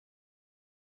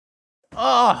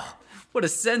Oh, what a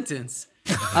sentence.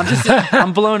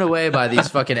 I'm blown away by these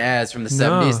fucking ads from the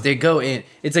 70s. They go in.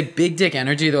 It's like big dick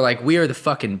energy. They're like, we are the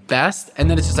fucking best. And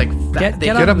then it's just like, get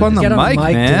up on the mic,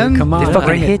 man. Dude. Come on. They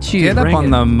fucking hit you. Get up on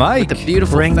the mic. With the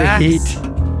beautiful Bring facts. the heat.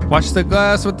 Watch the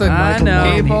glass with the I know.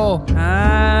 cable.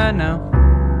 I know.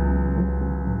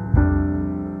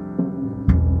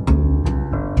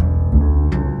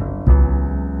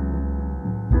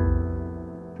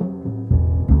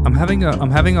 I'm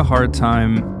having a hard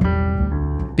time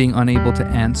being unable to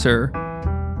answer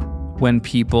when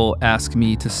people ask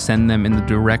me to send them in the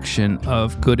direction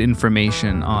of good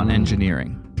information on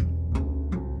engineering.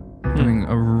 I'm having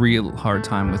a real hard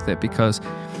time with it because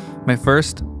my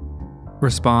first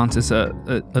response is a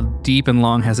deep and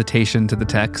long hesitation to the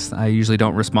text. I usually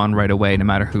don't respond right away, no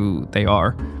matter who they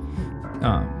are.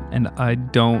 And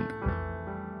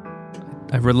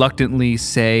I reluctantly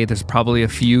say there's probably a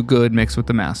few good mixed with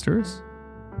the masters.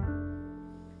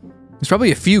 There's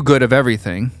probably a few good of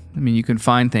everything. I mean, you can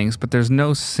find things, but there's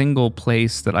no single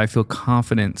place that I feel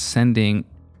confident sending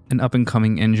an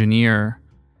up-and-coming engineer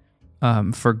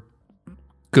for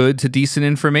good to decent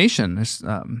information.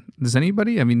 Does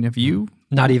anybody? I mean, have you?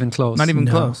 Not even close. Not even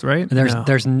close, right?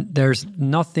 There's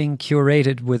nothing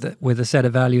curated with a set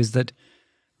of values that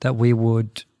we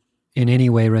would in any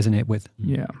way resonate with.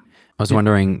 Yeah. I was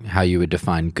wondering how you would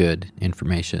define good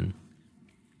information.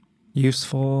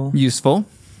 Useful.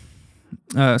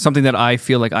 Something that I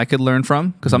feel like I could learn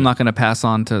from, because I'm not going to pass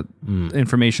on to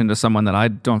information to someone that I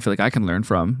don't feel like I can learn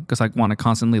from, because I want to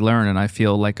constantly learn, and I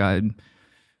feel like I'm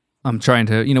trying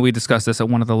to, we discussed this at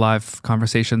one of the live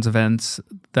conversations events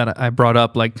that I brought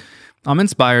up, like I'm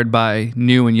inspired by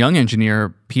new and young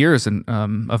engineer peers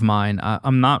of mine.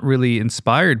 I'm not really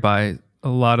inspired by a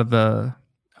lot of the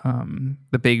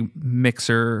big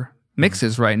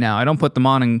mixes right now. I don't put them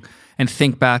on and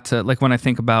think back to, like, when I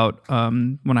think about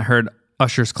when I heard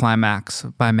Usher's Climax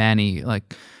by Manny,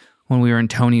 like when we were in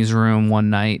Tony's room one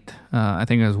night. I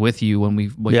think I was with you when we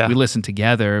listened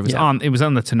together. It was on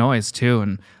the Tenoys too,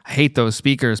 and I hate those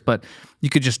speakers, but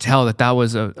you could just tell that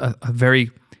was a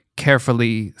very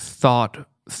carefully thought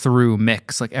through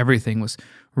mix. Like everything was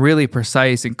really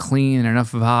precise and clean and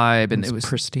enough vibe, and it was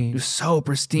pristine. It was so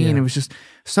pristine. It was just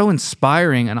so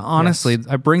inspiring. And honestly,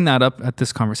 I bring that up at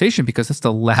this conversation because it's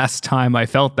the last time I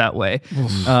felt that way.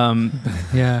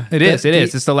 It is.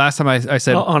 It's the last time I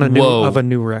said, of a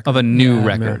new record.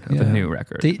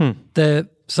 The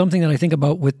something that I think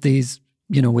about with these,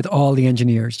 with all the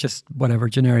engineers, just whatever,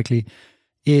 generically,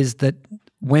 is that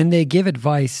when they give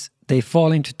advice, they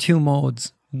fall into two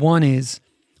modes. One is,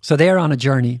 so they're on a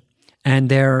journey, and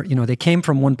they came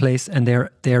from one place and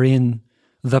they're in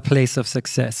the place of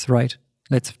success, right?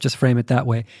 Let's just frame it that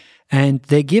way. And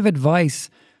they give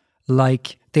advice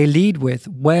like they lead with,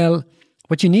 well,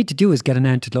 what you need to do is get an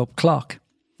antelope clock.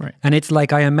 Right. And it's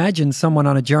like, I imagine someone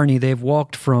on a journey, they've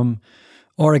walked from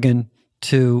Oregon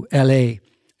to LA.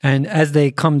 And as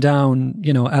they come down,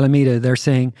 Alameda, they're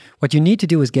saying, what you need to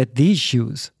do is get these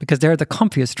shoes because they're the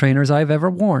comfiest trainers I've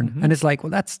ever worn. Mm-hmm. And it's like, well,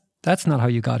 that's not how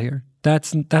you got here.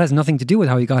 That has nothing to do with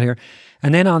how you got here.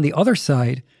 And then on the other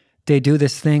side, they do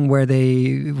this thing where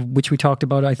which we talked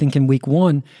about, I think in week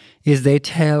 1, is they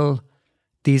tell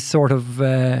these sort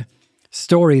of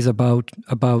stories about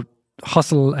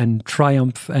hustle and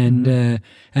triumph and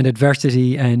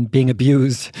adversity and being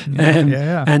abused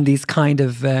and these kind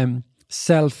of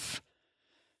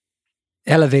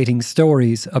self-elevating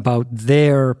stories about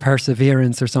their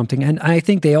perseverance or something. And I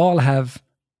think they all have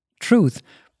truth,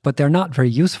 but they're not very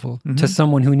useful to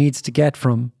someone who needs to get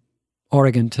from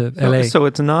Oregon to LA. So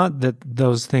it's not that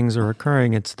those things are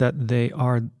occurring; it's that they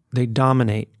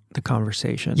dominate the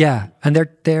conversation. Yeah, and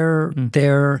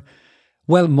they're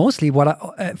well, mostly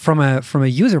from a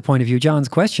user point of view, John's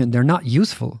question, they're not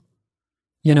useful.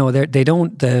 They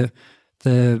don't the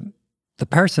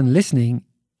person listening.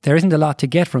 There isn't a lot to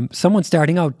get from. Someone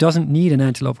starting out doesn't need an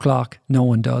antelope clock. No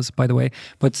one does, by the way.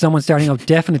 But someone starting out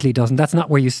definitely doesn't. That's not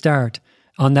where you start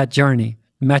on that journey,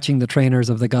 matching the trainers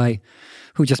of the guy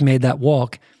who just made that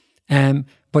walk.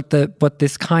 But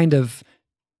this kind of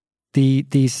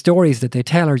these stories that they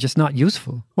tell are just not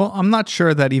useful. Well, I'm not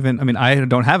sure that I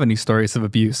don't have any stories of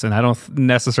abuse, and I don't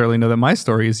necessarily know that my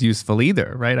story is useful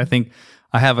either, right? I think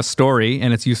I have a story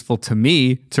and it's useful to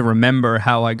me to remember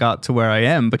how I got to where I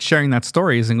am, but sharing that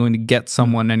story isn't going to get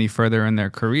someone any further in their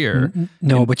career.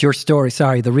 No, but your story,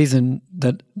 the reason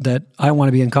that I want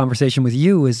to be in conversation with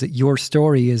you is that your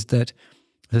story is that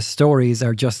the stories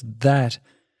are just that.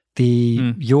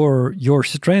 Your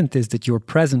strength is that you're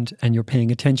present and you're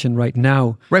paying attention right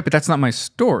now. Right, but that's not my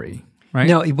story. right?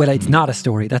 No, well, it's not a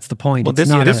story. That's the point. Well, it's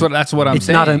not that's what I'm it's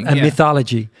saying. not a Yeah.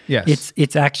 mythology. Yes.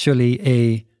 It's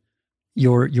actually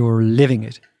you're living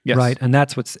it, Yes. right? And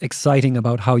that's what's exciting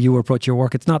about how you approach your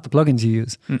work. It's not the plugins you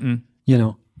use. You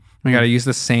know, I got to use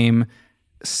the same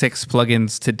 6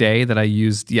 plugins today that I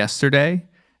used yesterday.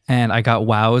 And I got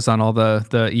wows on all the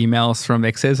emails from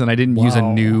Mixes, and I didn't use a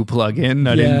new plugin.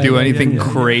 I didn't do anything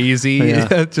crazy.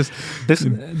 Yeah. Just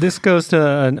This goes to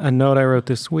a note I wrote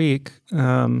this week.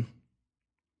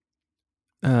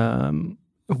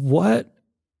 What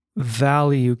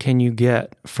value can you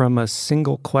get from a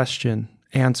single question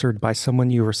answered by someone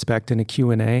you respect in a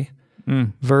Q&A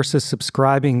versus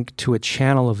subscribing to a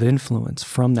channel of influence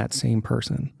from that same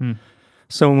person?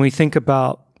 So when we think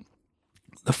about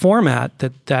the format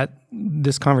that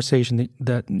this conversation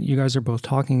that you guys are both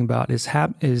talking about is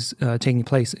taking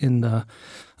place in the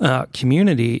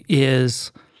community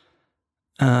is,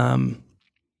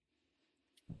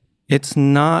 it's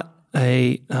not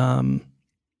a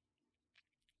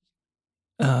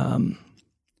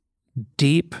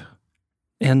deep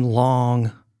and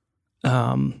long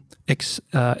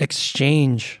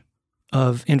exchange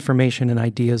of information and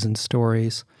ideas and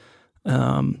stories.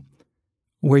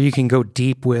 Where you can go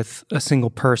deep with a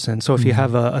single person. So if you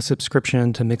have a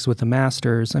subscription to Mix with the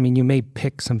Masters, I mean, you may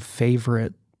pick some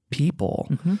favorite people,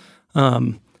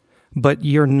 but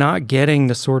you're not getting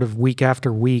the sort of week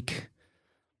after week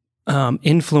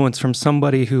influence from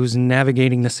somebody who's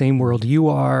navigating the same world you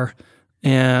are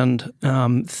and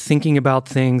thinking about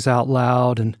things out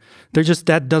loud. And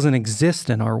that doesn't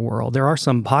exist in our world. There are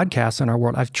some podcasts in our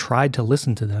world. I've tried to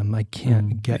listen to them. I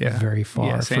can't get very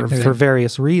far for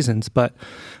various reasons. But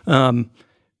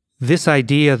this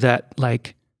idea that,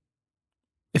 like,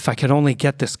 if I could only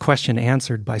get this question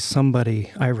answered by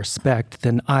somebody I respect,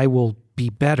 then I will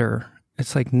be better.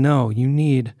 It's like, no, you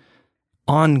need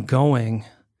ongoing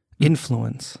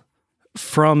influence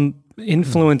from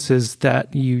influences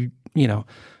that you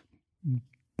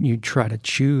try to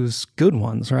choose good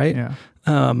ones, right? Yeah.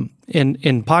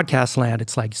 In podcast land,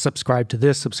 it's like subscribe to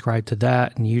this, subscribe to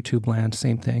that, and YouTube land,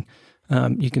 same thing.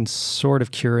 You can sort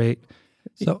of curate,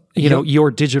 so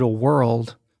your digital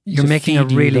world. You're making a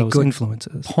really good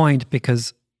influences. point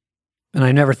because, and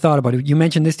I never thought about it. You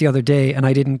mentioned this the other day, and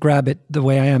I didn't grab it the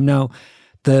way I am now.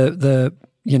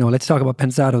 Let's talk about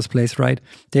Pensado's place, right?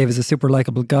 Dave is a super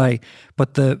likable guy,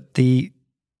 but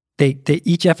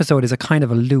each episode is a kind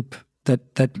of a loop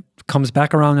that comes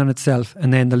back around on itself,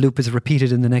 and then the loop is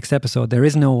repeated in the next episode. There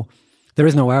is no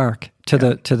arc to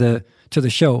the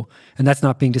show, and that's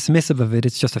not being dismissive of it.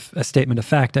 It's just a statement of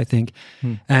fact, I think.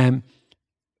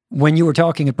 When you were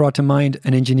talking, it brought to mind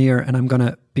an engineer, and I'm going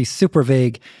to be super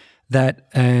vague, that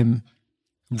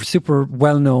super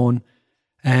well known,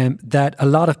 that a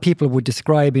lot of people would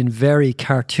describe in very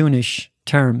cartoonish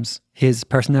terms his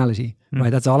personality. Right,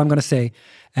 that's all I'm going to say.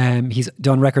 He's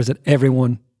done records that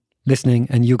everyone listening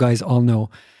and you guys all know.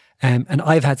 And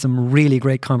I've had some really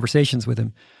great conversations with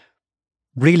him.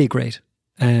 Really great,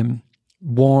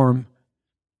 warm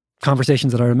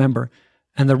conversations that I remember.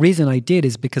 And the reason I did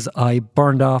is because I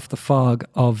burned off the fog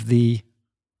of the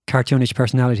cartoonish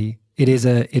personality. It is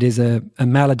a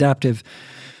maladaptive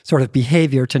sort of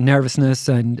behavior to nervousness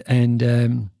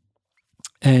and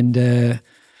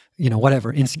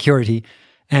whatever, insecurity.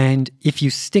 And if you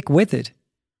stick with it,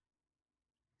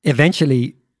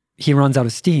 eventually he runs out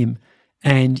of steam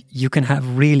and you can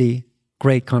have really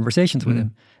great conversations with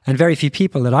him. And very few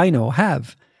people that I know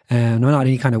have. And I'm not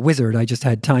any kind of wizard. I just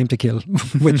had time to kill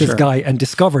with this guy and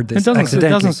discovered this accidentally. It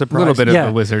doesn't surprise a little bit Yeah. of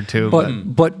a wizard too.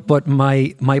 But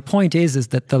my point is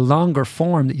that the longer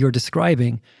form that you're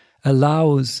describing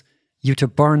allows you to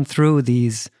burn through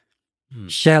these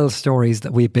shell stories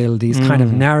that we build, these kind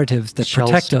of narratives that Shell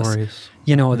protect us. stories.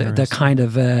 You know, the kind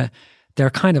of they're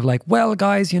kind of like, well,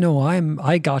 guys,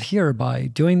 I got here by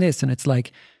doing this, and it's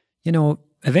like,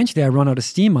 eventually I run out of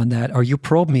steam on that, or you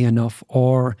probe me enough,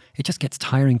 or it just gets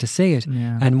tiring to say it.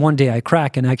 Yeah. And one day I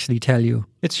crack and actually tell you,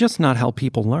 It's just not how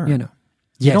people learn. you You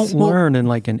yes, don't learn in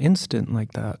like an instant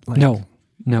like that. Like, no.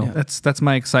 That's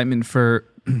my excitement for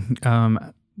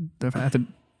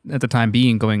at the time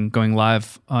being going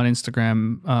live on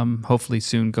Instagram. Hopefully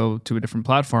soon go to a different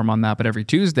platform on that, but every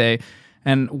Tuesday,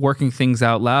 and working things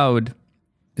out loud.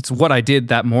 It's what I did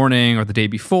that morning or the day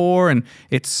before, and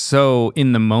it's so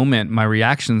in the moment, my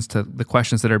reactions to the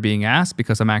questions that are being asked,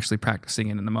 because I'm actually practicing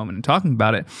it in the moment and talking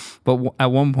about it. But at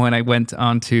one point I went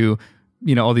on to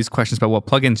all these questions about what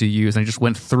plugins you use, and I just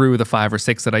went through the 5 or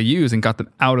 6 that I use and got them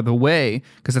out of the way,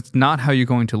 because that's not how you're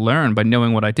going to learn, by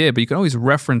knowing what I did. But you can always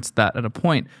reference that at a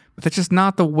point, but that's just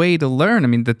not the way to learn. I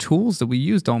mean, the tools that we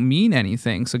use don't mean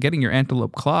anything. So getting your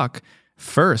Antelope clock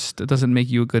first. It doesn't make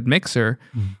you a good mixer.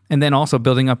 And then also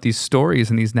building up these stories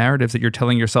and these narratives that you're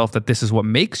telling yourself that this is what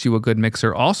makes you a good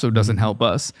mixer also doesn't help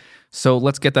us. So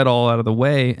let's get that all out of the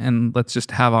way and let's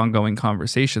just have ongoing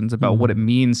conversations about what it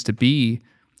means to be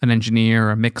an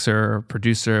engineer, a mixer, a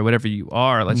producer, whatever you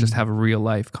are. Let's just have real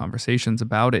life conversations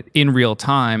about it in real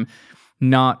time,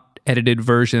 not edited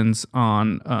versions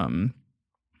on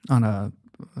a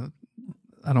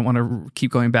I don't want to keep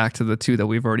going back to the two that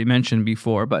we've already mentioned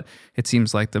before, but it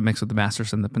seems like the Mix with the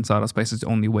Masters and the Pensado Spice is the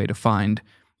only way to find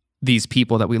these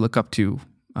people that we look up to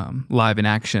live in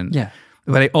action. Yeah.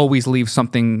 But I always leave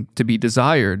something to be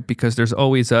desired because there's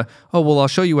always I'll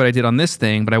show you what I did on this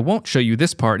thing, but I won't show you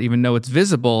this part, even though it's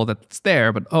visible that it's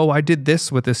there. But, I did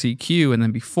this with this EQ. And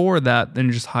then before that, then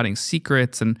you're just hiding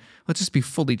secrets, and let's just be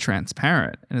fully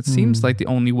transparent. And it seems like the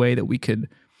only way that we could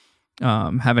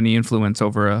have any influence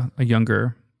over a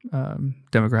younger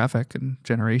demographic and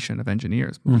generation of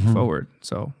engineers moving forward.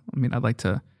 So, I'd like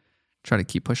to try to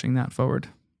keep pushing that forward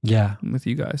with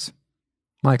you guys.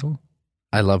 Michael?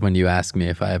 I love when you ask me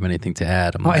if I have anything to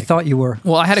add. I thought you were.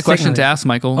 Well, I had a question to ask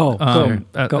Michael go.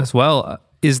 as well.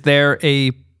 Is there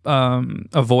a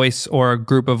voice or a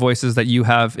group of voices that you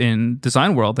have in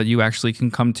design world that you actually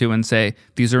can come to and say,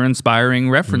 these are inspiring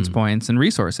reference points and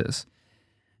resources?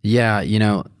 Yeah,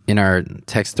 in our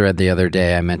text thread the other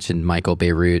day, I mentioned Michael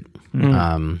Beirut.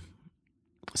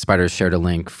 Spiders shared a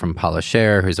link from Paula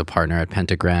Scher, who's a partner at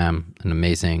Pentagram, an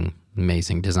amazing,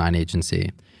 amazing design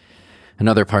agency.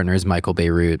 Another partner is Michael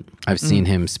Beirut. I've seen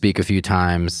him speak a few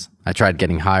times. I tried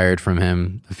getting hired from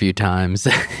him a few times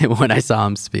when I saw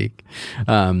him speak.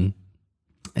 I've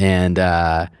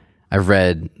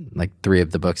read like 3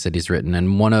 of the books that he's written.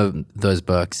 And one of those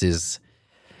books it's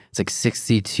like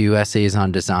 62 essays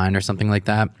on design or something like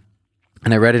that.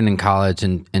 And I read it in college.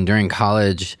 And during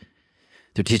college,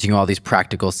 they're teaching you all these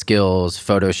practical skills,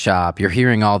 Photoshop. You're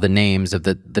hearing all the names of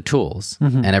the tools,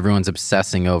 and everyone's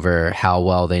obsessing over how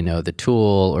well they know the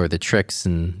tool or the tricks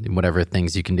and whatever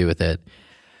things you can do with it.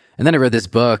 And then I read this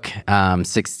book,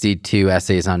 62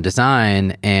 Essays on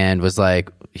Design, and was like,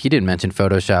 he didn't mention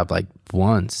Photoshop like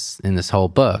once in this whole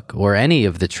book or any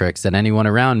of the tricks that anyone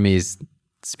around me is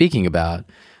speaking about.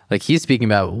 Like he's speaking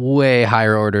about way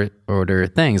higher order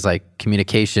things like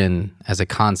communication as a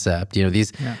concept.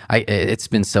 It's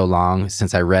been so long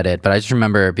since I read it, but I just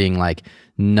remember being like,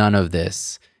 none of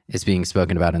this is being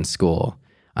spoken about in school.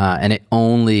 And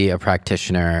only a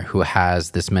practitioner who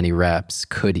has this many reps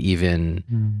could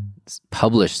even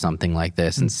publish something like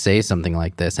this and say something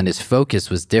like this. And his focus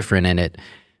was different, and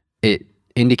it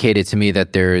indicated to me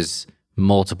that there's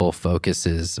multiple foci,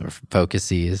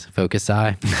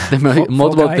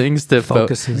 multiple things to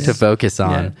focus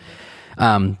on.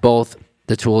 Both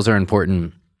the tools are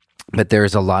important, but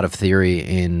there's a lot of theory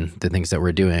in the things that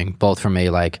we're doing, both from a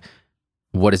like,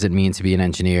 what does it mean to be an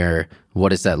engineer?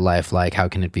 What is that life like? How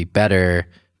can it be better?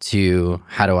 To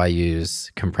how do I use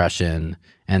compression?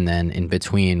 And then in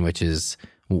between, which is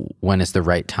when is the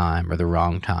right time or the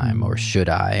wrong time, or should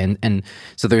I? And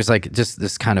so there's like just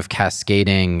this kind of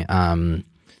cascading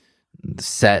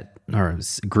set or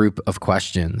group of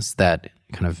questions that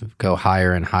kind of go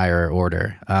higher and higher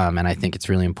order. And I think it's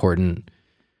really important,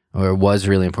 or it was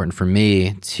really important for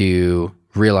me to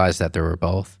realize that there were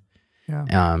both. Yeah.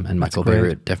 And Michael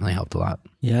Beirut definitely helped a lot.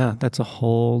 Yeah, that's a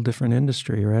whole different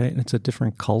industry, right? It's a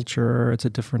different culture. It's a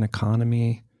different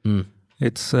economy.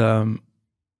 It's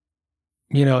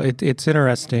it's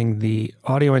interesting. The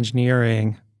audio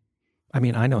engineering,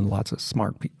 I know lots of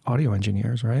smart audio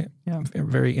engineers, right? Yeah.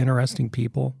 Very interesting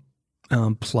people,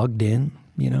 plugged in,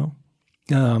 you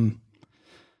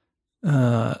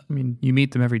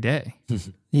meet them every day.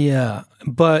 Yeah,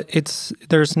 but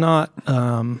there's not,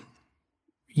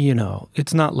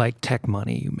 it's not like tech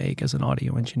money you make as an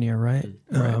audio engineer, right?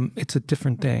 It's a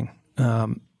different thing.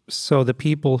 So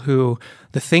the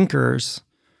thinkers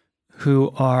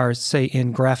who are, say,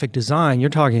 in graphic design, you're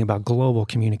talking about global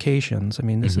communications.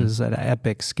 This is at an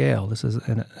epic scale. This is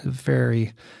a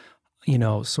very,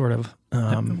 sort of...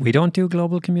 we don't do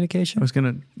global communication? I was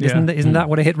going to... Isn't that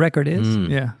what a hit record is?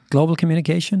 Yeah. Global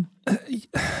communication?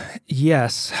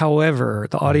 Yes. However,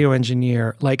 the audio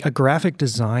engineer, like a graphic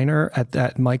designer at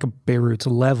that Michael Beirut's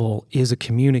level, is a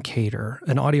communicator.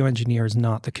 An audio engineer is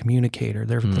not the communicator.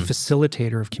 They're the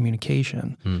facilitator of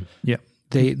communication. Yeah.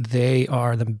 They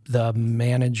are the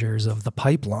managers of the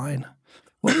pipeline.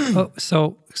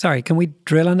 So sorry, can we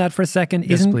drill on that for a second?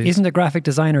 Yes, please. Isn't a graphic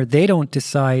designer, they don't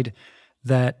decide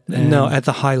that... no, at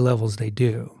the high levels they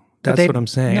do. That's what I'm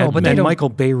saying. No, but at Michael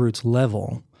Beirut's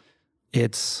level,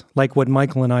 it's like what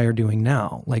Michael and I are doing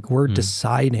now. Like we're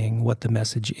deciding what the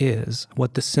message is,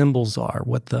 what the symbols are,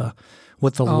 what the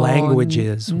what the language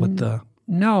is, what the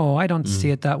No, I don't see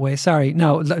it that way. Sorry.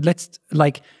 No, let's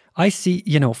like I see,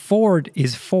 Ford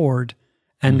is Ford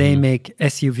and they make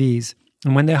SUVs.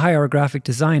 And when they hire a graphic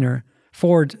designer,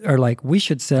 Ford are like, we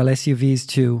should sell SUVs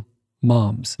to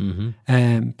moms,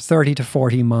 30 to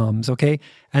 40 moms, okay?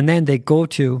 And then they go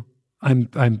to,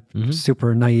 I'm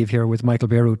super naive here with Michael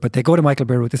Beirut, but they go to Michael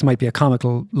Beirut. This might be a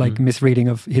comical misreading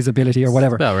of his ability or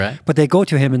whatever. About right. But they go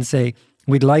to him and say,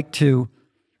 we'd like to,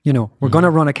 we're going to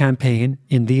run a campaign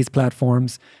in these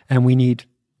platforms and we need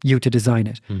you to design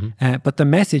it. But the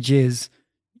message is,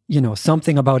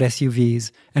 something about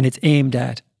SUVs and it's aimed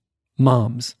at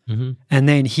moms. And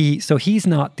then he's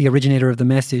not the originator of the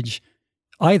message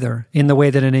either in the way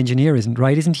that an engineer isn't,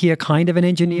 right? Isn't he a kind of an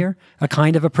engineer, a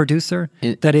kind of a producer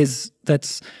that's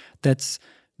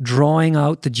drawing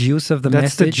out the juice of the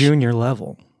that's the message? junior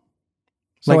level.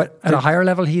 So at a higher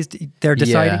level, they're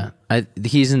deciding? Yeah,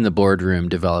 he's in the boardroom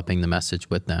developing the message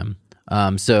with them.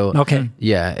 It's a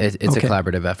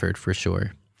collaborative effort for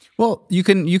sure. Well, you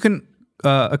can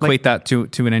equate that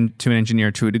to an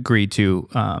engineer to a degree too.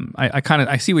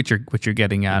 I see what you're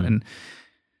getting at, and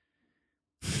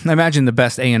I imagine the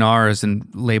best A&Rs and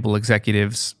label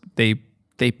executives they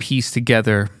piece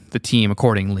together the team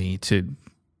accordingly to.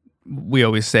 We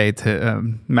always say to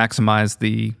maximize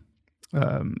the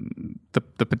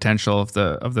potential of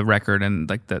the record and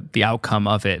like the outcome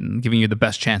of it, and giving you the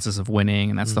best chances of winning,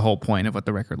 and that's the whole point of what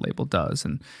the record label does.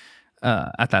 And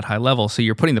at that high level, so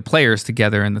you're putting the players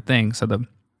together in the thing. So the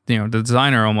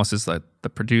designer almost is like the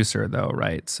producer, though,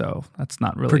 right? So that's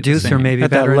not really producer, the same. maybe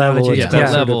At that better level, analogy. it's At that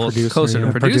closer to level, producer, closer to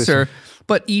yeah. producer.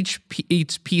 But each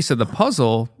piece of the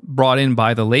puzzle brought in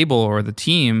by the label or the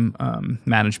team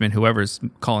management, whoever's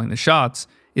calling the shots,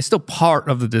 is still part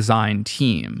of the design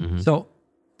team. So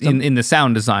in the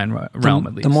sound design realm,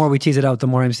 at least. the more we tease it out, the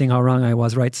more I'm seeing how wrong I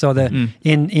was, right? So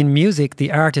in music,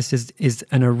 the artist is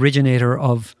an originator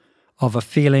of a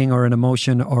feeling or an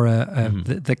emotion or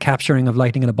the capturing of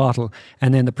lightning in a bottle,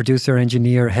 and then the producer,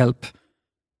 engineer help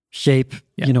shape,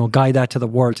 guide that to the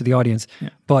world, to the audience. Yeah.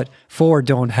 But Ford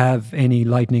don't have any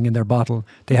lightning in their bottle.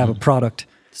 They have a product.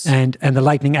 And the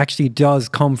lightning actually does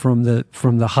come from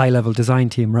the high level design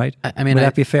team, right? I mean, would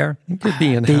that be fair? It could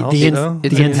be in-house, It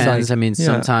depends. insight. I mean, Yeah.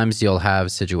 sometimes you'll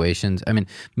have situations. I mean,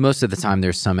 most of the time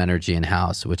there's some energy in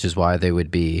house, which is why they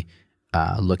would be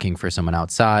looking for someone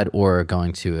outside or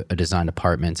going to a design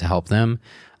department to help them.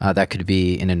 That could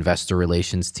be an investor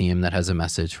relations team that has a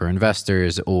message for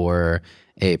investors, or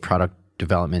a product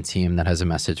development team that has a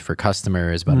message for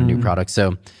customers about a new product.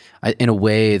 So in a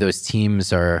way, those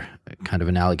teams are kind of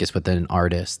analogous with an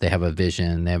artist. They have a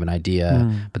vision, they have an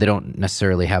idea, but they don't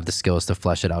necessarily have the skills to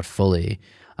flesh it out fully.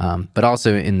 But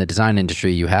also in the design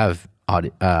industry, you have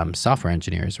software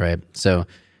engineers, right? So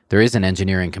there is an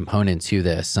engineering component to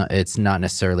this. It's not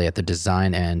necessarily at the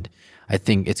design end. I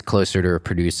think it's closer to a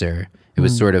producer. It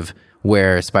was sort of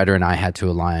where Spider and I had to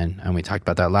align, and we talked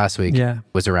about that last week,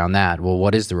 was around that. Well,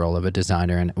 what is the role of a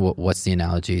designer, and what's the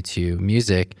analogy to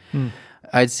music?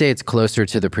 I'd say it's closer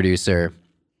to the producer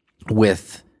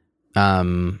with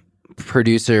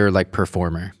producer like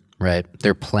performer, right?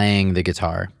 They're playing the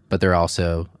guitar, but they're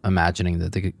also imagining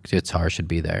that the guitar should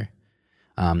be there.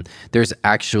 There's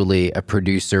actually a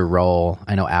producer role.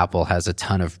 I know Apple has a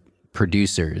ton of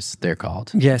producers, they're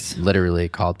called. Yes. Literally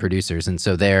called producers. And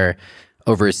so they're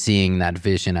overseeing that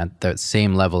vision at the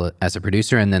same level as a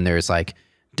producer. And then there's like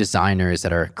designers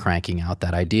that are cranking out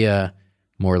that idea,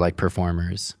 more like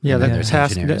performers. Yeah, And then that there's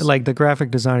task, engineers. like the graphic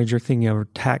designers, you're thinking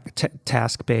of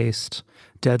task-based,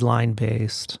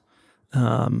 deadline-based,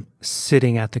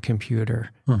 sitting at the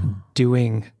computer,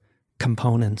 doing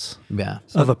components Yeah.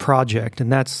 of a project,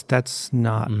 and that's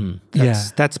not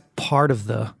that's part of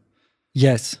the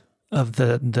Yes. of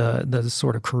the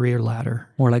sort of career ladder.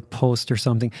 More like post or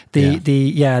something.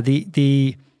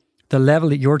 The level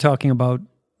that you're talking about,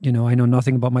 I know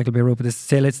nothing about Michael Beirut, but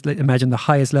let's imagine the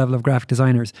highest level of graphic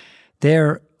designers.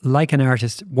 They're like an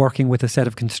artist working with a set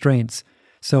of constraints.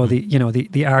 So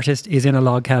the artist is in a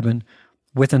log cabin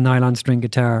with a nylon string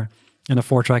guitar and a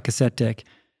 4-track cassette deck,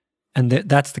 and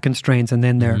that's the constraints. And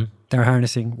then they're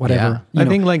harnessing whatever. I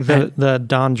think like the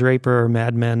Don Draper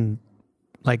Mad Men,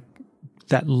 like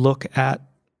that look at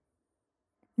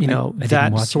I didn't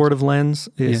that watch sort of lens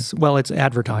is it's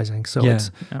advertising, so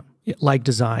it's like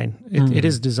design. It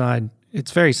is design.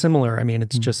 It's very similar. I mean,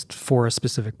 it's just for a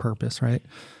specific purpose, right?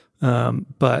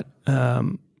 But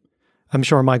I'm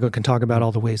sure Michael can talk about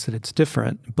all the ways that it's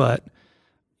different, but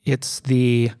it's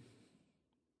the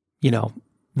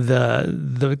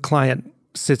client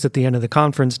sits at the end of the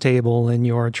conference table and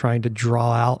you're trying to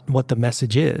draw out what the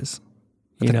message is.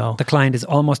 You know, the client is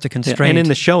almost a Yeah, constraint. and in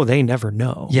the show, they never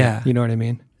know. Yeah. You know what I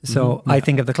mean? So I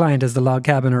think of the client as the log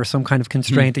cabin or some kind of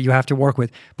constraint that you have to work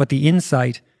with. But the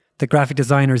insight, the graphic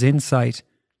designer's insight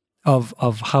of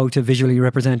how to visually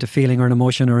represent a feeling or an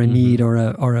emotion or a need or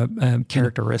a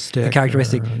Characteristic. a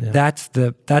characteristic. That's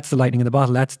the lightning in the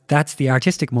bottle. That's the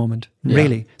artistic moment,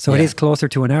 really. So it is closer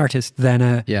to an artist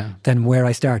than where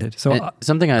I started. So And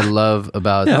something I love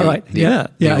about right. the I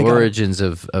got it. origins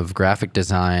of graphic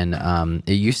design,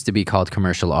 it used to be called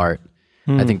commercial art.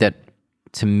 I think that,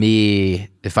 to me,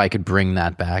 if I could bring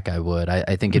that back, I would.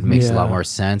 I think it makes a lot more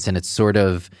sense, and it sort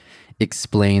of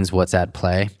explains what's at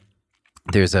play.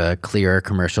 There's a clear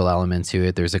commercial element to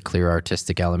it. There's a clear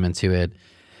artistic element to it.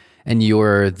 And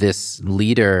you're this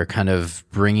leader kind of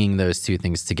bringing those two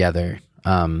things together.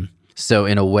 So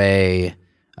in a way,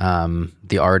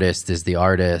 the artist is the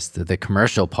artist. The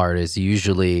commercial part is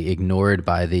usually ignored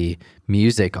by the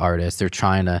music artist. They're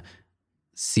trying to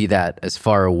see that as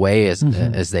far away as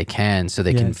they can so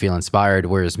they can feel inspired.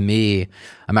 Whereas me,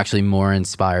 I'm actually more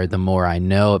inspired the more I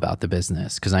know about the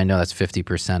business, because I know that's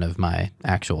 50% of my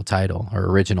actual title or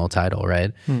original title,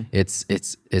 right?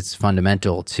 It's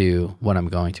fundamental to what I'm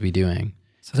going to be doing.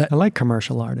 So I like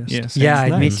commercial artists. Yes. yeah,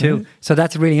 Sounds me nice, too. right? So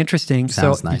that's really interesting.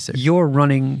 Sounds so nicer. you're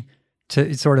running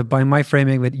to sort of, by my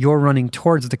framing of it, you're running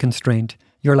towards the constraint.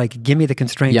 You're like, give me the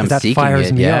constraint, Yeah, I'm because that seeking fires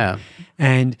it, me yeah. up.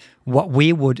 And what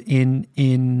we would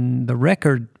in the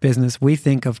record business, we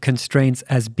think of constraints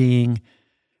as being,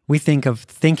 we think of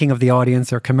thinking of the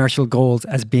audience or commercial goals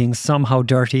as being somehow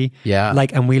dirty. Yeah.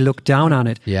 Like, and we look down on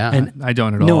it. Yeah. And I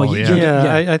don't at no, all. you-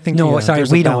 Yeah. Yeah, I think no, sorry,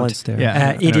 there's a we balance don't. there.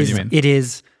 Yeah. I know what you mean. It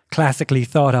is classically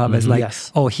thought of as like,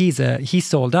 Yes. oh, he's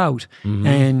sold out,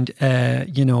 and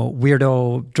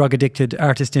weirdo, drug addicted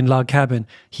artist in log cabin,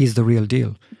 he's the real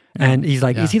deal. And he's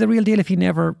like, is he the real deal if it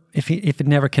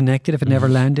never connected, if it never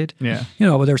landed? Yeah.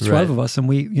 Well, there's 12 Right. of us, and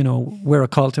we're a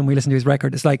cult, and we listen to his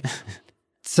record. It's like,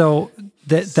 so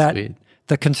that Sweet.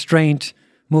 the constraint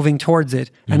moving towards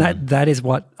it, and that is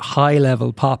what high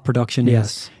level pop production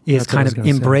Yes. is That's what I kind was of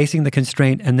gonna say. embracing the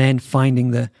constraint and then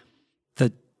finding the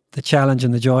challenge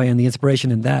and the joy and the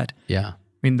inspiration in that. Yeah. I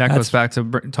mean, that goes back to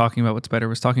talking about what Spider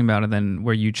was talking about, and then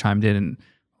where you chimed in, and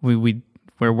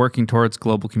we're working towards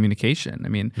global communication. I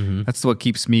mean, that's what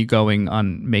keeps me going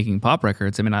on making pop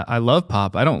records. I mean, I love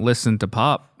pop. I don't listen to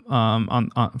pop on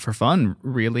for fun,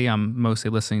 really. I'm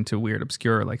mostly listening to weird,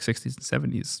 obscure, like 60s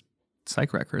and 70s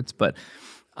psych records, but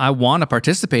I want to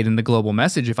participate in the global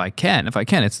message if I can.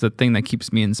 It's the thing that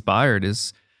keeps me inspired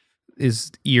is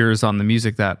ears on the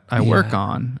music that I work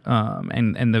on,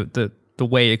 and the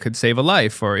way it could save a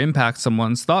life or impact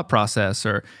someone's thought process,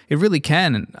 or it really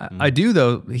can. And I do,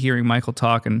 though, hearing Michael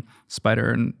talk and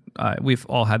Spider and we've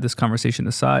all had this conversation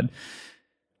aside.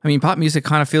 I mean, pop music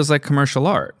kind of feels like commercial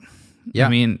art. Yeah. I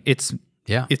mean, its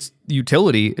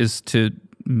utility is to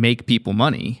make people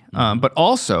money, but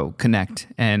also connect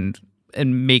and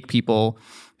make people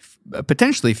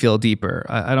potentially feel deeper.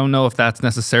 I don't know if that's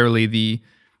necessarily the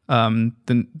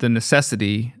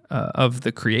necessity of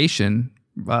the creation,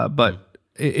 but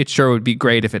it sure would be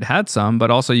great if it had some.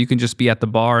 But also, you can just be at the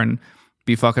bar and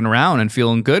be fucking around and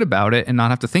feeling good about it and not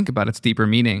have to think about its deeper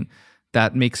meaning.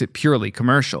 That makes it purely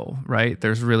commercial, right?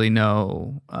 There's really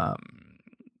no,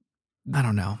 I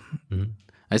don't know.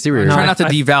 I see where I'm you're trying not to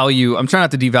devalue. I'm trying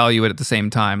not to devalue it at the same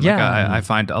time. Like Yeah. I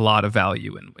find a lot of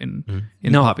value in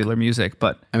popular music,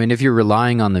 but I mean, if you're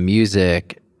relying on the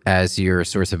music as your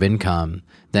source of income,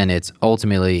 then it's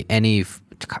ultimately any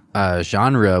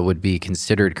genre would be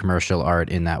considered commercial art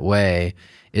in that way.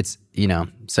 It's,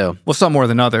 so. well, some more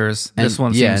than others. This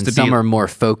one seems and to some be. are more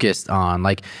focused on,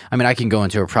 like, I mean, I can go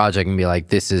into a project and be like,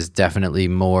 this is definitely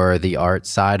more the art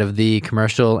side of the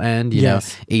commercial end, you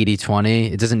Yes. know,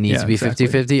 80-20. It doesn't need Yeah, to be exactly.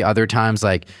 50-50. Other times,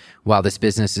 like, wow, this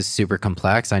business is super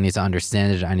complex. I need to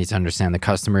understand it. I need to understand the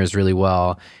customers really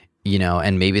well,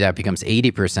 and maybe that becomes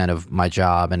 80% of my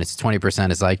job, and it's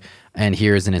 20% is like, and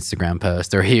here's an Instagram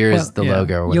post, or here's the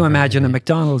logo. Or You whatever. imagine a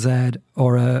McDonald's ad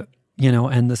or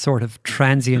and the sort of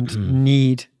transient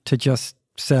need to just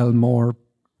sell more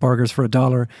burgers for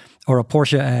 $1, or a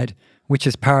Porsche ad, which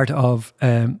is part of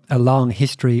a long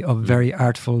history of very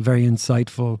artful, very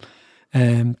insightful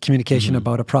communication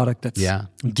about a product that's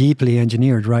deeply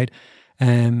engineered, right?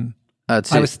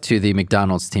 To the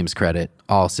McDonald's team's credit,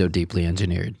 also deeply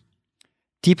engineered.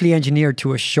 Deeply engineered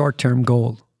to a short-term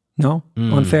goal. No?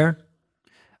 Unfair?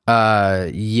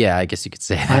 Yeah, I guess you could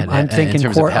say that. I'm in thinking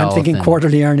terms of I'm health thinking and-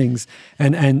 quarterly earnings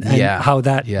and how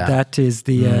that is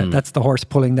the that's the horse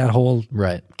pulling that whole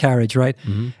Right. carriage, right?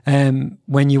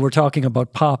 When you were talking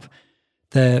about pop,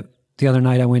 the other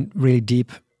night I went really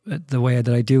deep the way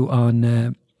that I do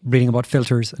on reading about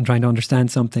filters and trying to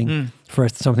understand something for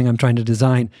something I'm trying to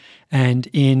design. And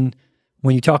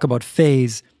when you talk about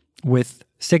phase with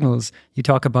signals, you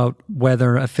talk about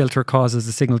whether a filter causes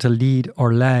a signal to lead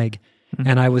or lag.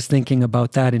 And I was thinking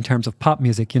about that in terms of pop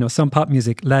music. Some pop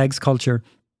music lags culture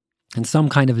and some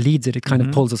kind of leads it. It kind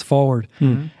of pulls us forward.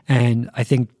 And I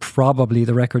think probably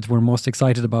the records we're most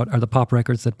excited about are the pop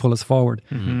records that pull us forward.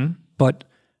 But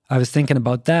I was thinking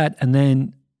about that, and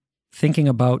then thinking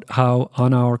about how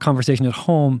on our conversation at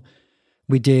home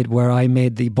we did, where I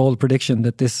made the bold prediction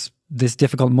that this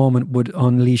difficult moment would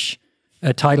unleash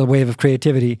a tidal wave of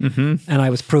creativity. And I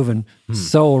was proven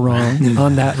so wrong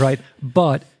on that, right?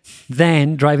 But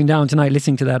then driving down tonight,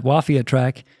 listening to that Wafia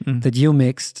track that you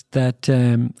mixed, that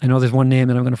I know there's one name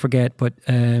that I'm going to forget, but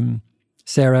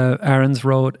Sarah Aarons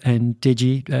wrote, and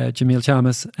Digi, Jamil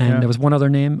Chamas, and there was one other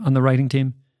name on the writing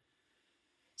team.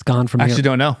 It's gone from I here. actually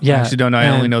don't know. Yeah. I actually don't know. I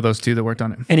only know those two that worked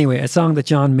on it. Anyway, a song that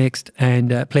John mixed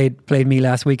and played me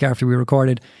last week after we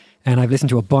recorded. And I've listened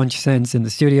to a bunch since in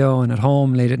the studio and at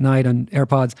home late at night on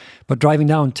AirPods. But driving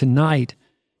down tonight,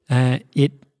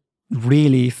 it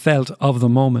really felt of the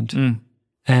moment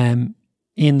in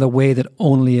the way that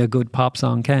only a good pop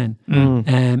song can.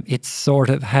 It sort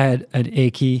of had an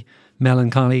achy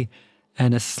melancholy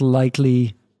and a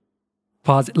slightly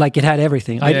positive, like it had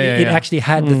everything. It actually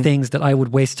had the things that I would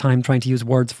waste time trying to use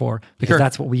words for, because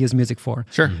that's what we use music for.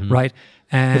 Right?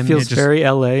 It feels very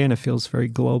LA and it feels very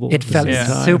global. It felt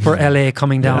super LA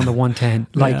coming down the 110.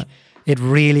 Like it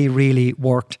really, really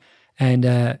worked. And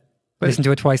listen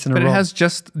to it twice in a row. But it has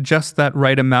just that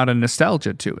right amount of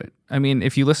nostalgia to it. I mean,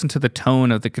 if you listen to the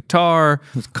tone of the guitar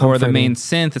or the main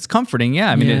synth, it's comforting.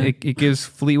 Yeah, I mean, it gives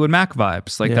Fleetwood Mac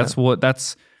vibes. Like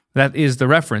that is the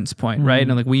reference point, right?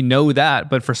 And like we know that,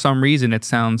 but for some reason it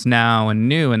sounds now and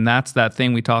new, and that's that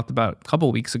thing we talked about a couple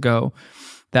weeks ago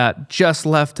that just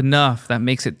left enough that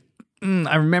makes it.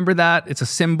 I remember that it's a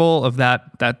symbol of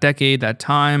that decade, that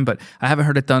time, but I haven't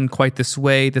heard it done quite this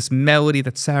way. This melody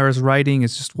that Sarah's writing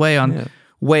is just way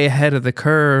ahead of the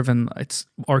curve, and it's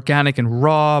organic and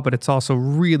raw, but it's also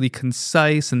really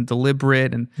concise and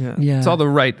deliberate, and it's all the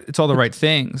right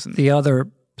things. The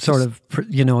other sort of,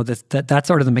 that's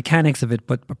sort of the mechanics of it,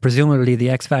 but presumably the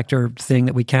X factor thing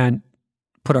that we can't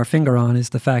put our finger on is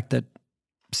the fact that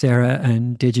Sarah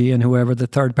and Digi and whoever the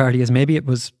third party is, maybe it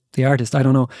was the artist, I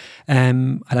don't know,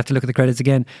 I'd have to look at the credits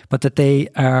again, but that they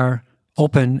are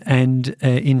open and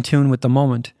in tune with the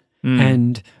moment.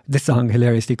 And this song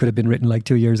hilariously could have been written like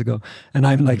 2 years ago, and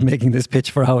I'm like making this pitch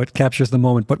for how it captures the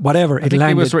moment, but whatever, I think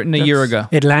it was written a year ago.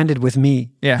 It landed with me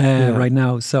right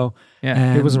now, so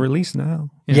it was released now.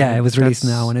 It was released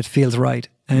now, and it feels right.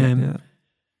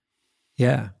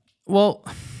 Well,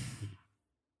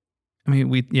 I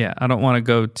mean, I don't want to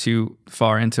go too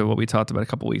far into what we talked about a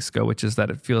couple weeks ago, which is that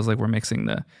it feels like we're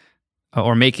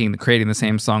creating the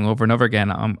same song over and over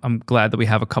again. I'm glad that we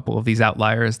have a couple of these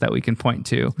outliers that we can point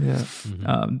to.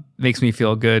 Makes me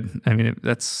feel good. I mean,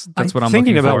 that's what I'm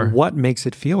thinking looking about. for. What makes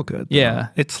it feel good? Yeah,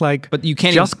 it's like, but you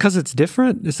can't just because it's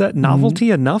different. Is that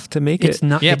novelty enough to make it's it?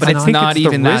 Not, yeah, it's but it's not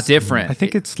even that different. I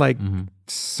think it's like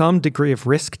some degree of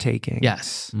risk taking.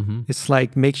 Yes, it's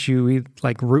like makes you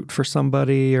like root for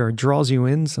somebody or draws you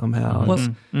in somehow.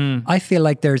 Well, I feel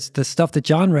like there's the stuff that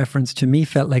John referenced to me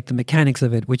felt like the mechanics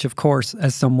of it, which of course,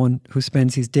 as someone who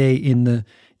spends his day in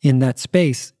that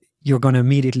space, you're going to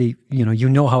immediately, you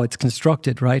know how it's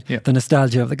constructed, right? Yeah. The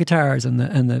nostalgia of the guitars and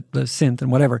the synth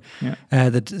and whatever.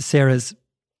 That Sarah's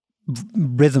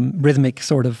rhythmic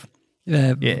sort of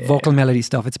vocal melody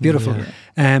stuff. It's beautiful.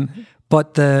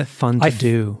 But the fun to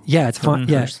do. Yeah, it's fun.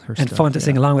 Her and stuff, fun to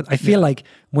sing along with. I feel like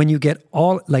when you get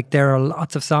there are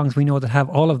lots of songs we know that have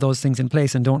all of those things in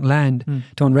place and don't land,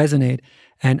 don't resonate.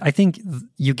 And I think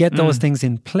you get those things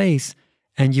in place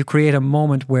and you create a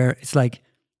moment where it's like,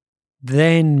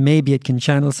 then maybe it can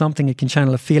channel something. It can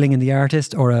channel a feeling in the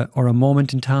artist or a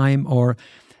moment in time,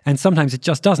 and sometimes it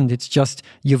just doesn't. It's just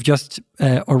you've just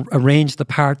arranged the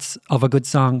parts of a good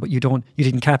song, but you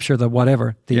didn't capture the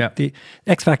whatever. The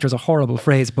X factor is a horrible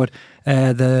phrase, but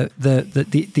the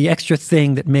extra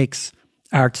thing that makes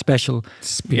art special.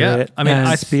 Spirit. I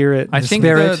mean, spirit. I think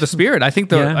the spirit. I think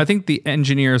the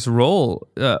engineer's role,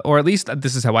 or at least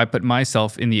this is how I put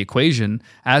myself in the equation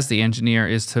as the engineer,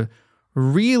 is to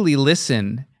really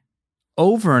listen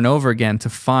over and over again to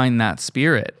find that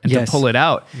spirit and to pull it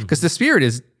out, because the spirit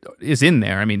is in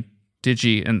there. I mean,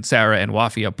 Digi and Sarah and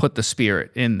Wafia put the spirit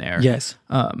in there. Yes.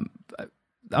 I'm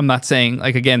not saying,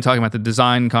 like, again, talking about the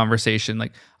design conversation,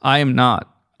 like I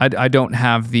don't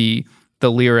have the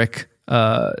lyric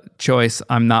choice.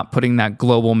 I'm not putting that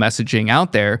global messaging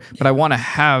out there, but I want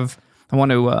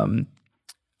to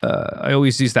I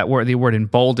always use that word, the word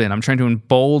embolden. I'm trying to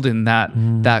embolden that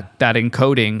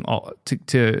encoding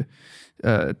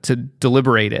to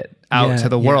deliberate it out to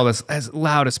the world as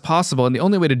loud as possible. And the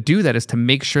only way to do that is to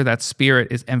make sure that spirit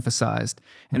is emphasized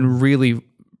and really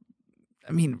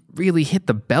hit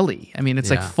the belly. I mean, it's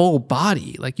like full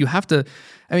body. Like you have to,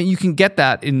 I mean, you can get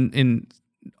that in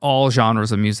all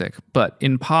genres of music, but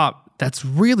in pop, that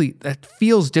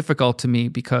feels difficult to me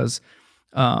because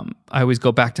I always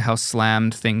go back to how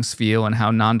slammed things feel and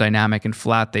how non-dynamic and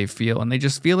flat they feel. And they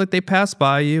just feel like they pass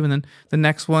by you. And then the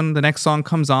next song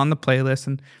comes on the playlist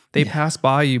and they pass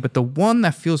by you. But the one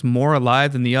that feels more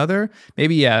alive than the other,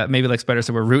 maybe like Spider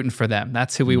said, we're rooting for them.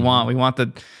 That's who we want. We want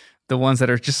the ones that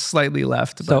are just slightly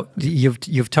left. So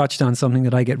you've touched on something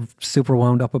that I get super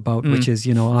wound up about, which is,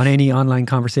 on any online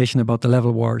conversation about the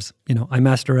level wars, I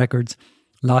master records,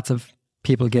 lots of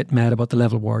people get mad about the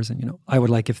level wars, and I would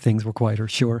like if things were quieter,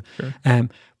 sure.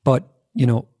 But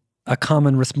a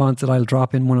common response that I'll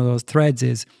drop in one of those threads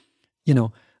is,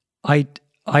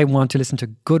 I want to listen to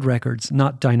good records,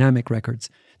 not dynamic records.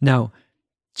 Now,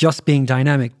 just being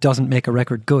dynamic doesn't make a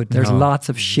record good. There's lots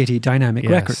of shitty dynamic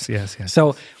records. Yes.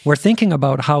 So we're thinking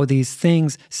about how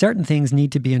certain things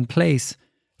need to be in place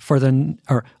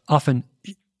or often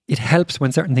it helps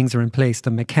when certain things are in place,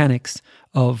 the mechanics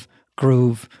of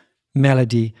groove,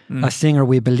 melody, a singer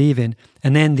we believe in,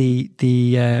 and then the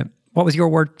what was your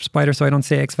word, Spider, so I don't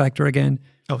say X Factor again?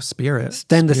 Oh, spirit.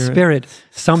 Then the spirit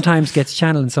sometimes gets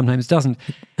channeled and sometimes doesn't.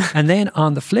 And then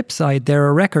on the flip side, there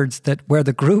are records where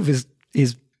the groove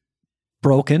is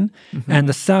broken and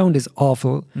the sound is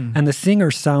awful and the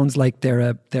singer sounds like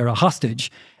they're a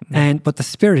hostage, but the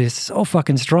spirit is so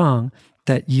fucking strong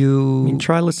that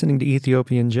try listening to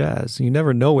Ethiopian jazz. You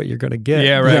never know what you're going to get.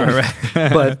 Yeah, right.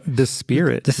 But the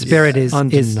spirit is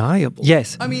undeniable.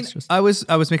 Yes. I mean, I was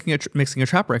mixing a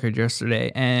trap record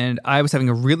yesterday, and I was having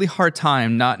a really hard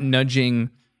time not nudging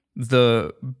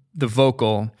the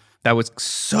vocal that was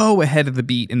so ahead of the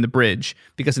beat in the bridge,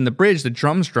 because in the bridge the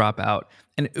drums drop out,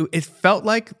 and it felt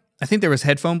like, I think there was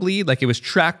headphone bleed, like it was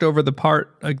tracked over the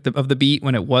part of the beat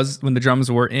when the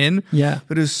drums were in. Yeah.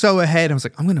 But it was so ahead. I was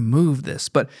like, I'm going to move this.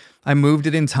 But I moved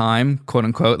it in time, quote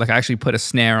unquote. Like I actually put a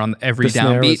snare on every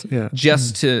downbeat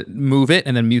just to move it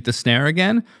and then mute the snare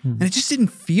again. And it just didn't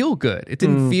feel good. It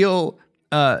didn't feel,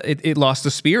 it lost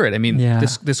the spirit. I mean,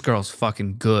 this girl's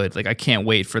fucking good. Like I can't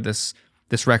wait for this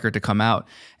record to come out.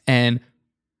 And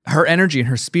her energy and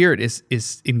her spirit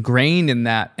is ingrained in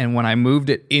that. And when I moved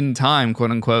it in time,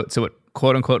 quote unquote, so it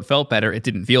quote unquote felt better, it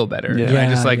didn't feel better. Yeah. And I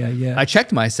just I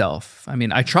checked myself. I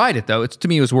mean, I tried it though. To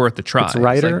me, it was worth the try. It's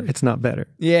righter, it's not better.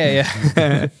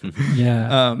 Yeah.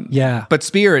 Yeah. But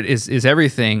spirit is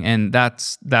everything. And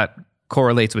that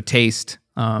correlates with taste.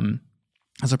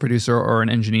 As a producer or an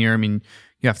engineer, I mean,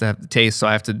 you have to have the taste. So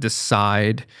I have to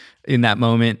decide in that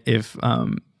moment if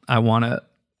I want to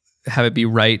have it be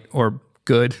right or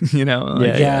good,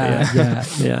 Yeah.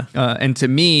 And to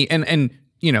me, and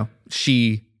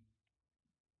she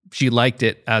liked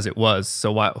it as it was.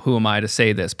 So who am I to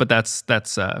say this? But that's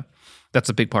a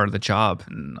big part of the job,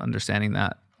 and understanding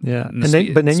that. Yeah, but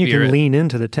then you can lean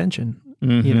into the tension,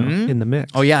 in the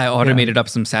mix. Oh yeah, I automated up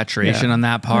some saturation on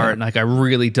that part, and like I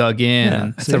really dug in.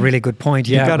 Yeah. That's a really good point.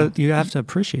 Yeah, you have to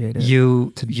appreciate it.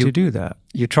 To do that.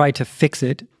 You tried to fix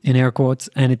it in air quotes,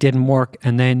 and it didn't work,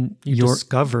 and then you're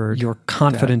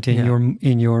confident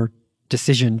in your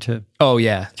decision to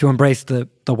embrace the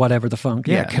whatever the funk.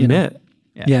 Yeah, commit.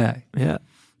 Yeah.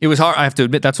 It was hard. I have to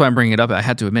admit, that's why I'm bringing it up. I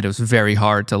had to admit it was very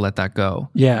hard to let that go.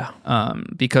 Yeah.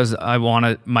 Because I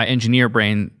wanted my engineer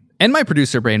brain and my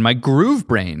producer brain, my groove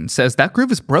brain says that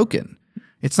groove is broken.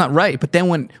 It's not right. But then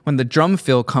when the drum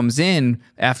fill comes in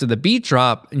after the beat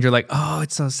drop, and you're like, oh,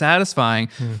 it's so satisfying.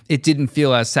 It didn't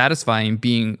feel as satisfying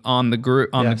being on the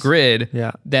grid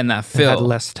than that fill. It had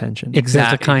less tension.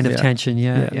 Exactly. There's a kind of tension.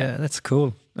 Yeah. That's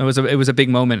cool. It was a big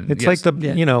moment. It's like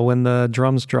when the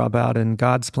drums drop out in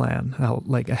God's Plan, how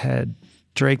like ahead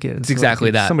Drake is. It's exactly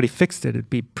if that. Somebody fixed it,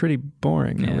 it'd be pretty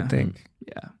boring, I would think.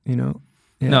 Yeah.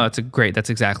 No, that's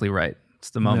exactly right. It's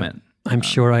the moment. I'm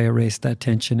sure I erased that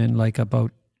tension in like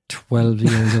about 12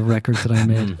 years of records that I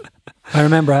made. I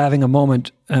remember having a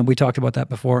moment, and we talked about that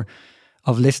before,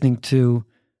 of listening to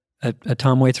a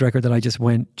Tom Waits record that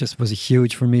just was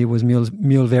huge for me, was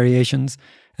Mule Variations.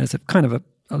 And it's a kind of a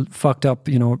fucked up,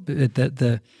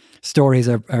 the stories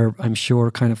are I'm sure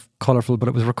kind of colorful, but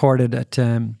it was recorded at,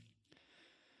 name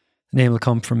will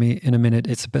come from me in a minute.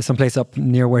 It's someplace up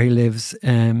near where he lives.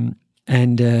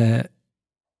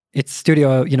 It's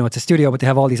studio, it's a studio, but they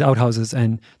have all these outhouses,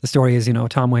 and the story is,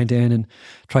 Tom went in and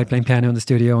tried playing piano in the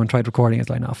studio and tried recording. It's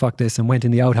like, no, fuck this, and went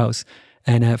in the outhouse,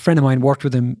 And a friend of mine worked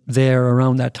with him there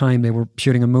around that time. They were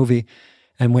shooting a movie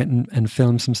and went and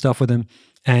filmed some stuff with him.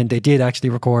 And they did actually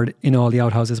record in all the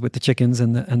outhouses with the chickens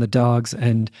and the dogs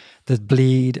and the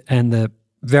bleed and the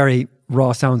very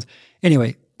raw sounds.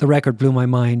 Anyway, the record blew my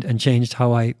mind and changed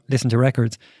how I listen to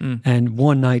records. And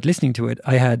one night listening to it,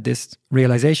 I had this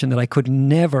realization that I could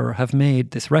never have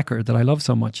made this record that I love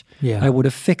so much. Yeah. I would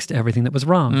have fixed everything that was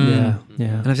wrong. Yeah.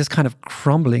 And I was just kind of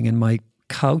crumbling in my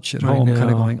couch at home, kind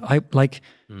of going,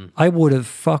 I would have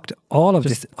fucked all of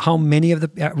this. How many of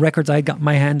the records I got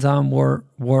my hands on were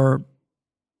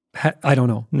I don't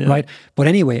know, right? But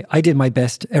anyway, I did my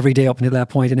best every day up until that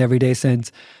point and every day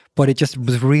since. But it just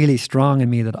was really strong in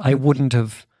me that I wouldn't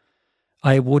have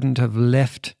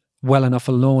left well enough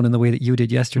alone in the way that you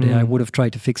did yesterday. I would have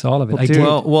tried to fix all of it. Well, I did.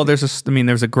 Well,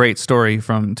 there's a great story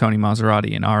from Tony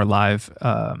Maserati in our live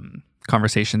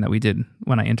conversation that we did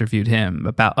when I interviewed him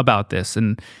about this,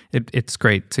 and it's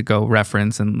great to go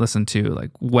reference and listen to,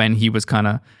 like, when he was kind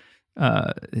of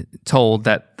told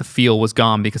that the feel was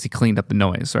gone because he cleaned up the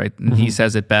noise, right? And he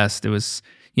says it best. It was,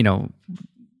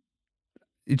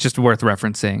 it's just worth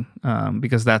referencing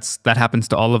because that happens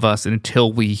to all of us. And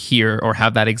until we hear or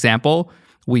have that example,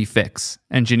 we fix.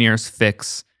 Engineers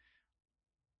fix.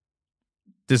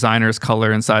 Designers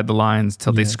color inside the lines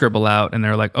till they scribble out and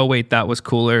they're like, oh wait, that was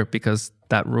cooler because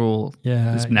that rule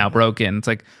is now broken. It's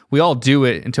like we all do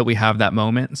it until we have that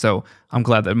moment. So I'm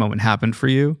glad that moment happened for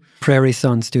you. Prairie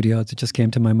Sun Studios, it just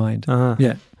came to my mind.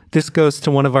 Yeah. This goes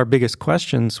to one of our biggest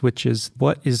questions, which is,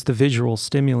 what is the visual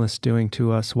stimulus doing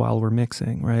to us while we're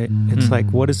mixing, right? It's like,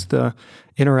 what is the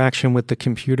interaction with the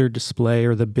computer display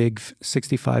or the big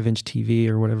 65-inch TV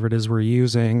or whatever it is we're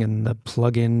using, and the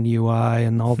plug-in UI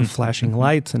and all the flashing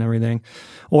lights and everything,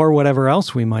 or whatever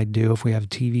else we might do if we have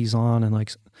TVs on and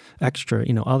like extra,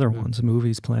 other ones,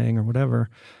 movies playing or whatever.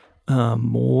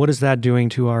 What is that doing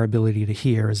to our ability to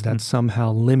hear? Is that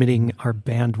somehow limiting our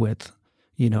bandwidth,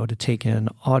 to take in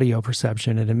audio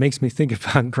perception? And it makes me think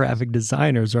about graphic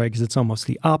designers, right? Because it's almost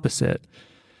the opposite.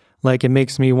 Like, it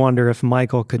makes me wonder if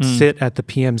Michael could sit at the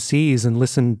PMCs and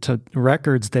listen to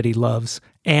records that he loves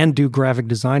and do graphic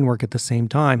design work at the same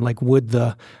time. Like, would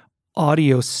the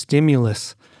audio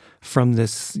stimulus from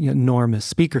this enormous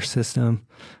speaker system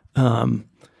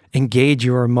engage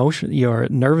your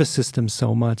nervous system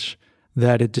so much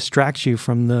that it distracts you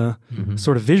from the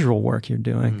sort of visual work you're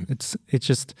doing?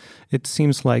 It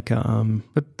seems like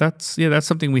but that's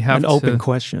something we have an open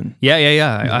question.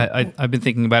 I've been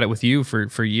thinking about it with you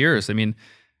for years. I mean,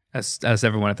 as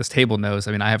everyone at this table knows,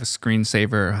 I mean, I have a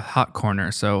screensaver hot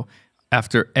corner, so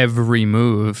after every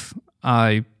move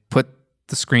I put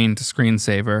the screen to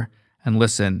screensaver and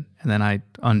listen, and then I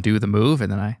undo the move,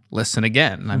 and then I listen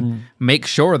again, and I make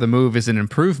sure the move is an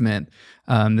improvement.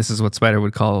 This is what Spider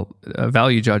would call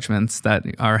value judgments that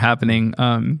are happening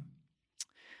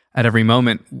at every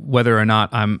moment. Whether or not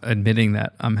I'm admitting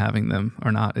that I'm having them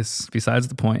or not is besides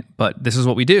the point, but this is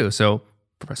what we do. So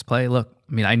press play, look.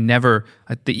 I mean,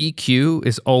 the EQ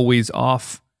is always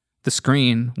off the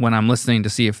screen when I'm listening to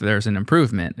see if there's an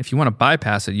improvement. If you want to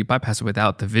bypass it, you bypass it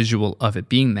without the visual of it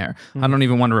being there. I don't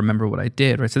even want to remember what I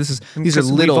did, right? So these are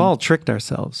little... We've all tricked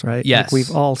ourselves, right? Yes. Like,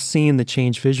 we've all seen the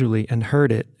change visually and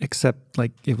heard it, except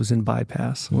like it was in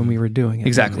bypass when we were doing it.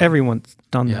 Exactly. Everyone's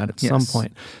done that at some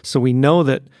point. So we know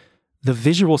that the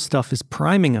visual stuff is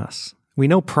priming us. We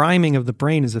know priming of the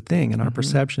brain is a thing in our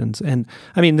perceptions. And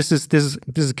I mean, this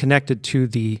is connected to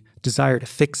the desire to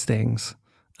fix things.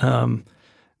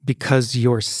 Because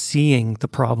you're seeing the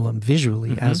problem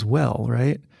visually as well,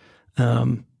 right?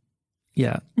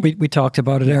 We talked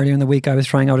about it earlier in the week. I was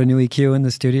trying out a new EQ in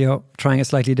the studio, trying a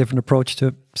slightly different approach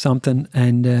to something,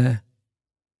 and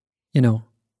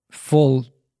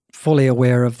fully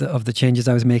aware of the changes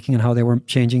I was making and how they were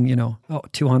changing.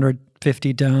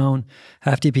 250 down,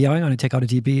 half dBi. I'm going to take out a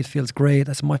dB. It feels great.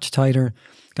 That's much tighter.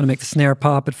 Going to make the snare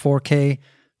pop at 4K.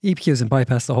 EQs and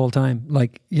bypass the whole time.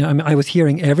 Like, I was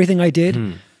hearing everything I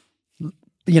did.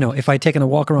 If I'd taken a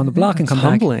walk around the block and come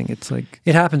humbling. back, it's like,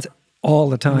 it happens all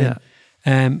the time.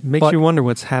 Makes you wonder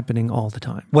what's happening all the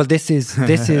time. Well, this is,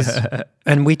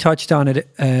 and we touched on it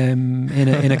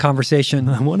in a conversation.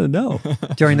 I want to know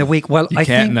during the week. Well, I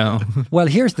can't know. Well,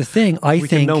 here's the thing. I we think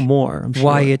can know more. I'm sure.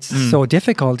 Why it's so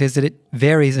difficult is that it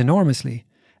varies enormously.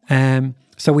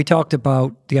 So we talked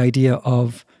about the idea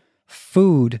of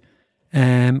food.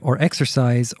 Or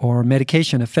exercise or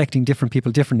medication affecting different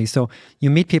people differently. So you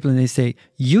meet people and they say,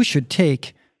 you should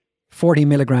take 40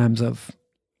 milligrams of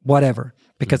whatever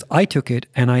because I took it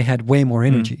and I had way more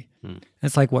energy. And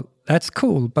it's like, well, that's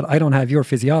cool, but I don't have your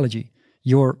physiology.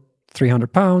 You're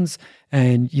 300 pounds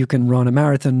and you can run a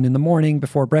marathon in the morning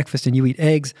before breakfast and you eat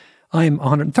eggs. I'm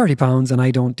 130 pounds and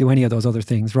I don't do any of those other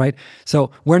things, right?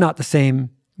 So we're not the same.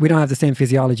 We don't have the same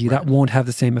physiology. That won't have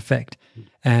the same effect.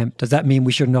 Does that mean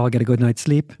we shouldn't all get a good night's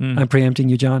sleep? I'm preempting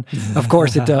you, John. Of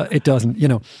course it doesn't, you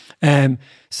know.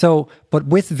 But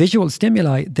with visual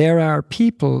stimuli, there are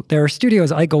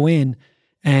studios I go in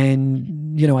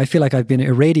and, you know, I feel like I've been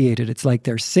irradiated. It's like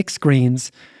there's 6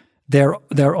 screens.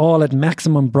 They're all at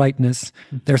maximum brightness.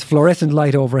 There's fluorescent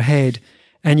light overhead.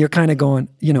 And you're kind of going,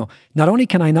 you know, not only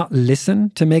can I not listen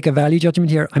to make a value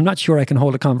judgment here, I'm not sure I can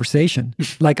hold a conversation.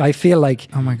 Like I feel like,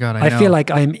 oh my God, I feel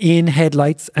like I'm in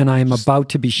headlights and I'm about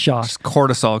to be shot. Just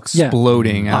cortisol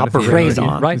exploding out of you. Crazy,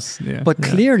 right? Yeah. But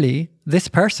clearly, this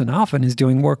person often is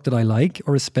doing work that I like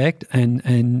or respect,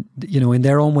 and you know, in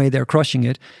their own way, they're crushing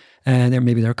it. And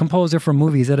maybe they're a composer for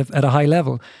movies at a high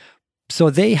level.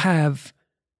 So they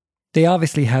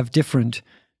obviously have different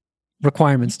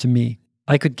requirements to me.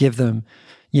 I could give them,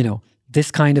 you know, this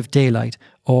kind of daylight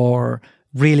or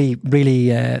really,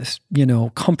 really, you know,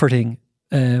 comforting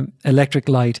electric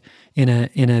light in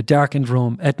a darkened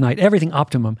room at night, everything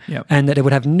optimum, and that it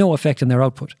would have no effect on their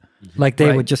output. Like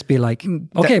they would just be like,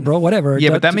 okay, bro, whatever. Yeah,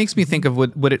 but that makes me think of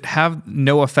would it have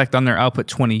no effect on their output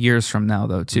 20 years from now,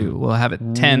 though, too? We'll have it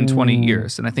 10, 20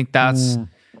 years. And I think that's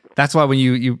why when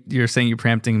you're saying you're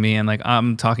preempting me and like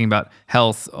I'm talking about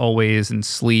health always and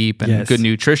sleep and good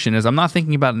nutrition, is I'm not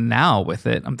thinking about now with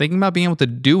it. I'm thinking about being able to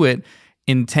do it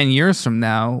in 10 years from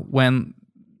now when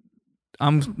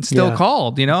I'm still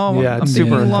called, you know, I'm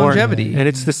super important. Longevity. And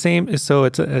it's the same. So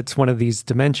it's one of these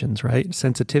dimensions, right?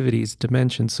 Sensitivities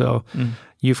dimension. So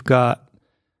you've got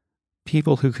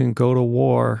people who can go to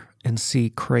war and see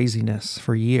craziness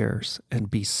for years and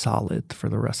be solid for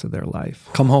the rest of their life.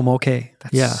 Come home okay.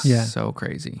 That's so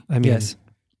crazy. I mean,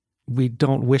 we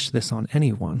don't wish this on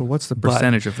anyone. But what's the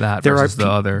percentage of that versus the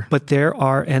other? But there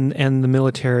are, and the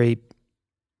military,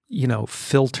 you know,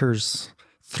 filters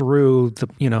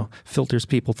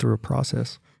people through a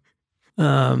process.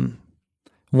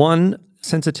 One,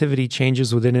 sensitivity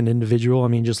changes within an individual. I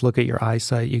mean, just look at your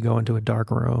eyesight. You go into a dark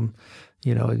room,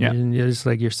 you know, and it's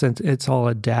like it's all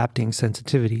adapting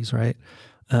sensitivities, right?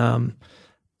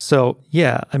 So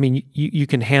yeah, I mean, you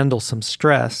can handle some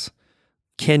stress.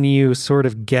 Can you sort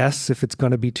of guess if it's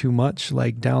going to be too much,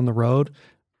 like down the road?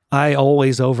 I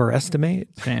always overestimate,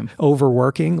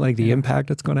 overworking, like the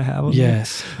impact it's going to have on me.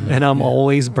 And I'm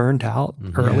always burnt out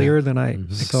earlier than I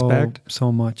expect.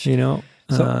 So much, you know.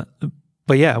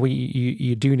 But yeah,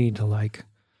 you do need to like.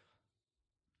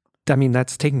 I mean,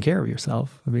 that's taking care of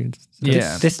yourself. I mean,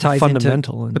 this ties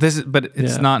fundamental. But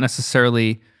it's not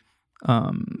necessarily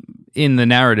in the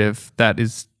narrative that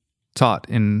is taught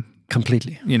in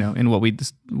completely. You know, in what we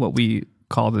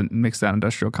call the mixed out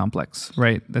industrial complex,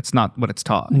 right? That's not what it's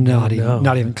taught. Not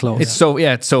even close.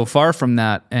 It's so far from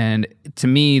that. And to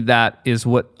me, that is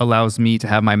what allows me to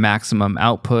have my maximum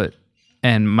output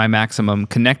and my maximum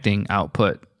connecting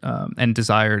output and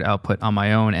desired output on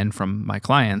my own and from my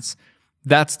clients.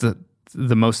 That's the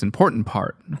most important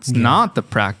part. It's not the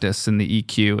practice and the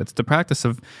EQ. It's the practice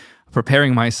of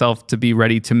preparing myself to be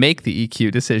ready to make the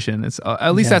EQ decision. It's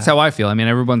at least that's how I feel. I mean,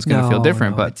 everyone's going to feel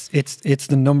different, but it's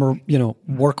the number, you know,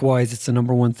 work wise, it's the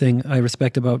number one thing I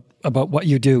respect about what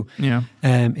you do. Yeah,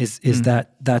 is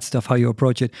that stuff, how you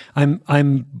approach it.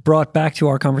 I'm brought back to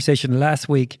our conversation last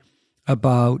week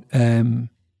about you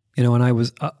know, and I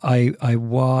was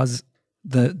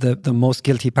the most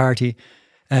guilty party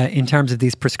in terms of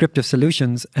these prescriptive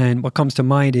solutions. And what comes to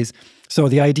mind is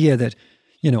the idea that,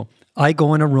 you know, I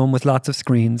go in a room with lots of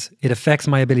screens. It affects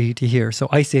my ability to hear. So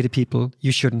I say to people,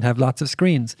 you shouldn't have lots of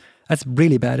screens. That's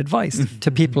really bad advice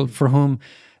to people for whom,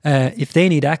 if they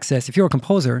need access, if you're a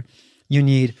composer, you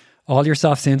need all your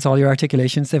soft synths, all your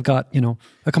articulations. They've got, you know,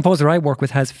 a composer I work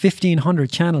with has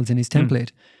 1,500 channels in his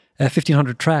template,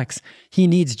 1,500 tracks. He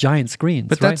needs giant screens.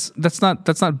 But that's not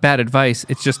bad advice.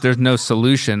 It's just there's no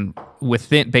solution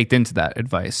baked into that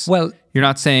advice. Well, you're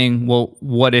not saying, well,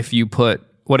 what if you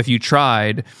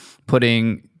tried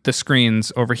putting the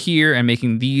screens over here and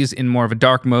making these in more of a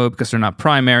dark mode because they're not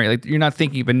primary. Like you're not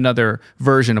thinking of another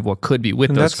version of what could be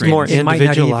with those screens. That's more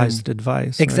individualized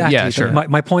advice. Exactly. Right? Yeah, sure.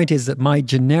 My point is that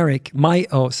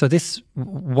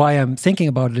why I'm thinking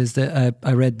about it is that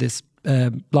I read this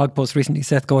blog post recently,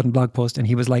 Seth Godin blog post, and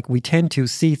he was like, we tend to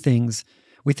think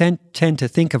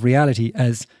of reality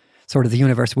as sort of the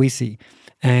universe we see.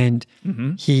 And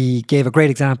he gave a great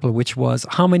example, which was,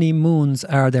 how many moons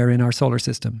are there in our solar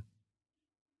system?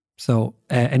 So,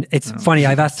 and it's funny,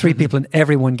 I've asked 3 people and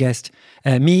everyone guessed.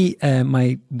 Me,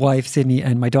 my wife, Sydney,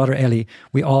 and my daughter, Ellie,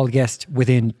 we all guessed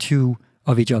within 2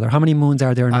 of each other. How many moons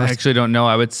are there in our I actually don't know.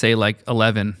 I would say like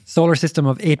 11. Solar system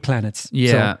of 8 planets.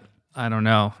 Yeah. I don't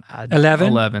know. 11?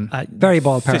 11. Very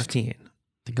ballpark. 15. I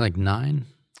think like 9.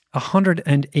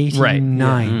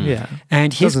 189. Yeah.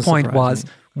 And his Doesn't point surprise was,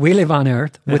 me. we live on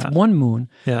Earth with one moon,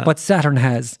 Yeah. but Saturn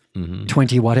has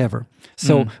 20 whatever.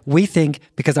 So we think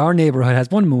because our neighborhood has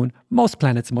one moon, most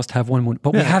planets must have one moon.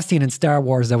 But we have seen in Star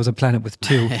Wars there was a planet with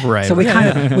 2. Right. So we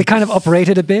kind of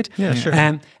uprated a bit. Yeah, sure.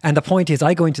 And the point is,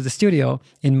 I go into the studio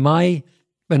in my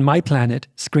planet,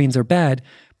 screens are bad.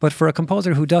 But for a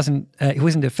composer who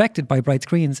isn't affected by bright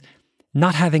screens,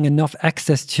 not having enough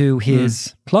access to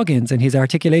his plugins and his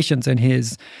articulations and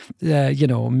his,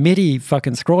 MIDI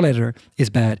fucking scroll editor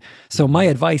is bad. So my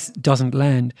advice doesn't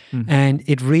land, and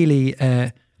it really.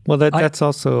 Well, that's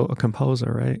also a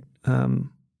composer, right?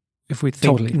 If we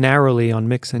think Totally. narrowly on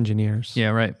mix engineers, Yeah,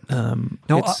 right.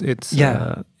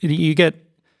 you get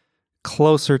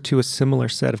closer to a similar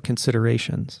set of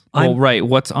considerations. Well, right.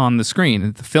 What's on the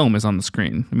screen? The film is on the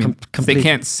screen. I mean, if they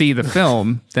can't see the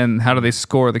film, then how do they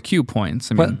score the cue points?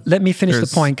 I mean, Well, let me finish the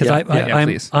there's- point because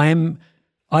please.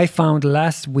 I found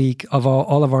last week of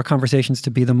all of our conversations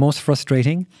to be the most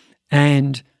frustrating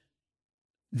and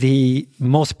the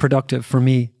most productive for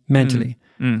me mentally.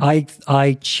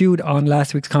 I chewed on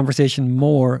last week's conversation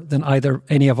more than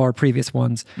any of our previous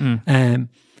ones,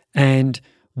 and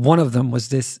one of them was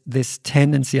this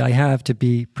tendency I have to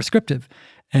be prescriptive,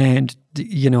 and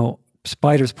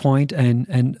Spider's point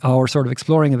and our sort of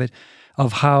exploring of it,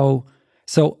 of how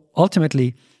so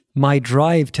ultimately my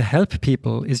drive to help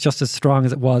people is just as strong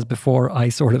as it was before I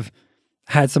sort of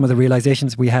had some of the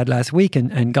realizations we had last week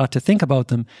and got to think about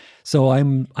them. So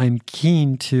I'm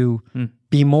keen to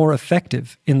be more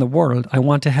effective in the world. I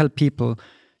want to help people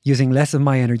using less of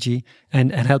my energy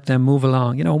and help them move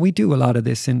along. We do a lot of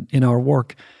this in our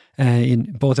work,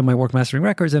 in both in my work mastering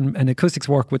records and acoustics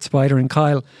work with Spider and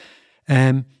Kyle.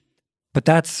 But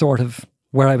that's sort of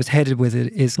where I was headed with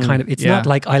it, is kind of, it's not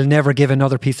like I'll never give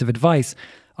another piece of advice.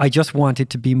 I just want it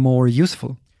to be more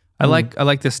useful. I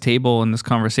like this table and this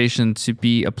conversation to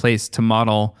be a place to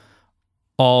model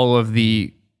all of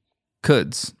the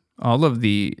coulds, all of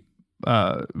the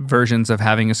versions of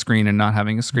having a screen and not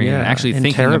having a screen, and actually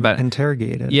thinking about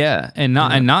interrogate it. Yeah, and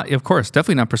not of course,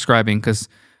 definitely not prescribing, because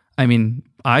I mean,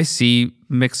 I see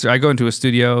mixer. I go into a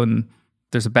studio and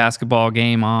there's a basketball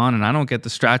game on, and I don't get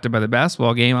distracted by the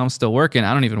basketball game. I'm still working.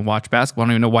 I don't even watch basketball. I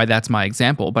don't even know why that's my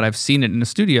example, but I've seen it in a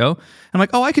studio. I'm like,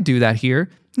 oh, I could do that here.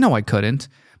 No, I couldn't.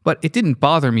 But it didn't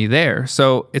bother me there.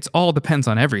 So it's all depends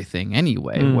on everything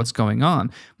anyway, what's going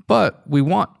on. But we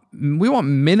want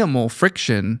minimal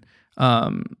friction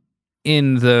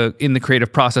in the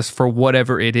creative process for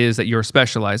whatever it is that you're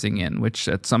specializing in, which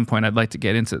at some point I'd like to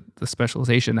get into the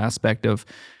specialization aspect of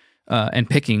and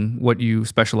picking what you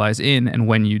specialize in and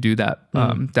when you do that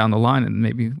down the line. And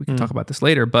maybe we can talk about this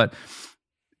later. But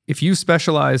if you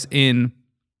specialize in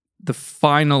the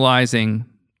finalizing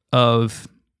of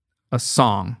a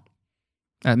song,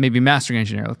 maybe mastering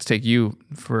engineer, let's take you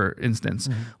for instance.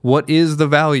 What is the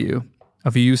value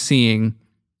of you seeing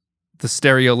the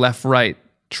stereo left right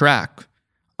track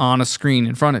on a screen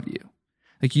in front of you?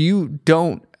 Like you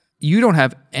don't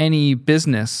have any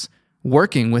business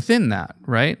working within that,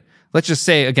 right? Let's just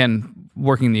say, again,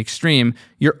 working the extreme,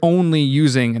 you're only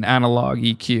using an analog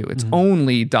EQ. It's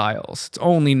only dials, it's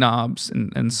only knobs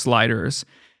and sliders.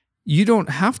 You don't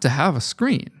have to have a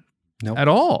screen at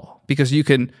all, because you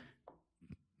can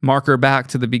marker back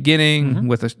to the beginning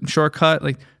with a shortcut.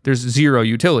 Like there's zero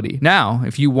utility. Now,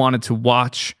 if you wanted to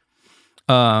watch,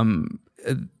 a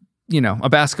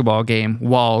basketball game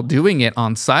while doing it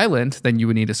on silent, then you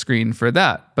would need a screen for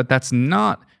that. But that's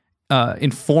not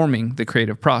informing the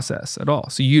creative process at all.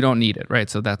 So you don't need it, right?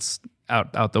 So that's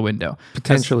out the window.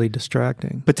 Potentially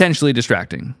distracting. Potentially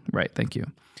distracting, right? Thank you.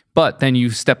 But then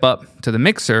you step up to the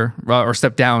mixer or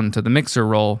step down to the mixer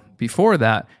role before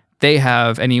that. They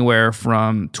have anywhere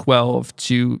from 12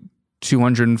 to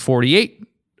 248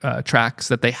 tracks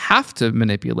that they have to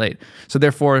manipulate. So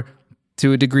therefore,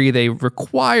 to a degree, they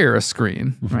require a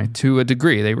screen, right? To a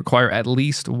degree, they require at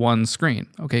least one screen.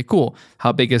 Okay, cool.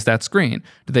 How big is that screen?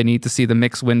 Do they need to see the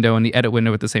mix window and the edit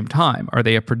window at the same time? Are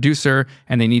they a producer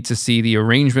and they need to see the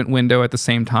arrangement window at the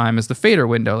same time as the fader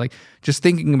window? Like, just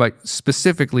thinking about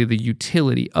specifically the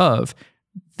utility of,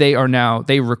 they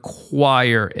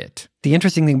require it. The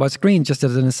interesting thing about screens, just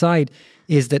as an aside,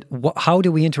 is that how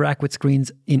do we interact with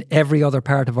screens in every other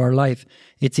part of our life?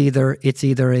 It's either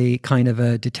a kind of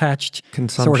a detached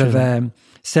sort of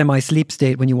semi-sleep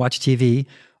state when you watch TV,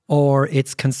 or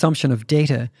it's consumption of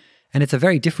data, and it's a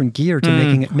very different gear to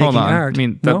making art. I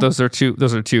mean, those are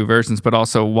two versions, but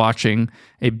also watching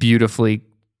a beautifully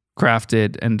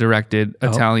crafted and directed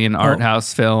Italian art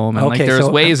house film, and like Okay, there's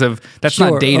so, ways of that's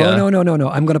Sure. not data. Oh, no.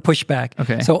 I'm going to push back.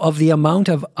 Okay. So, of the amount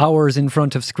of hours in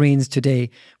front of screens today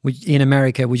in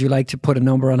America, would you like to put a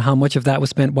number on how much of that was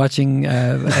spent watching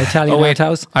Italian art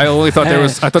house? I only thought there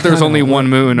was. I thought there was only one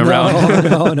moon around.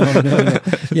 No.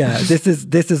 Yeah, this is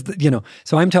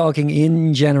So I'm talking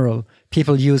in general.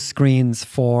 People use screens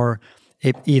for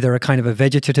either a kind of a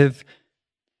vegetative.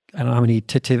 I don't know how many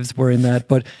titives were in that,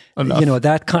 but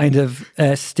that kind of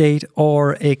state,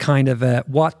 or a kind of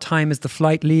what time is the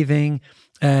flight leaving?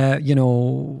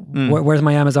 Where's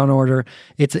my Amazon order?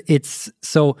 It's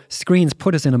so screens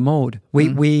put us in a mode. We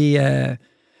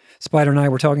Spider and I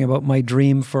were talking about my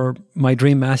dream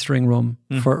mastering room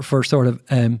for sort of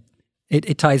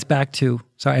it ties back to.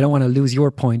 Sorry, I don't want to lose your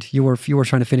point. You were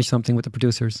trying to finish something with the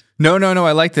producers. No.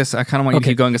 I like this. I kind of want you to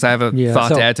keep going because I have a thought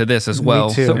to add to this as well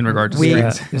in regard to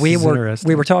screens.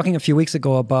 We were talking a few weeks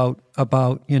ago about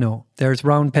there's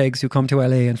round pegs who come to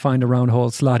LA and find a round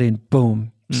hole, slot in,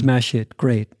 boom, smash it,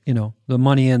 great. The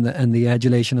money and the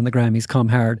adulation and the Grammys come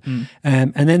hard,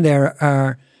 and then there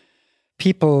are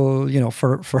people,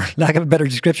 for lack of a better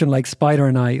description, like Spider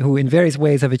and I, who in various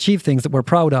ways have achieved things that we're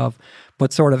proud of,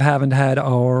 but sort of haven't had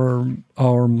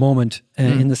our moment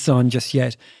in the sun just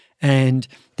yet. And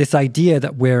this idea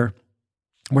that we're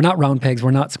not round pegs, we're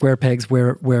not square pegs,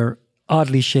 we're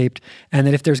oddly shaped, and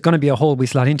that if there's going to be a hole we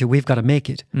slot into, we've got to make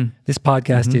it. This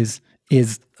podcast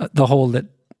is the hole that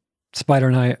Spider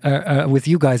and I, with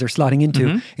you guys, are slotting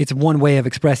into. It's one way of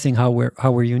expressing how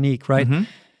we're unique, right?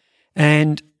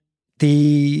 And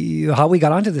how we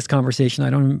got onto this conversation, I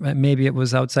don't. Maybe it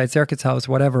was outside Circuit's house,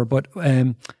 whatever. But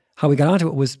how we got onto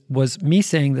it was me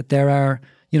saying that there are,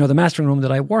 the mastering room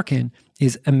that I work in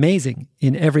is amazing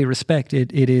in every respect.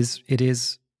 It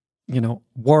is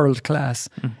world class,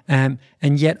 and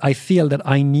yet I feel that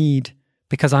I need,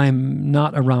 because I'm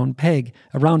not a round peg.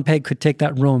 A round peg could take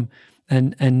that room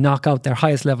and knock out their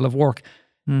highest level of work.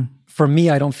 For me,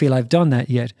 I don't feel I've done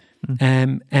that yet,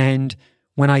 and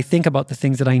when I think about the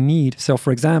things that I need, so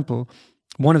for example,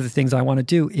 one of the things I want to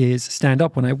do is stand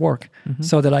up when I work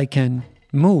so that I can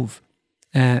move.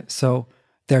 So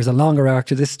there's a longer arc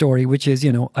to this story, which is,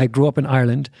 I grew up in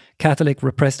Ireland, Catholic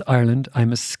repressed Ireland.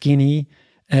 I'm a skinny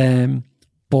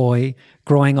boy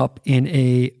growing up in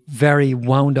a very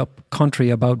wound up country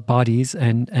about bodies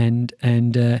and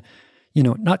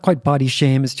not quite body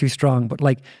shame is too strong, but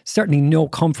like certainly no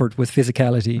comfort with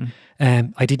physicality.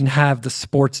 I didn't have the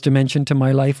sports dimension to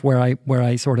my life where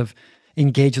I sort of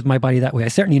engaged with my body that way. I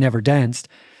certainly never danced.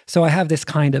 So I have this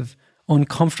kind of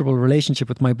uncomfortable relationship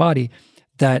with my body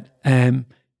that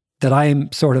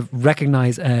I'm sort of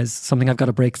recognize as something I've got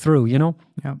to break through,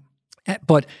 Yeah.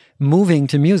 But moving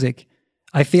to music,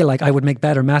 I feel like I would make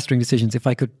better mastering decisions if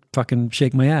I could fucking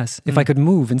shake my ass. If I could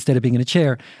move instead of being in a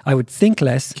chair, I would think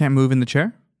less. Can't move in the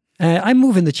chair? I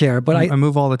move in the chair, but I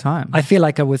move all the time. I feel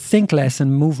like I would think less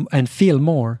and move and feel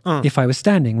more if I was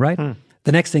standing, right?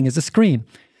 The next thing is the screen.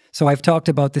 So I've talked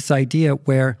about this idea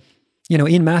where,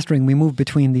 in mastering, we move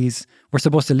between these. We're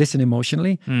supposed to listen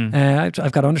emotionally.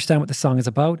 I've got to understand what the song is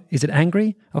about. Is it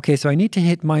angry? Okay, so I need to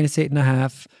hit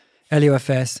 -8.5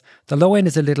 LUFS. The low end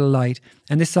is a little light,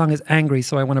 and this song is angry,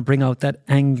 so I want to bring out that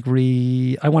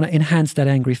angry. I want to enhance that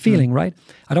angry feeling, right?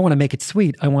 I don't want to make it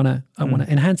sweet. I want to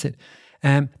enhance it.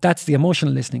 That's the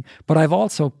emotional listening. But I've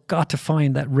also got to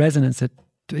find that resonance at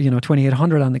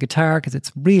 2800 on the guitar, because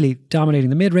it's really dominating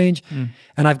the mid range,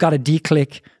 and I've got to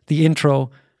declick the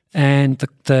intro and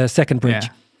the second bridge.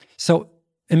 Yeah. So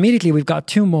immediately we've got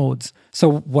two modes. So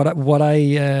what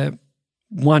I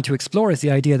want to explore is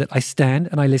the idea that I stand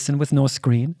and I listen with no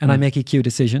screen and I make EQ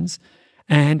decisions.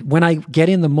 And when I get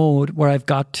in the mode where I've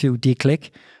got to declick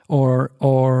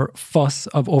or fuss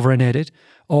over an edit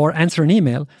or answer an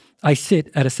email, I sit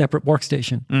at a separate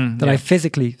workstation that I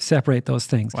physically separate those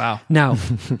things. Wow. Now,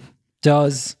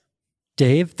 does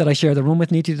Dave, that I share the room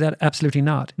with, need to do that? Absolutely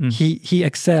not. He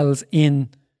excels in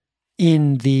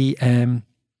the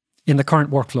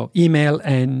current workflow, email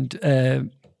and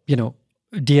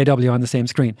DAW on the same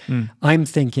screen. I'm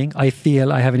thinking, I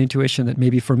feel, I have an intuition that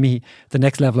maybe for me, the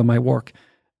next level of my work,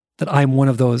 that I'm one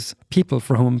of those people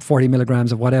for whom 40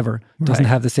 milligrams of whatever doesn't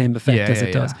have the same effect as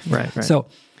it does. Right. So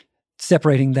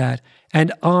separating that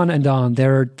and on,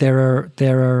 there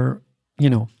are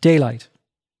daylight,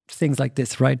 things like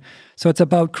this, right? So it's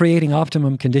about creating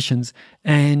optimum conditions.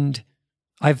 And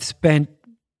I've spent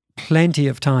plenty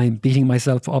of time beating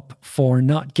myself up for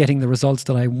not getting the results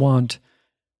that I want,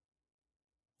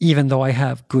 even though I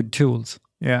have good tools.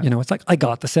 Yeah. It's like I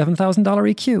got the $7,000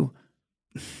 EQ.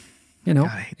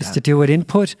 It's to do with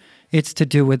input. It's to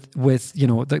do with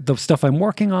the stuff I'm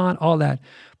working on, all that.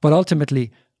 But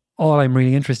ultimately, all I'm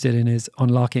really interested in is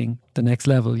unlocking the next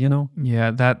level,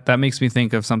 Yeah, that makes me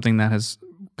think of something that has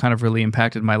kind of really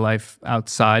impacted my life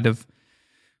outside of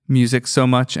music so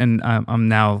much. And I'm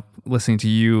now listening to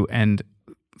you and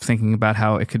thinking about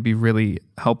how it could be really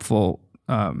helpful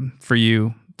for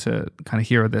you to kind of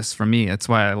hear this from me. That's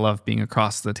why I love being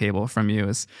across the table from you.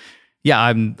 Is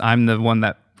I'm the one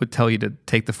that would tell you to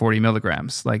take the 40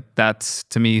 milligrams. Like that's,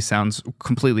 to me, sounds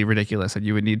completely ridiculous that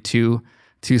you would need two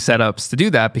setups to do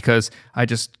that, because I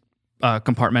just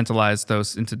compartmentalize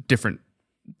those into different.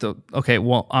 Okay,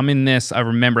 well, I'm in this. I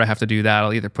remember I have to do that.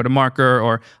 I'll either put a marker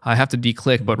or I have to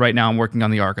declick. But right now, I'm working on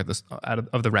the arc of this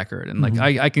of the record, and like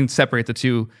I can separate the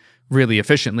two really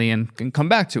efficiently and can come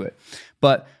back to it.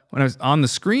 But when I was on the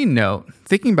screen note,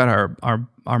 thinking about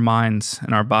our minds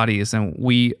and our bodies, and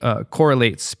we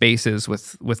correlate spaces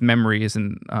with memories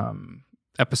and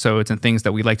episodes and things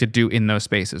that we like to do in those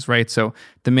spaces, right? So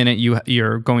the minute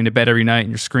you're going to bed every night and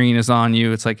your screen is on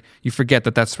you, it's like you forget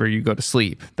that that's where you go to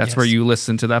sleep. That's where you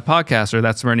listen to that podcast, or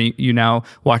that's where you now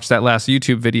watch that last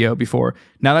YouTube video before.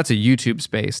 Now that's a YouTube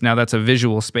space. Now that's a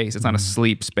visual space. It's not a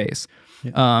sleep space.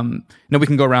 Yeah. Now we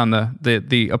can go around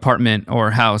the apartment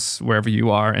or house, wherever you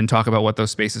are, and talk about what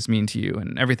those spaces mean to you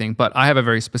and everything. But I have a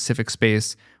very specific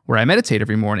space where I meditate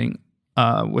every morning,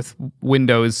 with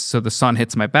windows so the sun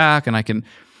hits my back, and I can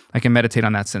meditate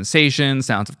on that sensation,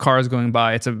 sounds of cars going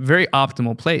by. It's a very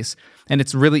optimal place, and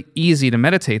it's really easy to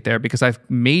meditate there because I've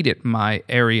made it my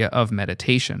area of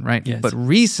meditation, right? Yes. But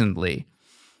recently,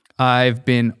 I've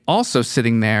been also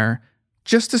sitting there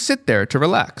just to sit there to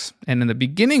relax. And in the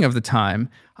beginning of the time,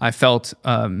 I felt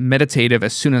meditative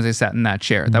as soon as I sat in that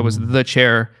chair. That was the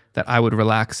chair that I would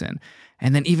relax in.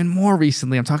 And then even more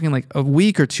recently, I'm talking like a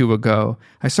week or two ago,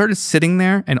 I started sitting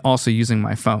there and also using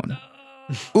my phone.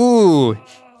 Ooh,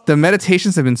 the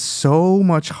meditations have been so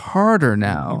much harder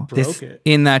now.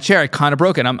 In that chair, I kind of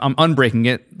broke it. I'm unbreaking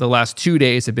it. The last 2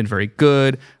 days have been very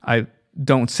good. I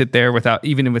don't sit there without,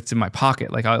 even if it's in my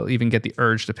pocket, like I'll even get the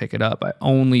urge to pick it up. I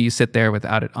only sit there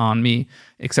without it on me,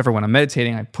 except for when I'm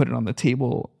meditating, I put it on the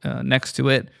table next to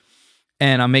it.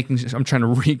 And I'm trying to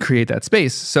recreate that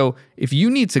space. So if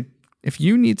you need to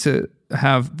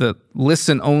have the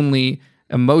listen only,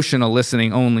 emotional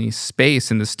listening only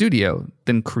space in the studio,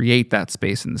 then create that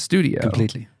space in the studio.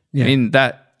 Completely.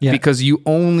 Yeah. Because you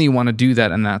only want to do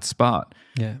that in that spot.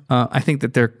 Yeah. I think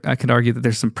that I could argue that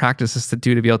there's some practices to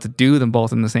do to be able to do them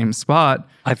both in the same spot.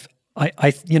 But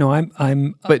you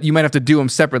might have to do them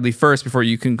separately first before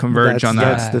you can converge on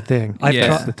that. That's the thing.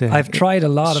 That's the thing. I've tried a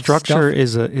lot of structure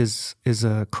stuff. is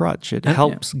a crutch. It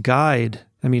helps guide.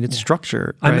 I mean, it's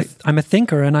structure. Right? I'm a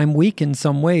thinker, and I'm weak in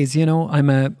some ways.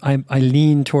 I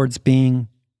lean towards being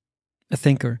a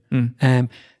thinker.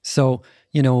 So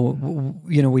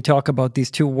we talk about these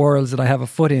two worlds that I have a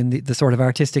foot in: the sort of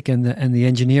artistic and the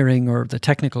engineering or the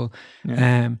technical.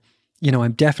 Yeah.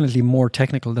 I'm definitely more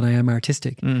technical than I am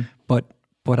artistic. But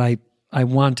I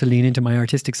want to lean into my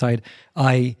artistic side.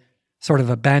 I sort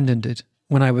of abandoned it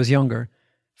when I was younger.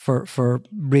 For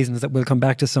reasons that we'll come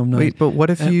back to some night. Wait, but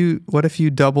what if you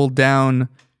doubled down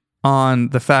on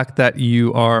the fact that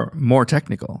you are more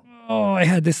technical? Oh, I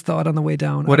had this thought on the way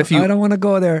down. What if you? I don't want to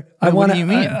go there. What do you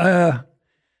mean?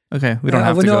 Okay, we don't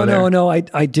have to go there. No,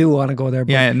 I do want to go there.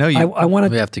 But yeah, no, I want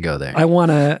to. We have to go there. I want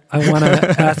to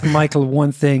ask Michael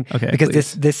one thing. Okay, because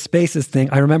please. this spaces thing,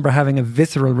 I remember having a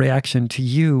visceral reaction to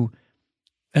you.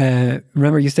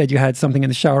 Remember you said you had something in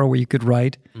the shower where you could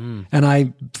write, and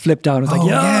I flipped out. I was like,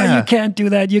 you can't do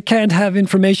that. You can't have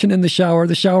information in the shower.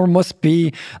 The shower must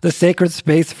be the sacred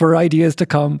space for ideas to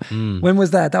come. When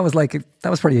was that? That was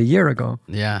probably a year ago.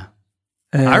 Yeah.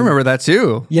 I remember that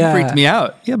too. Yeah. It freaked me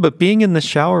out. Yeah, but being in the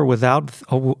shower without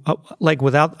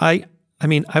I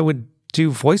would do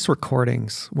voice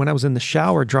recordings when I was in the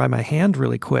shower, dry my hand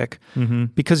really quick,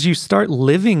 because you start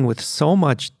living with so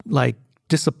much like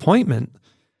disappointment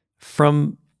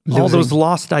from all those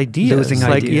lost ideas. Losing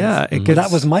ideas. Yeah. But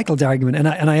that was Michael's argument. And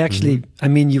I actually, I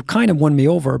mean, you kind of won me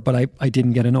over, but I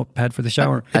didn't get a notepad for the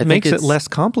shower. It makes it less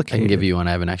complicated. I can give you one.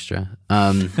 I have an extra.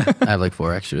 I have like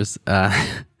 4 extras.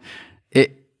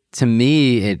 To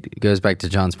me, it goes back to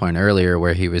John's point earlier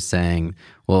where he was saying,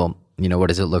 well, what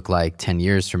does it look like 10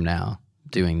 years from now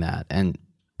doing that? And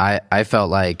I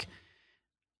felt like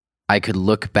I could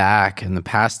look back in the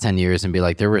past 10 years and be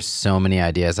like, there were so many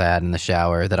ideas I had in the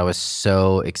shower that I was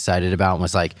so excited about and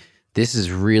was like, this is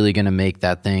really going to make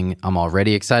that thing I'm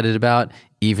already excited about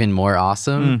even more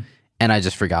awesome. And I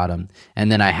just forgot them.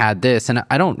 And then I had this, and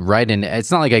I don't write in, it's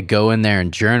not like I go in there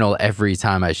and journal every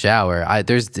time I shower.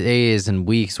 There's days and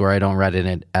weeks where I don't write in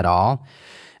it at all.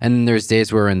 And there's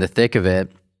days where we're in the thick of it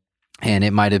And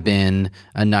it might have been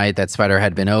a night that Spider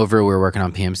had been over. We were working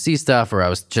on PMC stuff, or I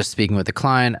was just speaking with a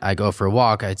client. I go for a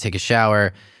walk, I take a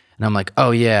shower, and I'm like,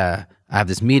 oh yeah, I have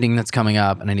this meeting that's coming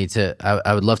up, and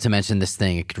I would love to mention this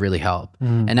thing. It could really help.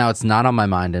 And now it's not on my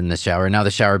mind in the shower. Now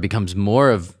the shower becomes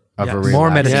more of a relaxing more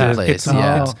meditative. place.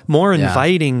 It's more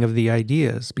inviting of the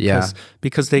ideas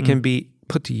because they can be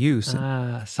put to use. So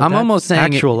I'm almost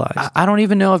saying actualized. I don't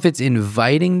even know if it's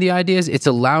inviting the ideas. It's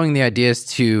allowing the ideas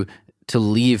to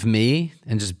leave me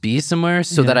and just be somewhere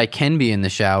so that I can be in the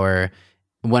shower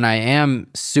when I am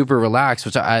super relaxed,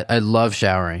 which I love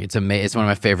showering. It's it's one of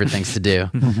my favorite things to do.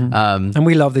 And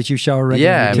we love that you shower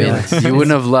regularly. Yeah, I mean, you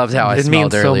wouldn't have loved how I It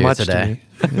smelled means so earlier much today.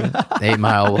 to me. 8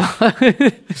 Mile walk.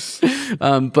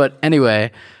 But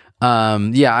anyway,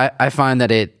 I find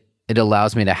that it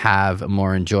allows me to have a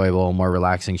more enjoyable, more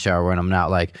relaxing shower when I'm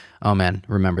not like, oh man,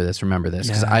 remember this,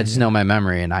 because I just know my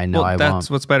memory and I know I that's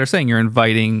won't. what Spider's saying. You're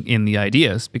inviting in the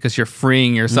ideas because you're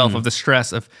freeing yourself of the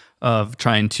stress of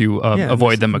trying to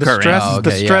avoid them occurring.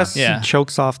 The stress Yeah.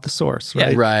 chokes off the source,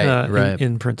 right? Right.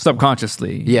 In principle.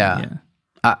 Subconsciously. Yeah.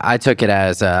 I took it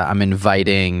as I'm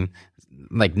inviting,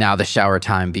 like now the shower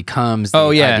time becomes the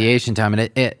ideation time,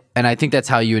 and I think that's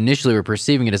how you initially were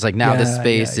perceiving it. It's like now this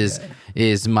space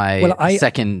is my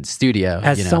second studio.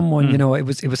 As someone,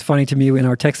 it was funny to me in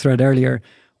our text thread earlier.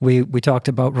 We talked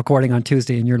about recording on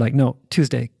Tuesday, and you're like, no,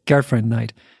 Tuesday, girlfriend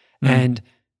night, and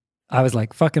I was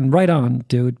like, fucking right on,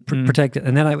 dude, protect it.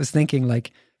 And then I was thinking,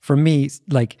 like, for me,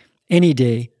 like any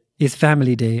day is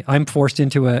family day. I'm forced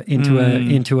into a at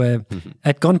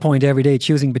gunpoint every day,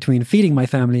 choosing between feeding my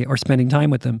family or spending time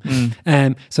with them.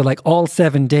 So like all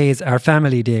 7 days are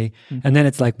family day, and then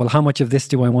it's like, well, how much of this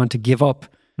do I want to give up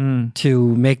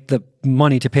to make the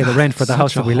money to pay the rent for the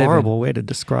house that we live in? Horrible way to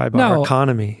describe our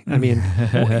economy. I mean,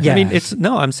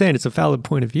 I'm saying it's a valid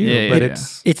point of view, but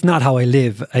it's not how I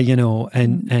live, I know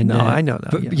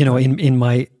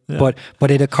that. But, but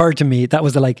it occurred to me, that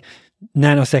was the like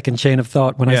nanosecond chain of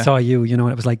thought when I saw you, and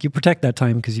it was like, you protect that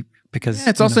time because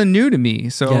it's also new to me.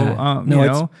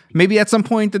 So, maybe at some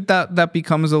point that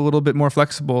becomes a little bit more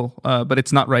flexible, but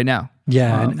it's not right now.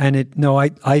 Yeah.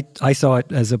 I saw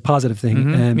it as a positive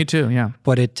thing. Me too. Yeah.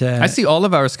 But I see all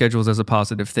of our schedules as a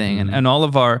positive thing, and all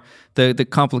of our,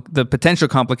 the potential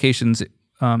complications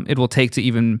it will take to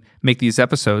even make these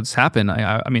episodes happen.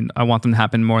 I mean, I want them to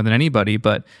happen more than anybody,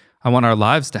 but I want our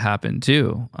lives to happen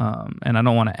too, and I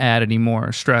don't want to add any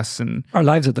more stress. And our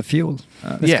lives are the fuel.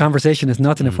 This conversation is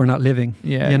nothing if we're not living.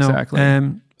 Yeah, exactly.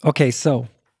 Okay, so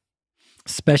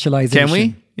specialization. Can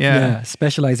we? Yeah,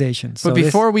 specialization. But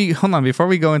before we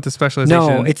go into specialization,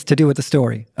 no, it's to do with the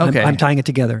story. Okay, I'm tying it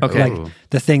together. Okay, like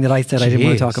the thing that I said I didn't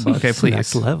want to talk about. Okay, please.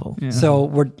 Next level. Yeah.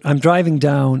 So I'm driving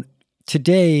down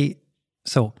today.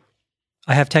 So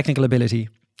I have technical ability.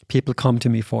 People come to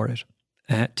me for it.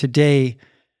 Today,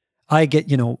 I get,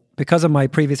 because of my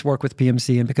previous work with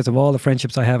PMC and because of all the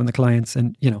friendships I have in the clients,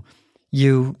 and,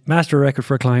 you master a record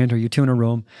for a client or you tune a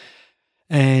room,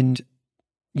 and,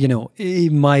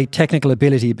 my technical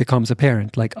ability becomes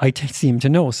apparent. Like I seem to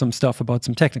know some stuff about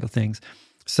some technical things.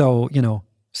 So,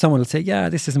 someone will say, yeah,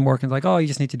 this isn't working. Like, oh, you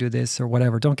just need to do this or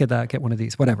whatever. Don't get that, get one of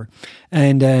these, whatever.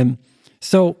 And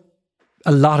so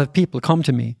a lot of people come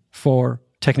to me for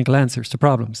technical answers to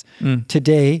problems.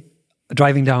 Today,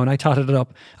 driving down, I totted it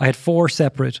up. I had 4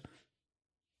 separate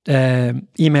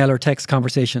email or text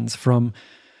conversations from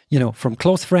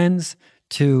close friends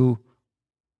to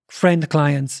friend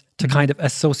clients to kind of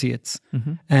associates,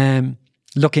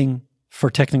 looking for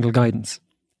technical guidance.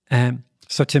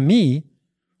 So to me,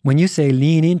 when you say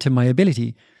lean into my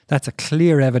ability, that's a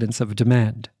clear evidence of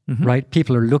demand, right?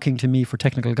 People are looking to me for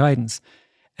technical guidance.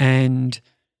 And,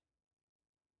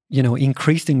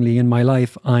 increasingly in my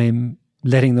life, I'm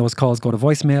letting those calls go to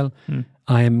voicemail.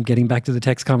 I'm getting back to the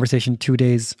text conversation 2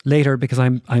 days later because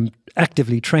I'm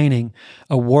actively training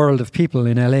a world of people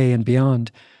in LA and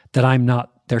beyond that I'm not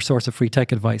their source of free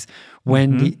tech advice.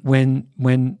 When the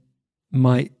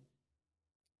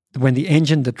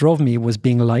engine that drove me was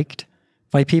being liked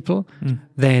by people,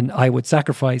 then I would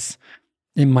sacrifice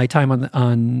in my time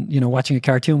on watching a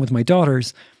cartoon with my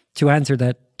daughters to answer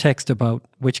that text about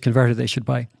which converter they should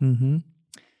buy.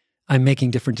 I'm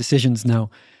making different decisions now.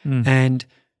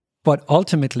 But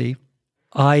ultimately,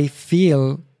 I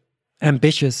feel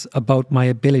ambitious about my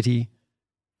ability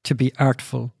to be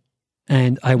artful,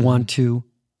 and I want to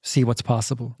see what's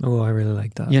possible. Oh, I really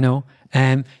like that.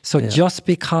 So just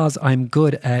because I'm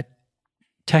good at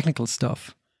technical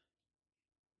stuff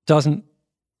doesn't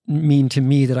mean to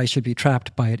me that I should be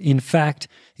trapped by it. In fact,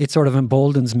 it sort of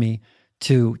emboldens me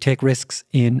to take risks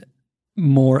in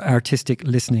more artistic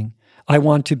listening. I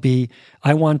want to be,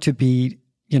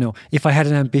 you know, if I had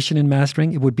an ambition in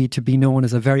mastering, it would be to be known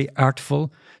as a very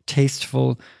artful,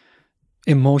 tasteful,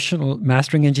 emotional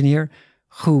mastering engineer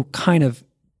who kind of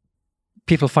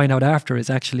people find out after is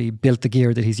actually built the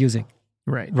gear that he's using.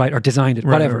 Right, or designed it,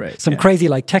 whatever. Right, some crazy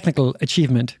like technical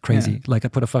achievement, like I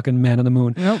put a fucking man on the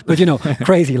moon. Nope. But you know,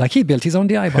 crazy, like he built his own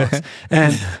DI box.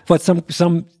 But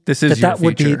some this is that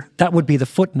would be the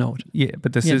footnote. Yeah,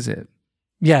 but this is it.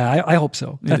 Yeah, I hope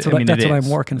so. That's what I'm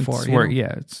working for.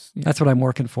 That's what I'm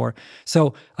working for.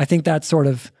 So I think that sort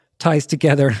of ties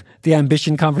together the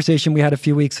ambition conversation we had a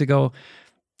few weeks ago,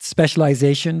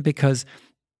 specialization, because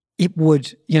it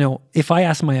would, you know, if I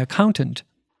asked my accountant,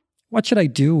 what should I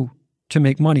do to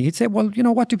make money? He'd say, well, you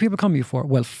know, what do people come to you for?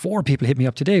 Well, 4 people hit me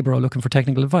up today, bro, looking for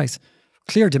technical advice.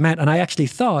 Clear demand. And I actually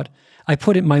thought, I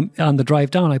put it on the drive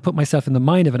down, I put myself in the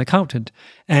mind of an accountant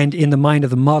and in the mind of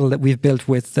the model that we've built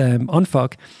with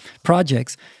Unfuck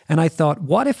projects. And I thought,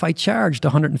 what if I charged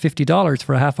 $150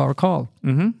 for a half-hour call?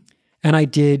 Mm-hmm. And I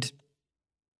did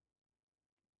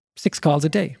 6 calls a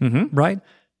day, right?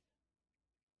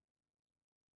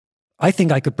 I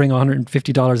think I could bring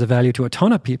 $150 of value to a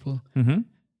ton of people.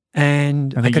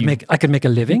 And I could make a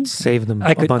living. Save them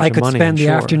I could a bunch of money, spend the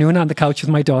afternoon on the couch with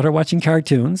my daughter watching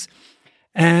cartoons.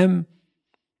 And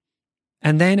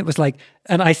then it was like,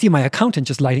 and I see my accountant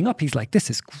just lighting up. He's like, this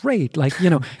is great. Like, you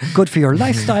know, good for your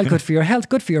lifestyle, good for your health,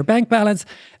 good for your bank balance.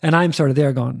 And I'm sort of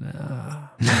there going,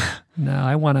 no,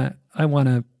 I want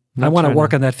to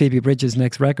work on that Phoebe Bridges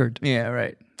next record. Yeah,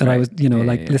 right. That I was, you know,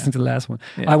 listening to the last one.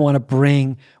 Yeah. I want to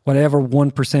bring whatever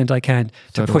 1% I can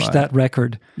to push that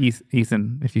record.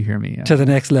 Ethan, if you hear me, to the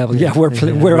next level. Yeah,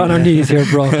 we're on our knees here,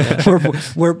 bro.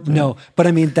 No, but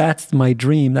I mean that's my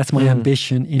dream. That's my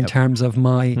ambition in terms of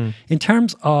in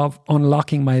terms of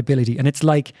unlocking my ability. And it's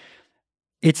like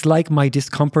my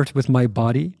discomfort with my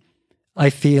body. I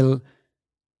feel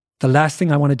the last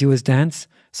thing I want to do is dance.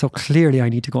 So clearly, I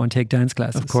need to go and take dance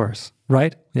classes. Of course,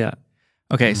 right? Yeah.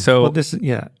 Okay, so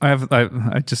I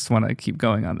I just want to keep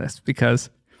going on this because,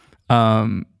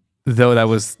 though that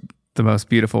was the most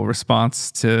beautiful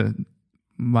response to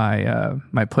my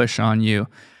my push on you,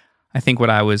 I think what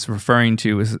I was referring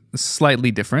to is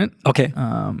slightly different. Okay.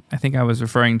 I think I was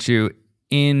referring to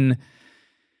in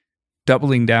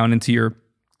doubling down into your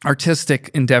artistic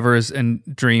endeavors and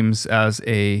dreams as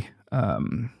a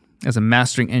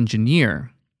mastering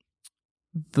engineer.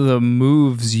 The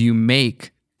moves you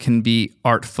make can be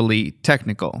artfully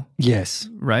technical. Yes.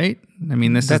 Right? I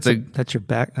mean, that's your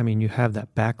back. I mean, you have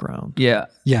that background. Yeah.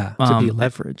 Yeah. To be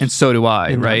leveraged. And so do I,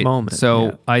 in right? That moment.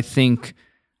 So I think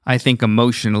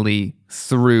emotionally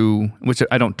through, which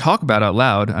I don't talk about out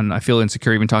loud, and I feel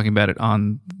insecure even talking about it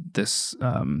on this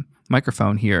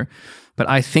microphone here, but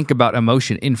I think about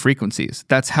emotion in frequencies.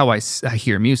 That's how I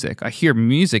hear music. I hear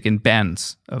music in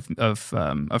bands of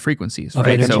frequencies, of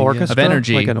right? energy, of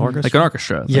energy, like an orchestra. Like an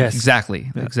orchestra. Yes, exactly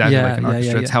Yeah, like an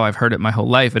orchestra. That's how I've heard it my whole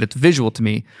life, but it's visual to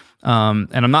me. And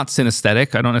I'm not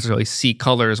synesthetic. I don't necessarily see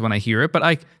colors when I hear it, but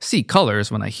I see colors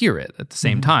when I hear it at the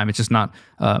same time. It's just not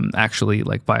actually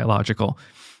like biological.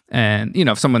 And, you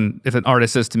know, if an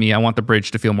artist says to me, I want the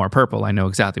bridge to feel more purple, I know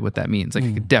exactly what that means. Like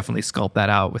I could definitely sculpt that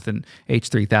out with an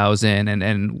H3000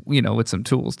 and, you know, with some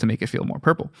tools to make it feel more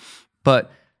purple. But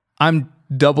I'm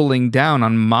doubling down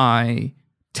on my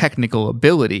technical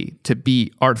ability to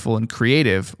be artful and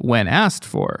creative when asked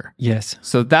for. Yes.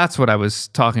 So that's what I was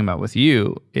talking about with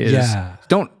you is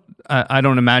I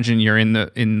don't imagine you're in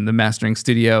the mastering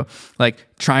studio like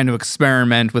trying to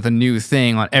experiment with a new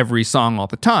thing on every song all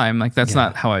the time. Like that's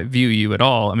not how I view you at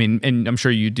all. I mean, and I'm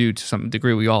sure you do to some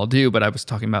degree. We all do. But I was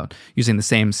talking about using the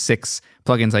same 6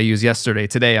 plugins I used yesterday,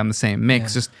 today on the same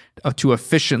mix, just to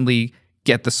efficiently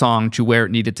get the song to where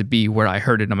it needed to be, where I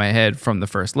heard it in my head from the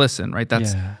first listen. Right.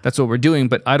 That's what we're doing.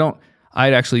 But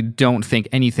I actually don't think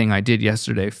anything I did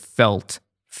yesterday felt,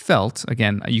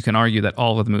 again, you can argue that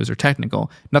all of the moves are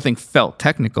technical. Nothing felt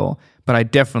technical, but I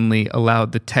definitely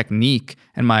allowed the technique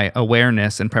and my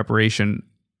awareness and preparation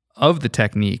of the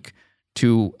technique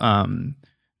to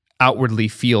outwardly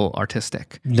feel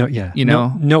artistic. No, yeah. You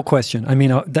know? No question. I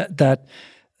mean,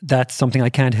 that's something I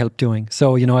can't help doing.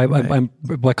 So, you know, I'm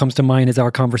what comes to mind is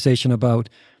our conversation about,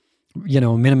 you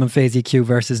know, minimum phase EQ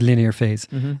versus linear phase.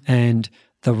 And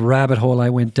the rabbit hole I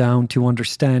went down to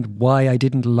understand why I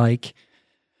didn't like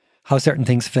how certain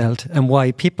things felt and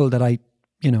why people that I,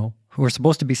 you know, who are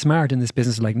supposed to be smart in this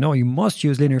business are like, no, you must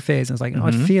use linear phase. And it's like, no,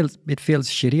 it feels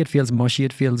shitty. It feels mushy.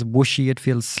 It feels whooshy. It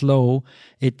feels slow.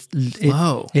 It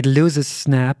loses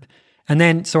snap. And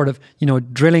then sort of, you know,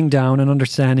 drilling down and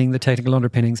understanding the technical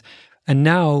underpinnings. And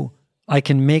now I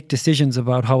can make decisions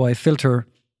about how I filter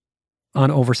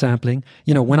on oversampling.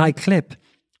 You know, when I clip,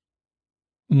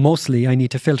 mostly I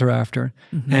need to filter after.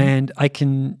 And I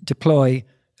can deploy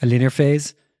a linear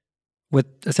phase with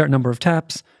a certain number of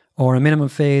taps, or a minimum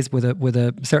phase with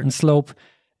a certain slope.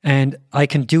 And I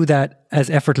can do that as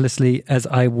effortlessly as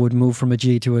I would move from a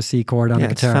G to a C chord on a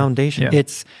It's guitar. foundation.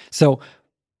 It's so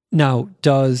now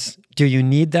do you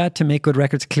need that to make good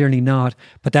records? Clearly not.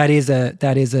 But that is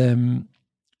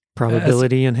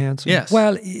Probability enhancer. Yes.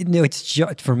 well, no, it's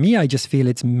just, for me, I just feel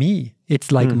it's me. It's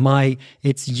like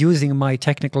it's using my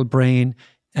technical brain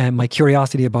and my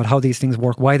curiosity about how these things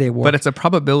work, why they work. But it's a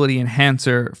probability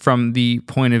enhancer from the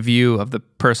point of view of the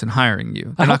person hiring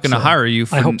you. They're not hope going to so. hire you.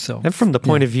 I hope so. And from the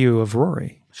point of view of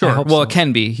Rory. I Sure. hope Well, so. it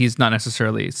can be. He's not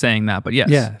necessarily saying that, but yes.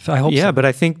 Yeah, I hope Yeah, so. but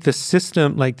I think the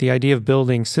system, like the idea of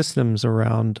building systems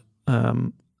around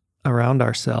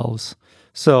ourselves.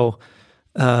 So,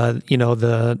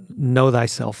 the know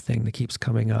thyself thing that keeps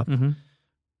coming up.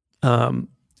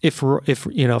 If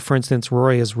for instance,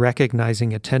 Roy is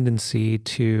recognizing a tendency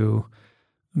to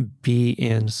be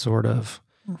in sort of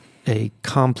a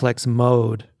complex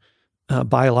mode,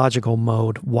 biological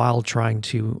mode, while trying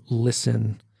to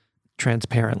listen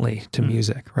transparently to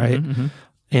music, right?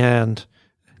 And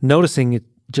noticing it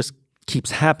just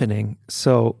keeps happening.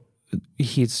 So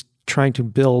he's trying to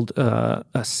build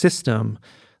a system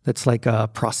that's like a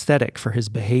prosthetic for his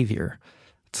behavior.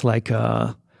 It's it's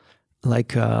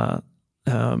like a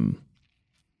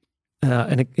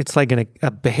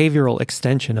behavioral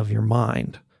extension of your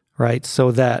mind, right?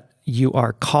 So that you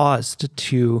are caused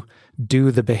to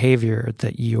do the behavior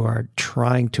that you are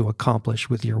trying to accomplish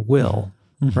with your will,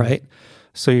 right?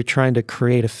 So you're trying to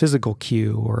create a physical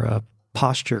cue or a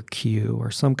posture cue or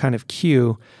some kind of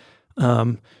cue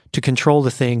to control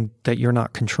the thing that you're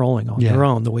not controlling on your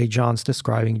own. The way John's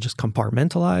describing, just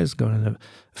compartmentalize, go into a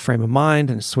frame of mind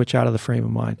and switch out of the frame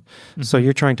of mind. So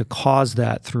you're trying to cause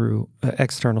that through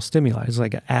external stimuli. It's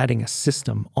like adding a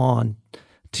system on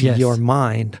to your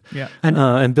mind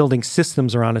and building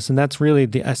systems around us. And that's really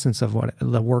the essence of what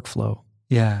the workflow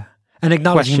And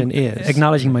question is.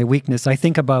 acknowledging my weakness. I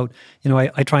think about,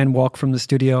 I try and walk from the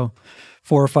studio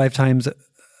 4 or 5 times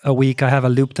a week. I have a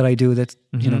loop that I do that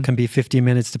can be 50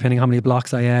 minutes, depending how many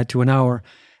blocks I add to an hour.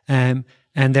 And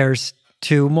there's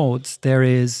 2 modes. There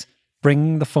is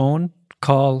bring the phone,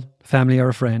 call family or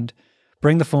a friend,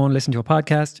 bring the phone, listen to a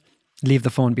podcast, leave the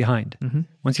phone behind.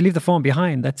 Once you leave the phone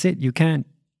behind, that's it. You can't.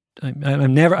 I've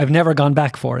never gone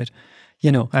back for it. I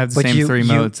have the same 3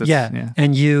 modes.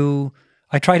 And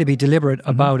I try to be deliberate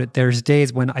about it. There's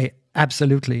days when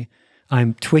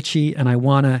I'm twitchy and I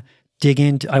want to dig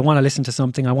into, I want to listen to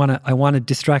something. I want to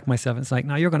distract myself. It's like,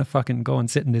 no, you're going to fucking go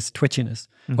and sit in this twitchiness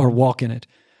or walk in it.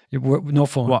 No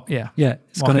phone.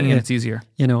 It's Walking in, it's easier.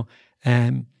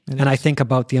 And I think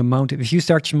about the amount if you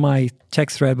search my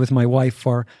text thread with my wife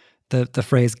for the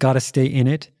phrase, gotta stay in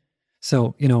it.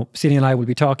 So, Sidney and I will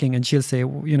be talking and she'll say,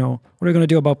 what are we going to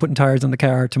do about putting tires on the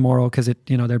car tomorrow? Cause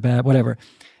they're bad, whatever.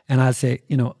 And I'll say,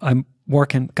 I'm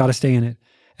working, gotta stay in it.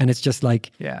 And it's just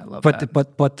like, I love but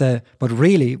that. But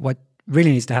really what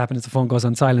really needs to happen is the phone goes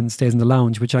on silent and stays in the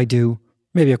lounge, which I do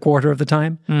maybe a quarter of the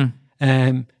time.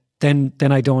 Then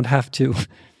I don't have to,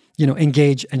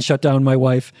 engage and shut down my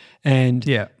wife and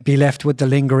be left with the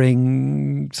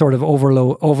lingering sort of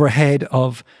overhead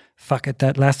of, fuck it,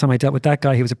 that last time I dealt with that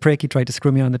guy, he was a prick, he tried to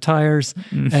screw me on the tires.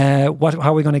 How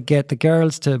are we going to get the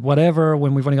girls to whatever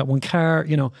when we've only got one car,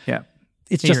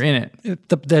 It's just, you're in it.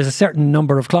 There's a certain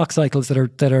number of clock cycles that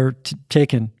are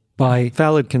taken by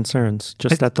valid concerns,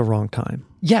 just at the wrong time.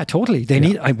 Yeah, totally.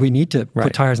 We need to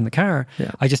put tires in the car.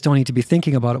 Yeah. I just don't need to be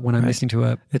thinking about it when I'm listening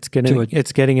to it's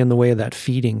getting in the way of that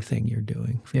feeding thing you're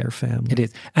doing for your family. It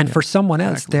is. And for someone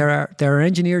else, there are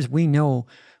engineers we know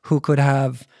who could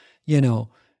have,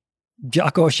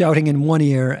 Jocko shouting in one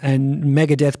ear and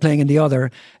Megadeth playing in the other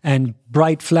and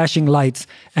bright flashing lights,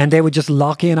 and they would just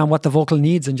lock in on what the vocal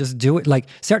needs and just do it. Like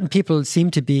certain people seem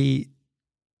to be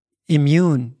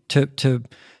immune to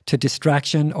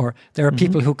distraction, or there are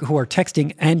people who are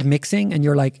texting and mixing, and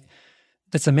you're like,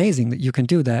 that's amazing that you can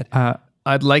do that.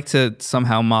 I'd like to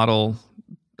somehow model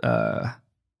the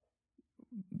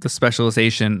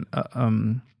specialization.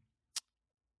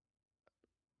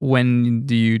 When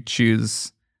do you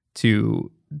choose to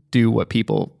do what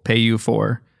people pay you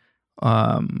for?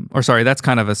 That's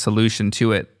kind of a solution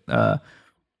to it.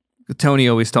 Tony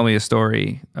always told me a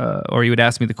story, or he would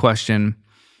ask me the question,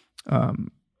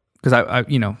 because I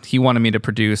he wanted me to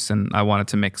produce and I wanted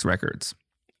to mix records.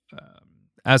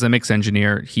 As a mix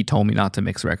engineer, he told me not to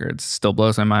mix records. Still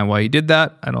blows my mind why he did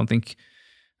that. I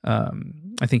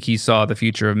think he saw the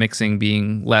future of mixing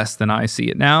being less than I see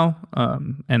it now.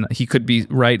 And he could be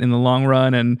right in the long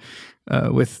run. And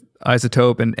with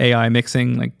Isotope and AI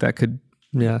mixing, like that could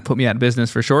Yeah. put me out of business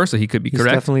for sure. So he could be He's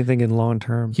correct. definitely thinking long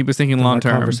term. He was thinking long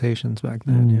term. Conversations back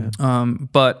then, yeah.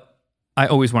 But I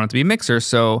always wanted to be a mixer,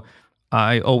 so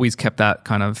I always kept that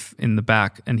kind of in the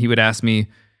back. And he would ask me,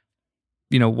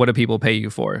 you know, what do people pay you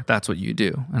for? That's what you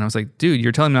do. And I was like, dude,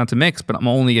 you're telling me not to mix, but I'm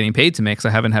only getting paid to mix. I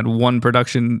haven't had one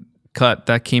production cut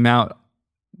that came out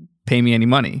pay me any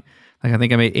money. Like I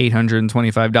think I made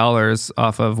 $825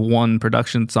 off of one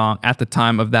production song at the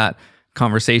time of that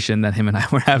conversation that him and I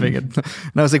were having. And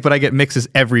I was like, but I get mixes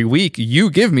every week. You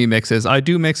give me mixes. I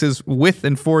do mixes with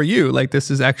and for you. Like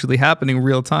this is actually happening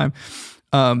real time.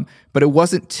 But it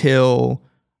wasn't till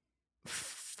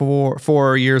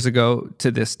 4 years ago to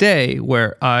this day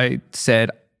where I said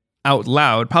out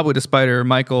loud, probably to Spider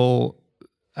Michael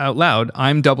out loud,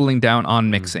 I'm doubling down on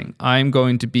mixing. I'm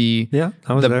going to be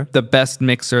the best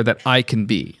mixer that I can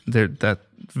be. That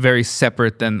very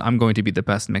separate than I'm going to be the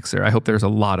best mixer. I hope there's a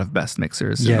lot of best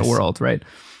mixers in the world, right?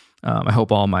 I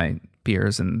hope all my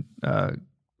peers and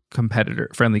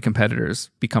friendly competitors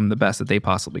become the best that they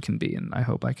possibly can be, and I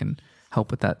hope I can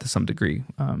help with that to some degree.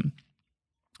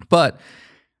 But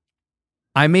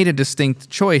I made a distinct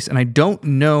choice, and I don't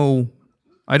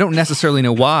necessarily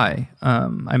know why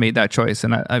I made that choice.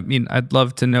 And I mean, I'd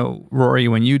love to know, Rory,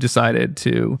 when you decided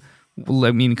to,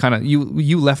 I mean, kind of,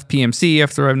 you left PMC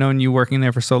after I've known you working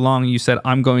there for so long. You said,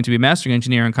 I'm going to be a mastering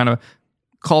engineer, and kind of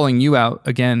calling you out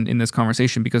again in this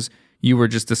conversation because you were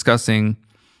just discussing,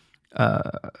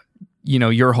 you know,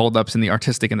 your holdups in the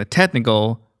artistic and the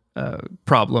technical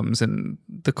problems and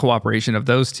the cooperation of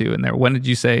those two in there. When did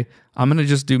you say, I'm going to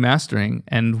just do mastering?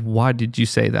 And why did you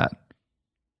say that?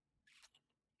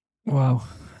 Wow,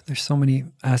 there's so many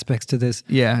aspects to this.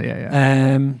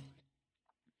 Yeah.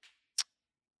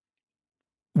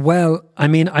 Well, I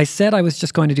mean, I said I was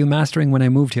just going to do mastering when I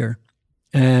moved here,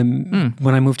 when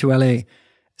I moved to LA.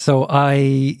 So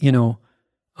I'm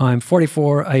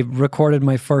 44. I recorded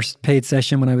my first paid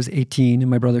session when I was 18 in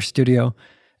my brother's studio.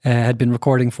 Had been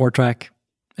recording 4-track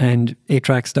and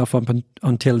 8-track stuff up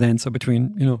until then. So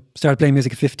between, started playing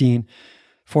music at 15,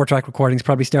 4-track recordings,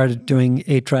 probably started doing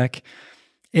 8-track,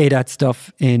 ADAT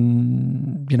stuff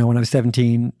in, when I was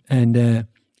 17, and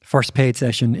first paid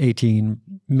session 18,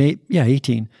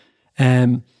 18.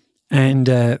 And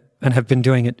have been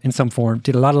doing it in some form.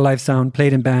 Did a lot of live sound,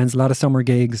 played in bands, a lot of summer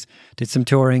gigs, did some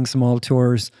touring, small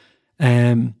tours,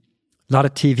 a lot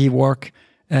of TV work,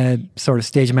 sort of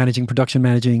stage managing, production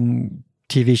managing,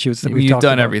 TV shoots that we've talked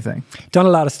about. You've done everything. Done a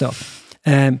lot of stuff.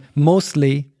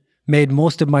 Mostly made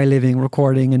most of my living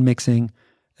recording and mixing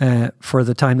for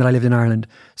the time that I lived in Ireland.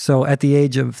 So at the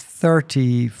age of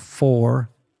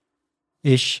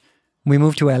 34-ish, we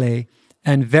moved to LA,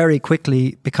 and very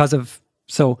quickly,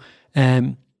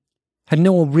 had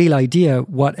no real idea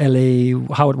what LA,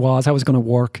 how it was going to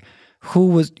work, who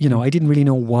was, I didn't really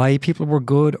know why people were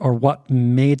good or what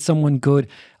made someone good.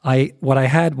 What I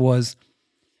had was,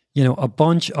 a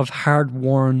bunch of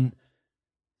hard-won,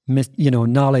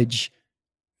 knowledge,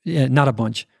 not a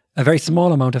bunch, a very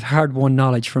small amount of hard-won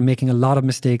knowledge from making a lot of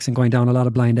mistakes and going down a lot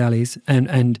of blind alleys.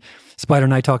 And Spider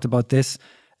and I talked about this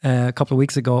a couple of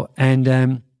weeks ago.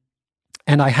 And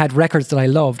I had records that I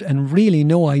loved and really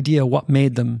no idea what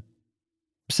made them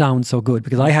sound so good,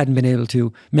 because I hadn't been able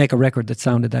to make a record that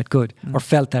sounded that good or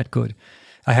felt that good.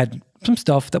 I had some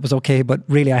stuff that was okay, but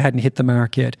really I hadn't hit the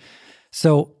mark yet.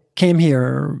 So came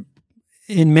here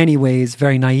in many ways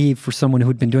very naive for someone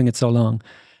who'd been doing it so long.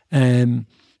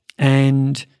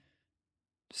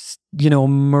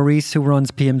 Maurice, who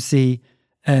runs PMC,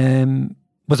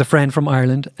 was a friend from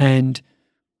Ireland, and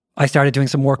I started doing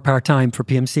some work part-time for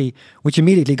PMC, which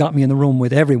immediately got me in the room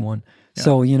with everyone. Yeah.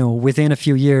 So, within a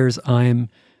few years, I'm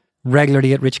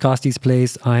regularly at Rich Costy's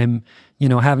place. I'm,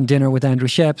 having dinner with Andrew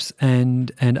Sheps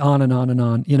and on and on and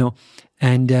on,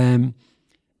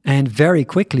 and very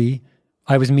quickly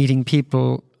I was meeting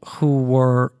people who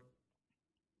were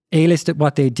A-list at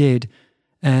what they did,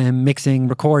 mixing,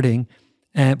 recording,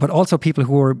 but also people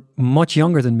who were much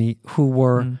younger than me, who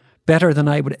were better than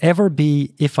I would ever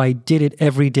be if I did it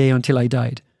every day until I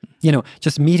died.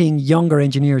 Just meeting younger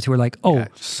engineers who were like,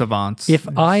 savants. If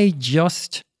I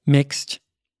just mixed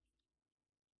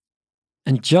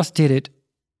and just did it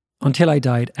until I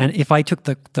died, and if I took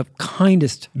the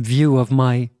kindest view of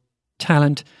my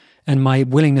talent and my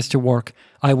willingness to work,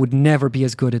 I would never be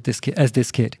as good at as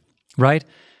this kid, right?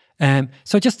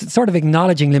 So just sort of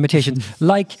acknowledging limitations,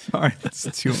 like sorry, that's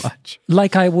too much.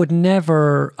 Like I would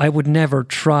never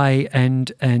try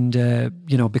and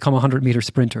become a 100-meter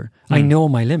sprinter. I know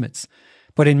my limits,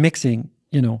 but in mixing,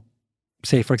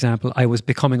 say, for example, I was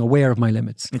becoming aware of my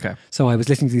limits. Okay. So I was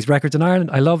listening to these records in Ireland.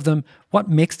 I love them. What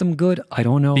makes them good? I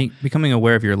don't know. Becoming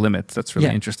aware of your limits. That's really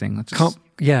Yeah. interesting. That's just,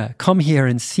 Come here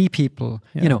and see people.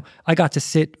 Yeah. You know, I got to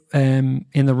sit in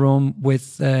the room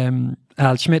with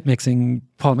Al Schmidt mixing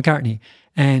Paul McCartney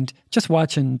and just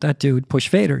watching that dude push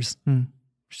faders.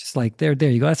 It's just like, there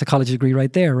you go. That's a college degree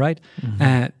right there, right?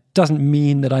 Doesn't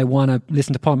mean that I want to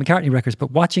listen to Paul McCartney records, but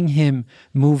watching him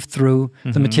move through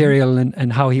the material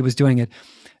and how he was doing it.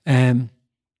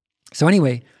 So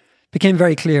anyway, became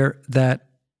very clear that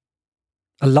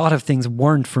a lot of things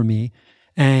weren't for me.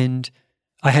 And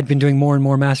I had been doing more and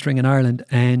more mastering in Ireland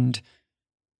and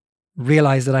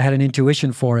realized that I had an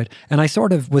intuition for it. And I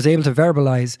sort of was able to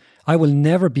verbalize, I will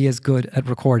never be as good at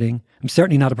recording. I'm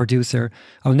certainly not a producer.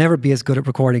 I'll never be as good at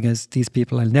recording as these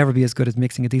people. I'll never be as good at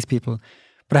mixing as these people.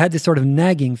 But I had this sort of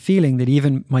nagging feeling that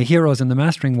even my heroes in the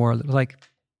mastering world, was like,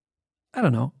 I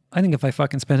don't know. I think if I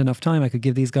fucking spent enough time, I could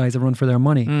give these guys a run for their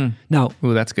money. Now,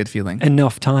 ooh, that's a good feeling.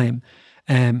 enough time.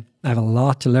 I have a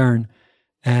lot to learn.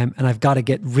 And I've got to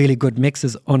get really good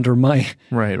mixes under my,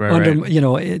 Right. you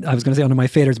know, I was going to say under my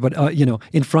faders, but, you know,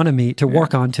 in front of me to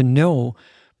work on, to know.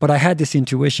 But I had this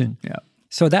intuition. Yeah.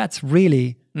 So that's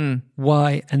really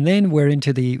why. And then we're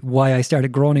into the why I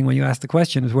started groaning when you asked the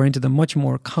question, is we're into the much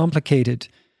more complicated.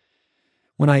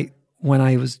 When I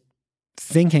was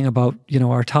thinking about, you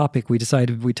know, our topic, we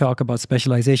decided we'd talk about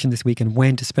specialization this week and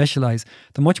when to specialize.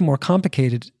 The much more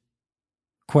complicated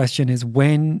question is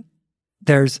when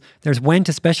there's when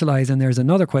to specialize, and there's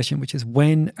another question, which is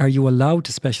when are you allowed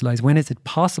to specialize? When is it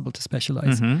possible to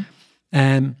specialize?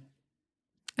 And,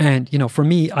 you know, for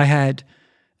me, I had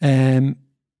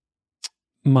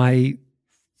my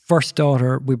first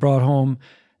daughter, we brought home,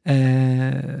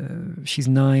 she's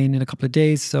 9 in a couple of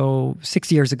days, so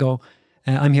 6 years ago.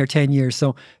 I'm here 10 years.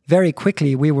 So very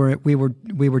quickly we were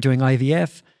doing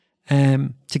IVF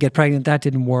to get pregnant. That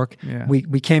didn't work. Yeah.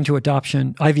 We came to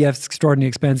adoption. IVF is extraordinarily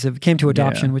expensive. Came to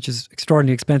adoption, which is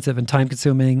extraordinarily expensive and time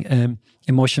consuming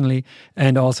emotionally,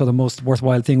 and also the most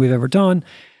worthwhile thing we've ever done.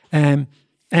 And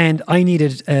I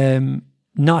needed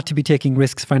not to be taking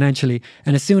risks financially.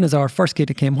 And as soon as our first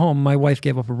kid came home, my wife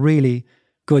gave up a really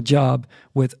good job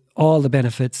with all the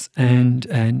benefits and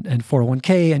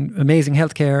 401k and amazing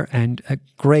healthcare and a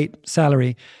great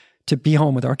salary to be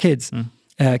home with our kid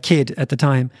at the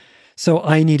time. So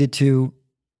I needed to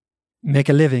make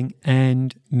a living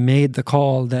and made the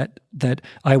call that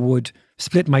I would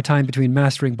split my time between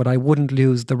mastering, but I wouldn't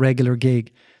lose the regular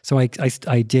gig. So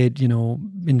I did, you know,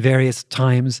 in various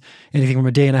times, anything from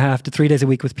a day and a half to 3 days a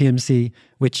week with PMC,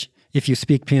 which if you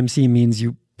speak PMC means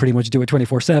you pretty much do it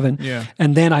 24/7. Yeah.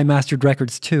 And then I mastered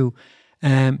records too.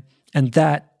 And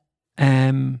that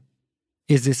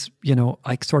is this, you know,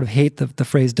 I sort of hate the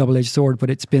phrase double-edged sword, but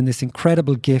it's been this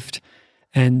incredible gift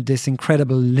and this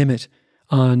incredible limit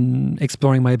on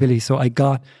exploring my ability. So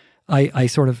I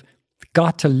sort of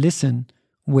got to listen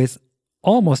with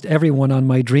almost everyone on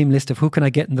my dream list of who can I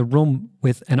get in the room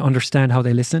with and understand how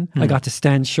they listen. I got to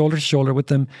stand shoulder to shoulder with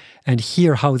them and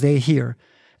hear how they hear.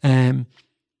 You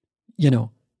know,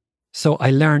 so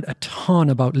I learned a ton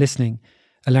about listening.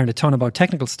 I learned a ton about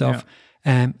technical stuff.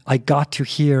 I got to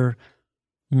hear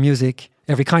music,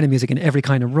 every kind of music in every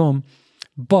kind of room.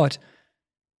 But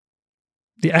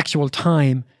the actual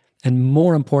time, and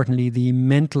more importantly, the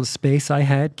mental space I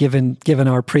had, given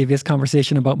our previous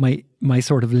conversation about my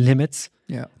sort of limits,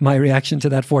 my reaction to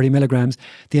that 40 milligrams,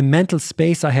 the mental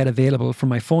space I had available from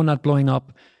my phone not blowing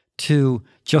up to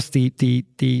just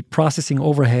the processing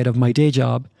overhead of my day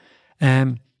job,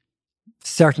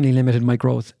 certainly limited my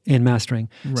growth in mastering.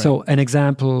 Right. So an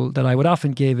example that I would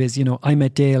often give is, you know, I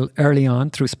met Dale early on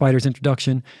through Spider's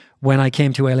introduction when I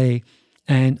came to LA.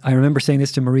 And I remember saying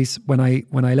this to Maurice when I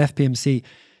left PMC,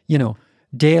 you know,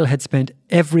 Dale had spent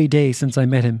every day since I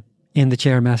met him in the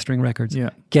chair mastering records,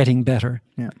 getting better.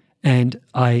 Yeah. And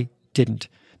I didn't.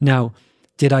 Now,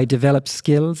 did I develop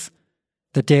skills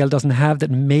that Dale doesn't have that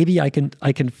maybe I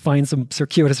can find some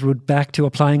circuitous route back to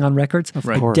applying on records? Of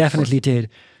course. Definitely did.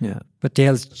 Yeah. But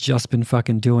Dale's just been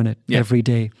fucking doing it every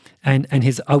day. And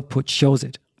his output shows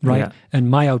it, right? Yeah. And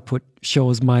my output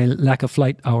shows my lack of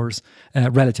flight hours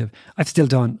relative.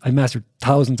 I've mastered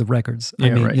thousands of records.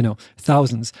 You know,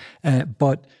 thousands.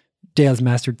 But Dale's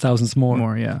mastered thousands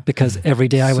more. Because every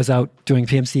day I was out doing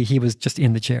PMC, he was just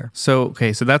in the chair. So,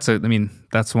 okay, so that's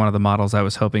one of the models I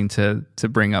was hoping to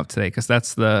bring up today, because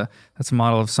that's a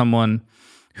model of someone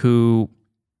who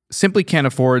simply can't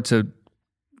afford to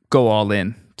go all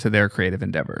in to their creative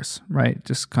endeavors, right?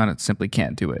 Just kind of simply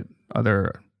can't do it.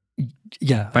 Other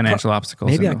financial obstacles.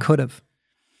 Maybe I could have.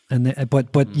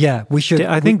 But yeah, we should.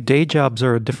 I think day jobs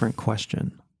are a different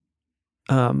question.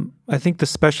 I think the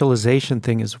specialization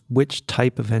thing is which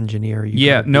type of engineer you.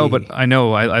 Yeah, no, be. but I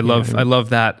know I love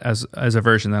that as a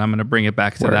version. That I'm going to bring it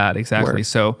back to that exactly.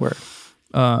 So,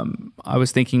 I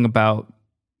was thinking about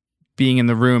being in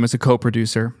the room as a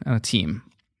co-producer on a team,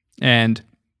 and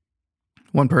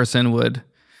one person would,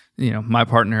 my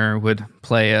partner would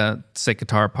play a sick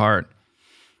guitar part,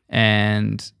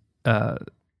 and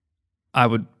I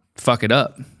would fuck it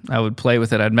up. I would play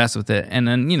with it. I'd mess with it. And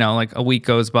then, like a week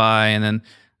goes by and then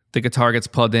the guitar gets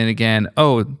plugged in again.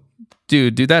 Oh,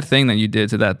 dude, do that thing that you did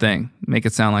to that thing. Make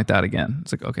it sound like that again.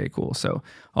 It's like, okay, cool. So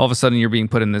all of a sudden you're being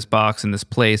put in this box, in this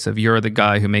place of you're the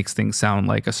guy who makes things sound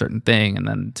like a certain thing. And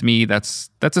then to me, that's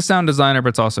a sound designer, but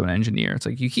it's also an engineer. It's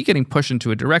like you keep getting pushed into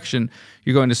a direction,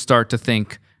 you're going to start to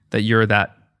think that you're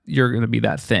going to be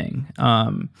that thing.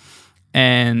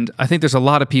 And I think there's a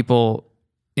lot of people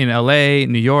in LA,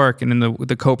 New York, and in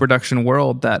the co-production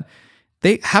world that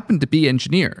they happen to be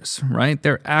engineers, right?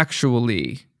 They're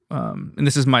actually, and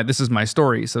this is my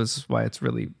story, so this is why it's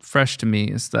really fresh to me,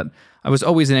 is that I was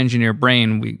always an engineer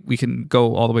brain. We can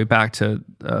go all the way back to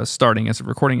starting as a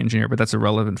recording engineer, but that's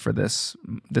irrelevant for this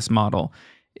model,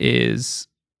 is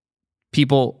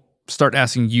people start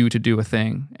asking you to do a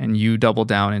thing and you double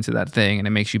down into that thing and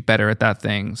it makes you better at that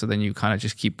thing. So then you kind of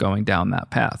just keep going down that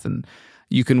path. And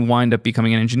you can wind up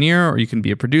becoming an engineer or you can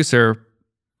be a producer,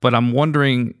 but I'm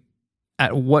wondering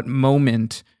at what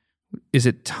moment is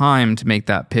it time to make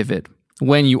that pivot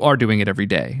when you are doing it every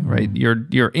day, right?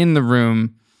 You're in the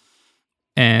room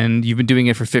and you've been doing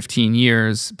it for 15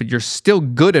 years, but you're still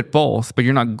good at both, but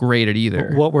you're not great at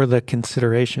either. What were the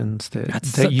considerations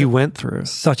that you went through?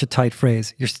 Such a tight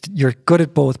phrase. You're good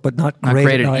at both, but not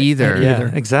great at either. Yeah,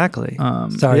 exactly.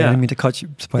 Sorry, I didn't mean to cut you.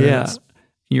 Yeah.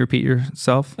 Can you repeat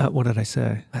yourself? What did I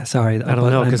say? Sorry. I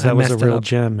don't know, because that was a real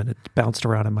gem and it bounced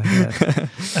around in my head.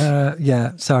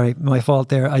 Yeah, sorry. My fault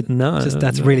there.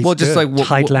 That's really just like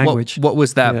tight language. What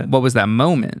was that? Yeah. What was that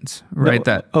moment, right?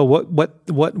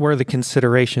 What were the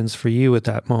considerations for you at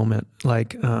that moment?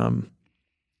 Like,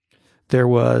 there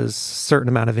was a certain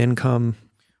amount of income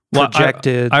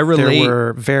projected. There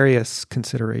were various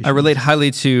considerations. I relate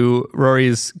highly to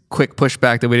Rory's quick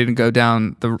pushback that we didn't go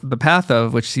down the path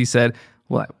of, which he said,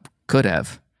 well, I could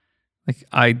have. Like,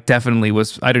 I definitely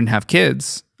was. I didn't have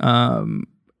kids. I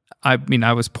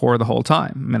was poor the whole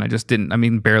time. I just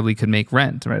didn't. Barely could make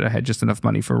rent. Right, I had just enough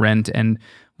money for rent, and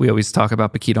we always talk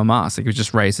about Paquito Mas. Like, it was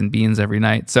just rice and beans every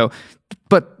night. So,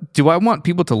 but do I want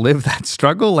people to live that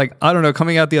struggle? Like, I don't know.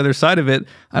 Coming out the other side of it,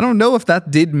 I don't know if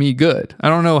that did me good. I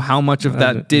don't know how much of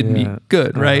that did me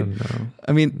good. Right.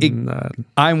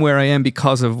 I'm where I am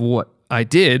because of what I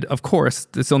did. Of course,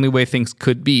 it's the only way things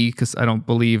could be, because I don't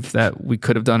believe that we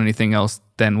could have done anything else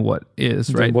than what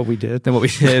is, right? Than what we did.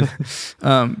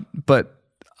 But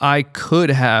I could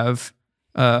have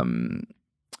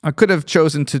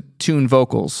chosen to tune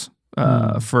vocals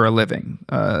for a living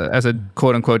as a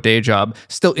quote unquote day job,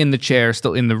 still in the chair,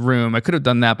 still in the room. I could have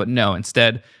done that, but no,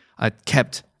 instead I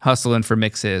kept hustling for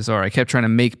mixes, or I kept trying to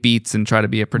make beats and try to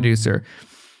be a producer.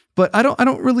 But I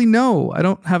don't really know. I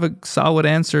don't have a solid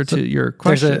answer to your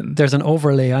question. There's an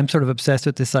overlay. I'm sort of obsessed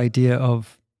with this idea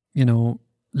of,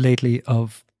 lately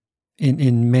of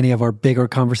in many of our bigger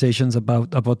conversations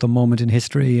about the moment in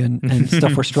history and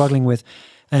stuff we're struggling with,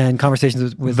 and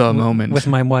conversations with the moment with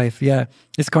my wife. Yeah,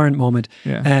 this current moment.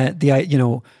 Yeah.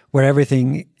 Where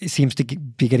everything seems to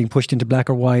be getting pushed into black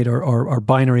or white or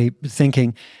binary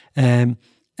thinking.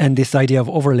 And this idea of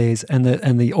overlays, and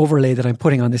the overlay that I'm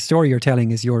putting on this story you're telling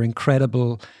is your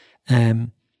incredible,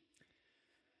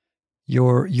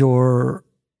 your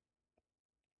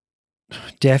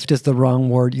deft is the wrong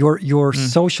word. Your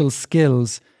social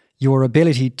skills, your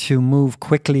ability to move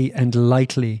quickly and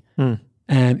lightly,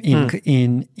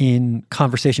 in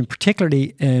conversation,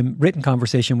 particularly written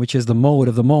conversation, which is the mode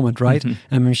of the moment, right? And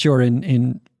I'm sure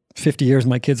in 50 years,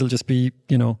 my kids will just be,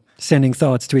 sending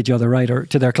thoughts to each other, right, or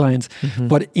to their clients.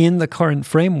 But in the current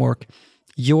framework,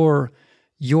 you're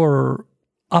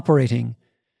operating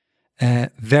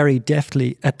very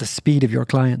deftly at the speed of your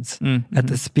clients, at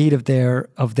the speed of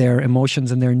their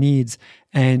emotions and their needs.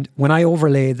 And when I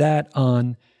overlay that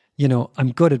on,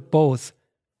 I'm good at both,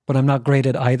 but I'm not great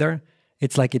at either.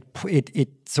 It's like it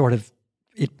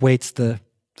weights the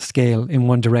scale in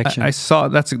one direction. I saw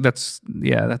that's a good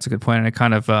point, and it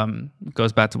kind of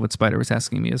goes back to what Spider was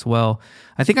asking me as well.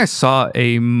 I think I saw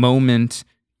a moment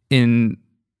in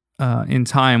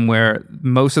time where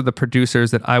most of the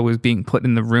producers that I was being put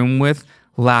in the room with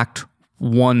lacked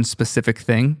one specific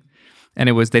thing, and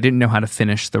it was they didn't know how to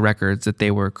finish the records that they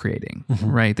were creating.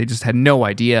 Right? They just had no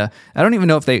idea. I don't even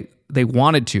know if they they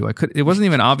wanted to. It wasn't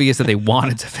even obvious that they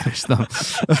wanted to finish them.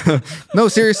 No,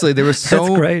 seriously, there was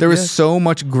so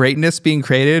much greatness being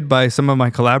created by some of my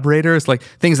collaborators, like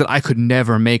things that I could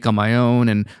never make on my own,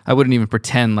 and I wouldn't even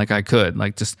pretend like I could.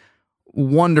 Like just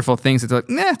wonderful things that's like,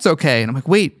 nah, it's okay. And I'm like,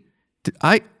 wait,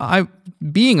 I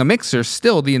being a mixer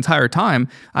still the entire time,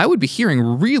 I would be hearing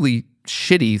really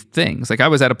shitty things. Like I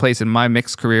was at a place in my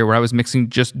mix career where I was mixing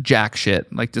just jack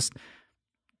shit, like just,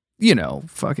 you know,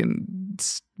 fucking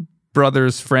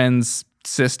brothers, friends,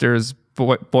 sisters,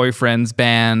 boyfriends,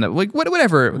 band, like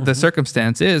whatever the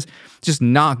circumstance is, just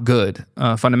not good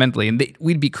fundamentally. And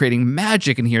we'd be creating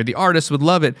magic in here. The artists would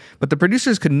love it, but the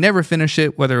producers could never finish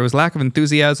it, whether it was lack of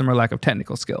enthusiasm or lack of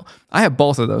technical skill. I have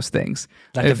both of those things.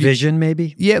 Lack of vision,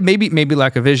 maybe? Yeah, maybe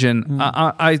lack of vision.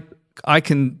 I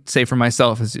can say for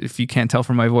myself, as if you can't tell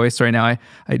from my voice right now,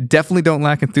 I definitely don't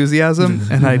lack enthusiasm,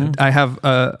 and I have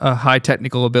a high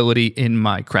technical ability in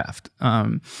my craft.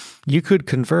 You could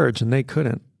converge, and they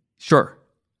couldn't. Sure.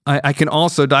 I can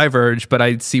also diverge, but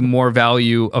I see more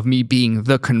value of me being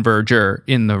the converger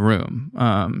in the room.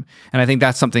 And I think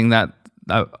that's something that,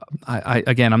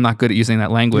 again, I'm not good at using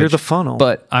that language. You're the funnel.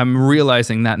 But I'm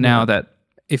realizing that now that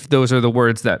if those are the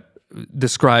words that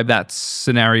describe that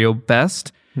scenario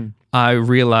best, I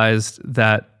realized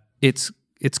that it's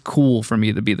cool for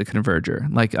me to be the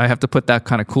converger. Like I have to put that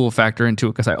kind of cool factor into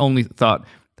it because I only thought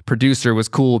the producer was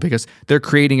cool because they're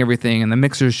creating everything and the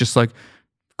mixer's just like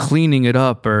cleaning it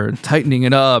up or tightening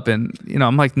it up. And, you know,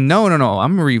 I'm like, no,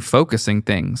 I'm refocusing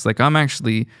things. Like I'm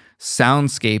actually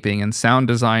soundscaping and sound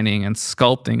designing and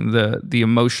sculpting the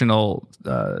emotional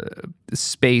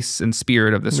space and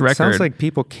spirit of this record. It sounds like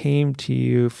people came to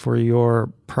you for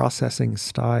your processing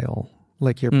style,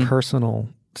 like your personal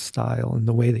style and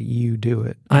the way that you do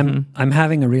it. I'm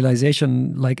having a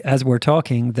realization, like as we're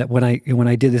talking, that when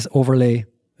I did this overlay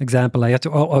example, I had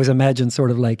to always imagine sort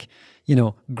of like, you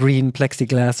know, green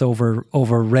plexiglass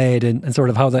over red and sort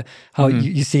of how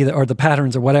you see or the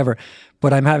patterns or whatever.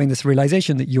 But I'm having this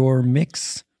realization that your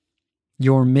mix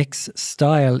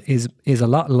style is a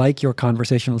lot like your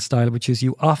conversational style, which is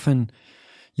you often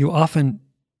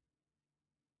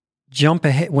jump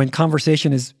ahead when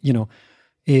conversation is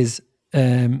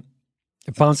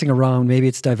bouncing around. Maybe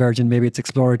it's divergent, maybe it's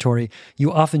exploratory.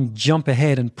 You often jump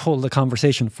ahead and pull the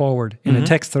conversation forward in a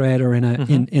text thread or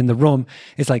in the room.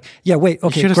 It's like, yeah, wait,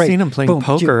 okay, you should have great. seen him playing Boom,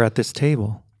 poker at this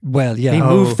table. Well, yeah, he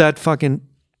moved that fucking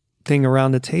thing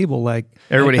around the table like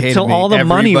everybody hated until me. all the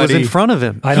money was in front of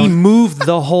him. He moved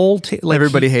the whole like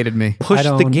everybody hated me.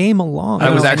 Pushed the game along.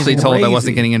 I was actually told I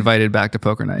wasn't getting invited back to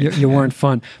poker night. You weren't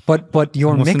fun, but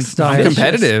your mix style, I'm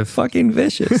competitive, fucking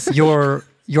vicious.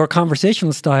 Your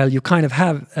conversational style, you kind of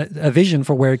have a vision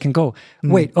for where it can go.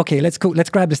 Wait, okay, let's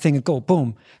grab this thing and go,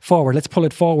 boom, forward. Let's pull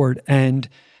it forward, and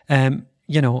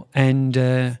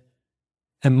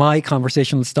my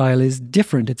conversational style is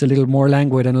different. It's a little more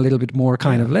languid and a little bit more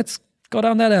kind of let's go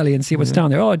down that alley and see what's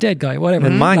down there. Oh, a dead guy, whatever.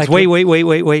 And mine's like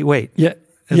wait. Yeah.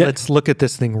 Let's look at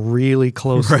this thing really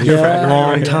closely for a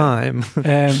long time.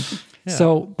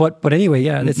 So, but anyway,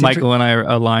 yeah. That's Michael and I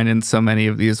align in so many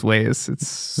of these ways. It's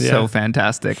so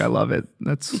fantastic. I love it.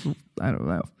 I don't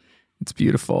know. It's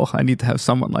beautiful. I need to have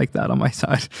someone like that on my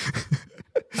side.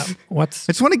 I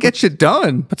just want to get shit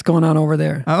done. What's going on over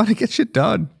there? I want to get shit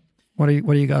done. What do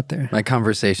you got there? My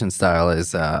conversation style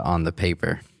is on the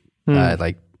paper.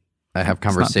 I have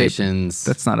conversations.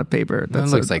 That's not a paper. That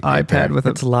looks like iPad with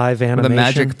it's live animation. With a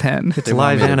magic pen. It's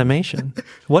live animation.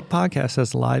 What podcast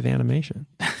has live animation?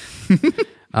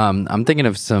 I'm thinking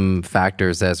of some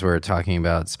factors as we're talking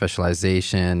about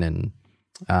specialization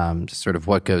and just sort of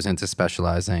what goes into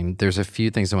specializing. There's a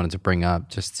few things I wanted to bring up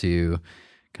just to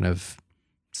kind of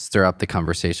stir up the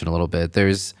conversation a little bit.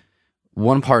 There's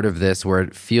one part of this where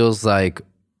it feels like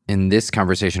in this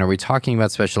conversation, are we talking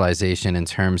about specialization in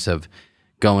terms of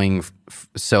going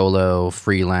solo,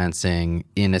 freelancing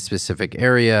in a specific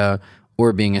area,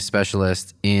 or being a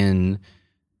specialist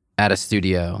at a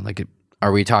studio? Like,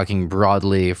 are we talking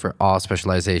broadly for all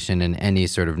specialization in any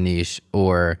sort of niche,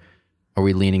 or are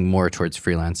we leaning more towards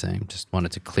freelancing? Just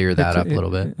wanted to clear that up a little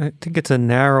bit. I think it's a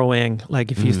narrowing.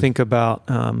 Like if you think about,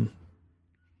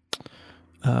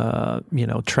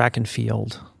 track and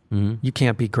field, you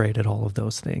can't be great at all of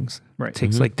those things. Right. It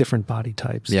takes like different body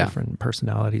types, different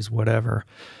personalities, whatever.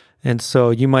 And so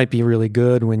you might be really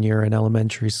good when you're in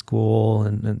elementary school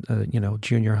and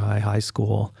junior high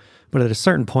school. But at a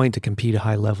certain point to compete at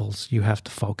high levels, you have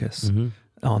to focus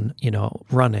on,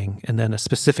 running and then a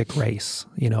specific race,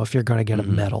 if you're going to get a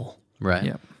medal Right.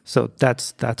 Yeah. So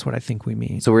that's what I think we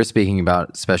mean. So we're speaking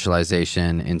about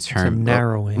specialization in terms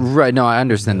narrowing. Right. No, I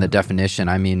understand the definition.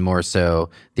 I mean more so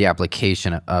the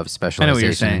application of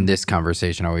specialization saying. in this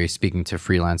conversation. Are we speaking to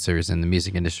freelancers in the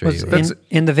music industry? Was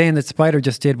in the vein that Spider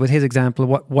just did with his example,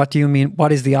 what do you mean?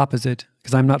 What is the opposite?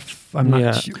 Because I'm not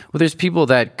Yeah. sure. Well, there's people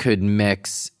that could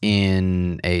mix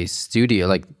in a studio,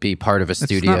 like be part of a It's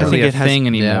studio. not really think a it has- thing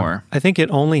anymore. I think it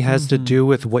only has to do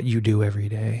with what you do every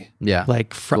day. Yeah.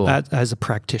 Like Cool. as a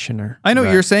practitioner. I know what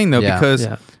Right. you're saying though, Yeah. because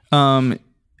Yeah.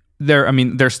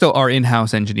 there still are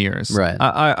in-house engineers. Right.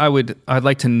 I'd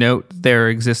like to note their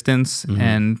existence Mm-hmm.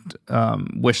 and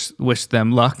wish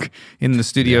them luck in the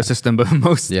studio system. But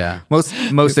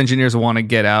most engineers want to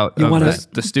get out You of want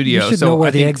the studio. You should so know where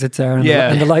I the think- exits are and,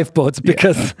 Yeah. and the lifeboats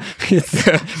because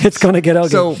it's going to get ugly.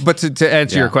 So, but to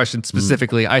answer your Yeah. question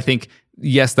specifically, I think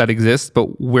yes, that exists,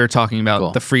 but we're talking about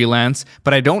Cool. the freelance.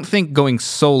 But I don't think going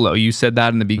solo. You said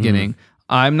that in the beginning.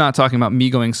 I'm not talking about me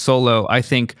going solo. I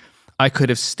think I could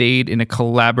have stayed in a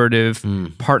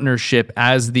collaborative partnership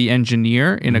as the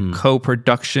engineer in a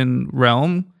co-production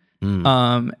realm,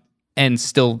 and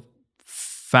still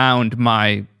found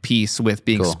my piece with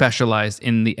being Cool. specialized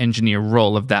in the engineer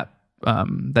role of that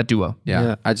duo.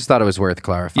 Yeah. I just thought it was worth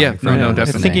clarifying. Yeah, for no, anyone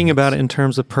definitely. listening. Thinking about it in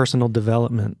terms of personal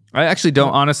development. I actually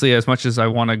don't, honestly, as much as I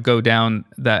want to go down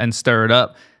that and stir it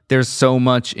up, there's so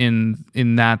much in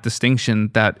that distinction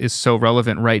that is so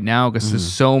relevant right now because there's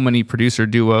so many producer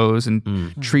duos and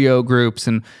trio groups,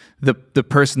 and the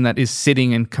person that is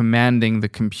sitting and commanding the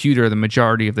computer the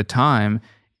majority of the time,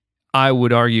 I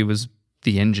would argue, is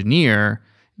the engineer.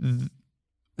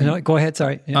 No, go ahead.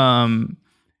 Sorry. Yeah.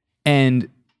 And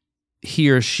he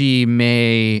or she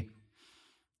may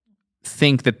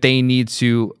think that they need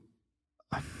to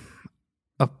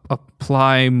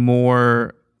apply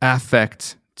more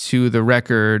affect to the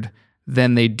record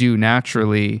than they do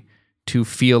naturally to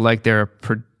feel like they're a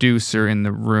producer in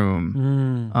the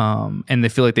room. And they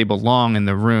feel like they belong in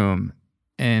the room,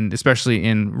 and especially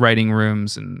in writing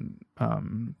rooms and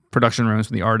production rooms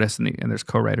with the artists and there's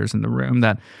co-writers in the room,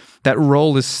 that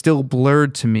role is still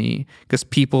blurred to me because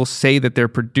people say that they're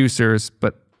producers,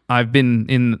 but I've been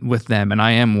in with them and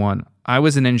I am one. I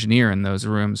was an engineer in those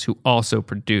rooms who also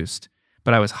produced,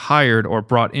 but I was hired or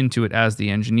brought into it as the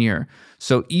engineer.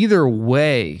 So either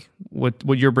way,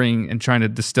 what you're bringing and trying to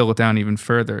distill it down even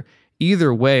further,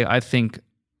 either way, I think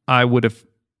I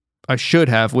should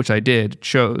have, which I did,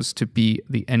 chose to be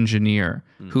the engineer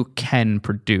who can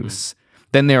produce.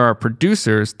 Then there are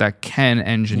producers that can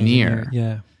engineer.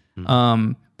 Yeah.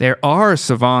 There are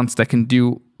savants that can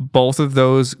do both of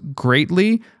those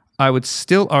greatly. I would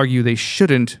still argue they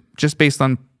shouldn't, just based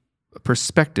on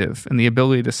perspective and the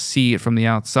ability to see it from the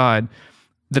outside.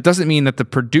 That doesn't mean that the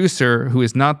producer, who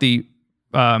is not the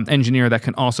engineer that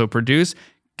can also produce,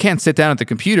 can't sit down at the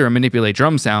computer and manipulate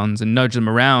drum sounds and nudge them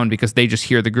around because they just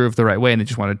hear the groove the right way and they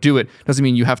just want to do it. Doesn't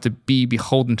mean you have to be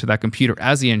beholden to that computer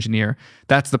as the engineer.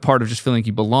 That's the part of just feeling like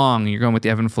you belong and you're going with the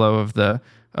ebb and flow of the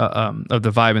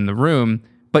vibe in the room.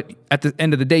 But at the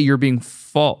end of the day, you're being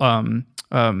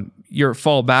you're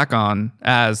fall back on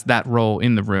as that role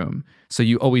in the room. So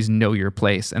you always know your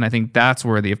place. And I think that's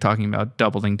worthy of talking about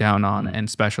doubling down on and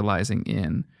specializing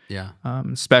in,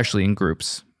 especially in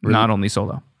groups, not only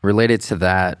solo. Related to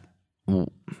that,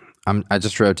 I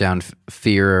just wrote down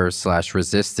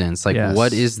fear/resistance. Like, Yes.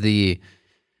 what is the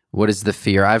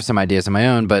fear? I have some ideas of my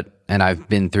own, and I've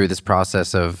been through this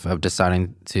process of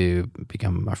deciding to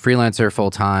become a freelancer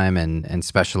full time and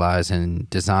specialize in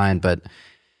design. But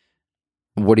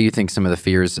what do you think some of the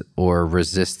fears or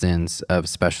resistance of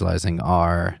specializing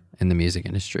are in the music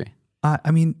industry?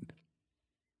 I mean,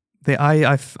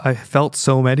 I felt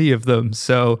so many of them.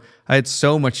 So I had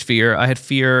so much fear. I had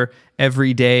fear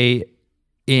every day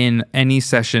in any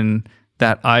session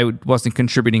that I wasn't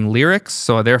contributing lyrics.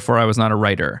 So therefore I was not a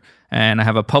writer. And I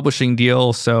have a publishing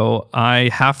deal. So I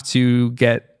have to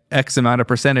get X amount of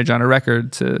percentage on a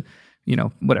record to,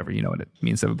 whatever, you know what it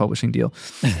means to have a publishing deal.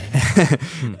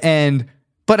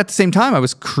 But at the same time, I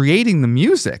was creating the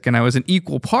music and I was an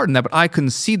equal part in that, but I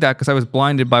couldn't see that because I was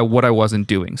blinded by what I wasn't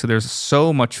doing. So there's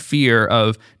so much fear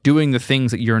of doing the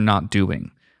things that you're not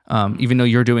doing. Even though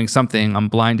you're doing something, I'm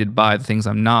blinded by the things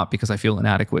I'm not because I feel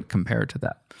inadequate compared to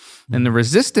that. And the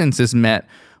resistance is met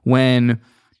when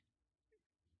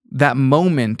that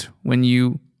moment when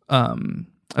you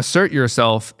assert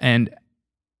yourself and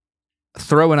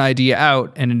throw an idea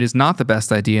out and it is not the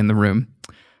best idea in the room.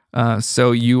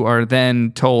 So you are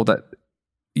then told that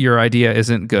your idea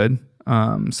isn't good,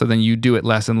 So then you do it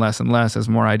less and less and less as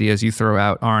more ideas you throw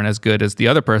out aren't as good as the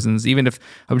other person's. Even if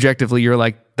objectively you're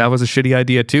like, that was a shitty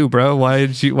idea too, bro. Why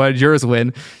did yours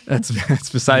win? That's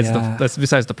besides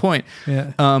the point.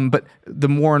 Yeah. But the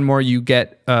more and more you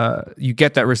get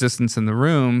that resistance in the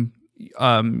room,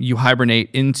 you hibernate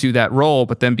into that role.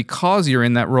 But then because you're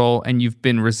in that role and you've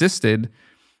been resisted,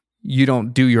 you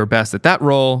don't do your best at that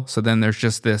role. So then there's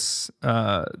just this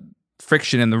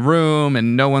friction in the room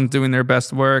and no one's doing their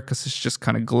best work because it's just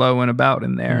kind of glowing about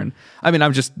in there. And I mean,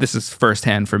 this is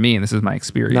firsthand for me and this is my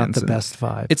experience. Not the and best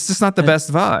vibe. It's just not the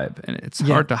best vibe. And it's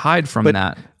hard to hide from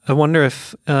that. I wonder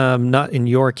if, not in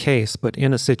your case, but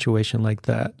in a situation like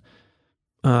that,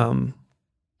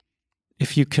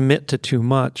 if you commit to too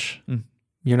much,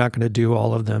 you're not going to do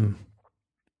all of them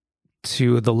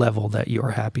to the level that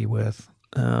you're happy with.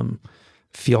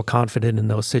 Feel confident in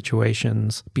those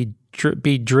situations,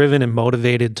 be driven and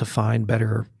motivated to find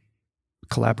better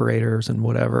collaborators and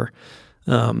whatever.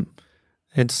 And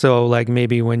so like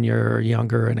maybe when you're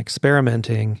younger and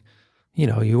experimenting,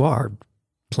 you are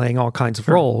playing all kinds of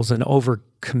roles and over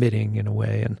committing in a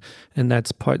way. And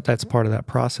that's part of that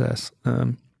process.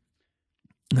 Well,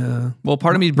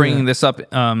 part of me bringing this up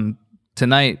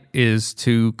tonight is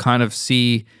to kind of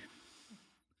see,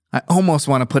 I almost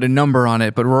want to put a number on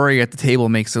it, but Rory at the table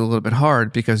makes it a little bit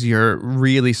hard because you're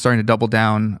really starting to double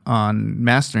down on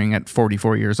mastering at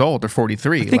 44 years old or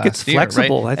 43. I think it's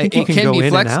flexible. Right? I think you can go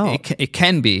in and out. It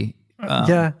can be.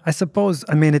 Yeah, I suppose.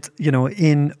 I mean, it's,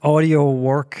 in audio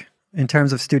work, in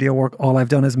terms of studio work, all I've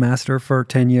done is master for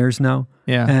 10 years now.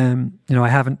 Yeah. I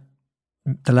haven't,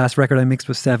 the last record I mixed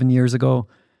was 7 years ago.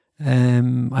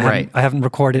 I haven't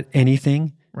recorded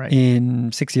anything. Right.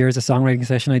 In 6 years, a songwriting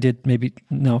session I did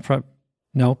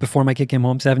before my kid came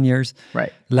home, 7 years.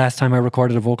 Right. Last time I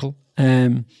recorded a vocal.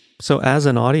 So as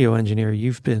an audio engineer,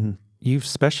 you've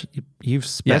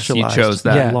specialized chose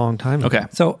that. a long time ago. Okay.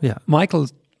 So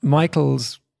Michael's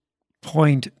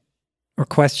point or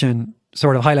question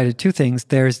sort of highlighted two things.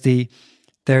 There's the,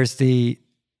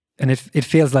 and it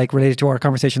feels like related to our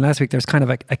conversation last week, there's kind of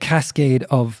a cascade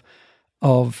of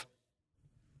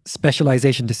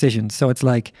specialization decisions. So it's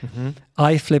like,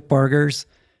 I flip burgers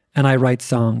and I write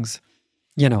songs.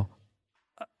 For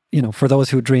those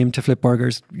who dream to flip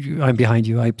burgers, I'm behind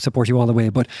you. I support you all the way.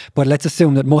 But let's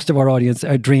assume that most of our audience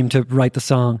dream to write the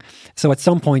song. So at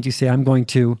some point you say, I'm going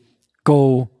to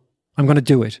do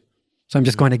it. So I'm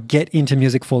just going to get into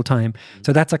music full time.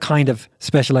 So that's a kind of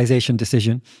specialization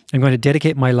decision. I'm going to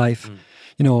dedicate my life.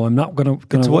 I'm not going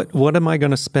to. What am I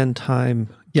going to spend time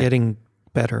getting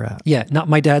better at? Yeah, not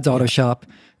my dad's auto shop,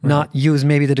 not use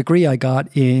maybe the degree I got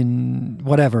in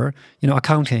whatever,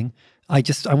 accounting. I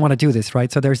want to do this,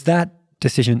 right? So there's that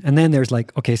decision. And then there's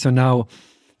like, okay, so now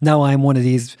I'm one of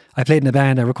these, I played in a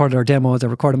band, I recorded our demos, I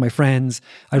recorded my friends,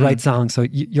 I write songs. So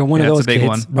you're one of those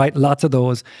kids, right? Lots of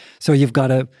those. So you've got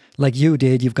to, like you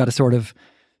did, you've got to sort of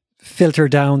filter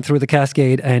down through the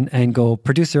cascade and go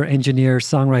producer, engineer,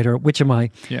 songwriter, which am I?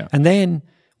 Yeah. And then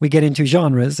we get into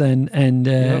genres and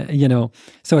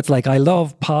so it's like I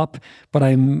love pop, but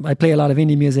I play a lot of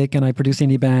indie music and I produce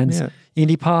indie bands,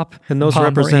 indie pop, and those pop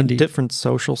represent different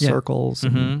social circles.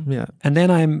 And then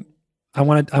I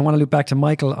want to loop back to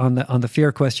Michael on the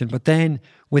fear question, but then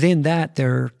within that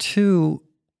there are two,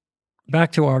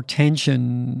 back to our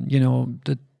tension,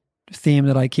 the theme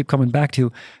that I keep coming back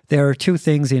to. There are two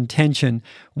things in tension.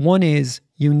 One is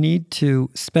you need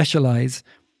to specialize.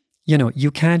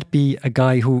 You can't be a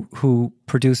guy who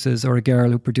produces or a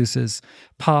girl who produces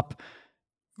pop,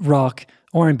 rock,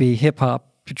 R&B, hip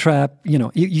hop, trap. You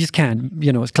just can't.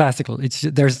 It's classical. It's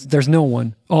there's no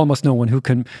one, almost no one who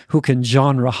can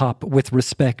genre hop with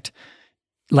respect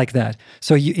like that.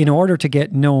 So in order to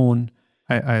get known,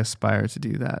 I aspire to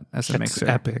do that as a mixer.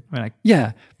 Epic.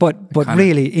 But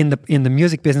really in the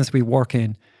music business we work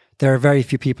in, there are very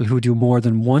few people who do more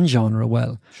than one genre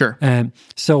well. Sure.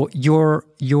 So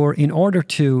you're in order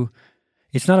to,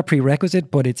 it's not a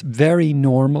prerequisite, but it's very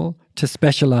normal to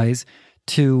specialize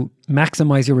to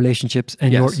maximize your relationships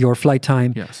and your flight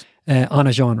time on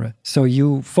a genre. So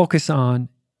you focus on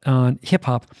hip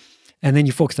hop, and then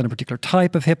you focus on a particular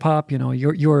type of hip hop. You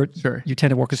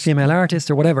tend to work with female artists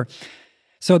or whatever.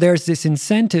 So there's this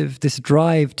incentive, this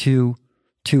drive to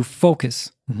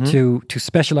focus, to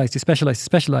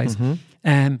specialize,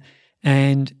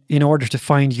 and in order to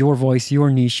find your voice,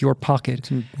 your niche, your pocket,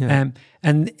 and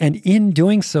in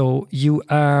doing so, you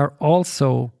are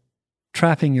also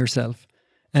trapping yourself,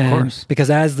 of course, because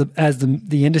as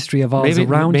the industry evolves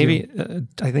around you,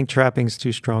 I think trapping is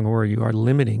too strong a word. You are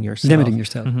limiting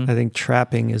yourself. I think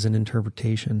trapping is an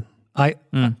interpretation.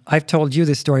 I've told you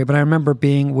this story, but I remember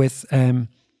being with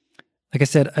like I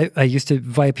said, I used to,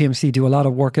 via PMC, do a lot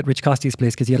of work at Rich Costi's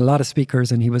place because he had a lot of speakers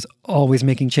and he was always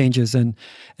making changes. And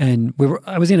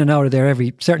I was in and out of there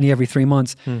certainly every 3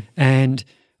 months. And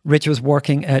Rich was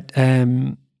working at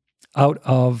out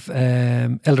of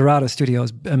El Dorado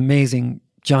Studios, amazing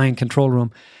giant control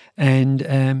room. And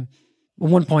at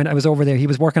one point I was over there. He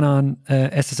was working on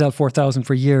SSL 4000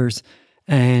 for years,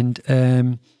 and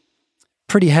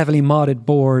pretty heavily modded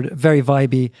board, very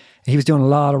vibey. He was doing a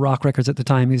lot of rock records at the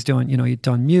time. He was doing, he'd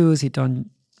done Muse, he'd done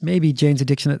maybe Jane's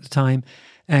Addiction at the time,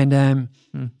 and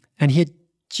he had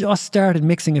just started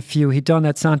mixing a few. He'd done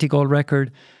that Santi Gold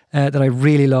record that I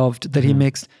really loved that he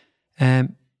mixed.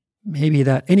 Maybe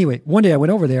that. Anyway, one day I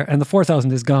went over there and the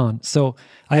 4000 is gone. So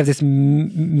I have this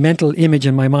mental image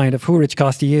in my mind of who Rich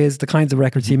Costi is, the kinds of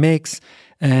records he makes,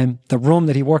 and the room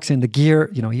that he works in, the gear.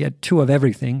 He had 2 of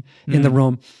everything in the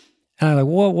room. And I'm like,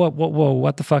 whoa,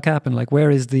 what the fuck happened? Like,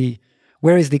 where is the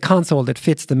console that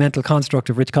fits the mental construct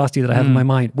of Rich Costi that I have in my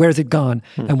mind? Where is it gone?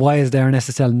 And why is there an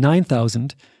SSL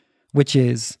 9000, which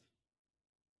is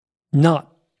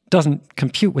doesn't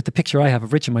compute with the picture I have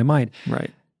of Rich in my mind? Right.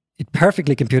 It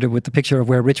perfectly computed with the picture of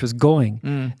where Rich was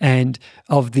going and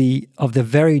of the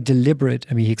very deliberate,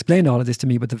 I mean, he explained all of this to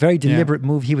me, but the very deliberate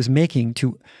move he was making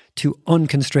to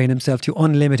unconstrain himself, to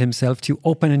unlimit himself, to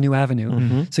open a new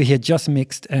avenue. So he had just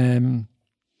mixed, maybe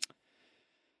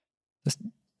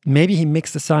he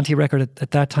mixed the Santi record at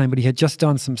that time, but he had just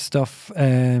done some stuff,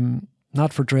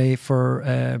 not for Dre, for,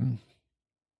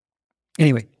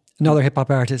 anyway, another hip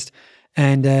hop artist.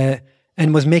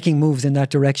 And was making moves in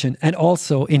that direction. And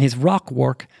also in his rock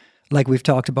work, like we've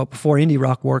talked about before, indie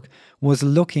rock work, was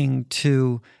looking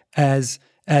to, as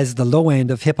the low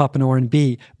end of hip hop and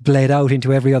R&B bled out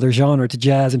into every other genre, to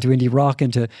jazz, into indie rock,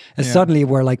 suddenly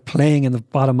we're like playing in the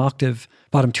bottom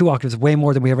 2 octaves way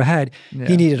more than we ever had.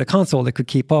 He needed a console that could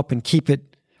keep up and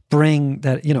bring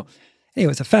that,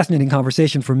 Anyway, it's a fascinating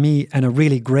conversation for me and a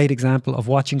really great example of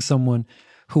watching someone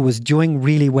who was doing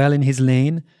really well in his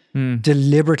lane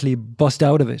deliberately bust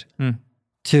out of it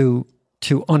to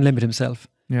unlimit himself.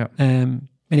 Yeah.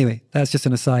 Anyway, that's just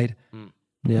an aside.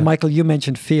 Yeah. Michael, you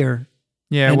mentioned fear.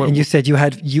 Yeah. And you said you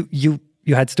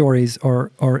had stories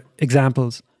or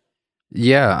examples.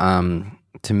 Yeah.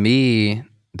 To me,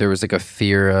 there was like a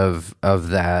fear of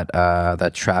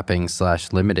that trapping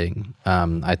 / limiting.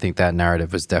 I think that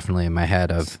narrative was definitely in my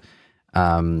head of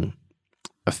a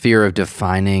fear of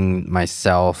defining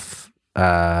myself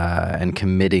and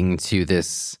committing to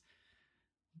this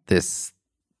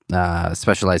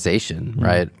specialization,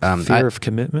 right? Fear of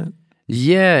commitment.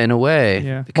 Yeah, in a way.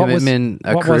 Yeah. Commitment,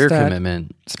 a career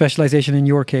commitment. Specialization in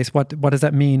your case, what does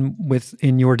that mean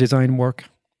in your design work?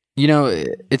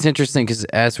 It's interesting because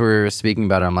as we're speaking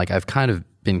about it, I'm like, I've kind of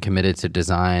been committed to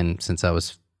design since I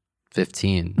was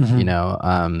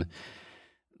 15.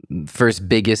 First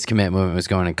biggest commitment was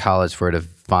going to college for it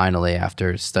finally,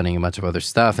 after studying a bunch of other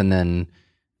stuff, and then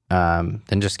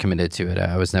just committed to it.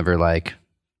 I was never like,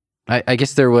 I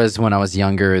guess there was, when I was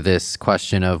younger, this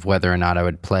question of whether or not I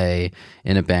would play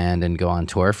in a band and go on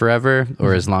tour forever,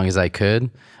 or as long as I could,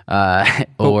 but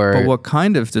what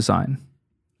kind of design?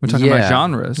 We're talking about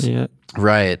genres. Yeah.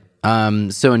 Right.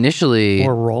 So initially,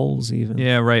 or roles even.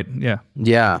 Yeah, right. Yeah.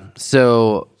 Yeah.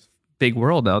 So big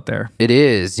world out there. It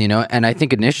is, and I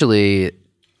think initially,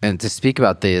 and to speak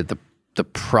about the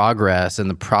progress and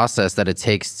the process that it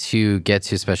takes to get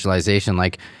to specialization,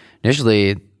 like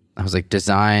initially I was like,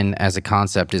 design as a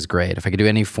concept is great. If I could do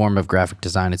any form of graphic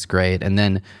design, it's great. And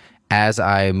then as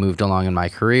I moved along in my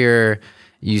career,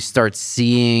 you start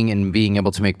seeing and being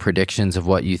able to make predictions of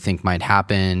what you think might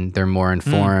happen. They're more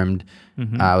informed.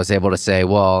 I was able to say,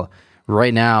 well,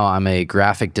 right now I'm a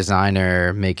graphic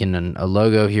designer making a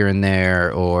logo here and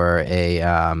there, or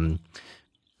a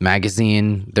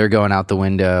magazine. They're going out the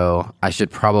window. I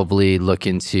should probably look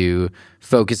into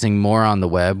focusing more on the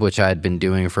web, which I had been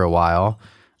doing for a while.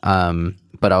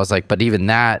 But I was like, but even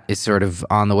that is sort of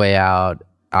on the way out.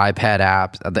 iPad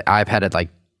apps, the iPad had like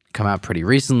come out pretty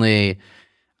recently.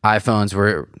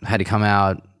 iPhones had to come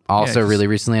out also really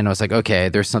recently. And I was like, okay,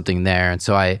 there's something there. And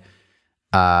so I,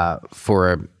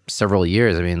 for several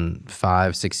years,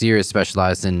 5-6 years,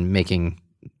 specialized in making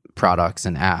products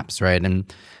and apps, right?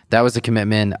 And that was a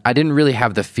commitment. I didn't really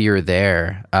have the fear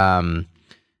there.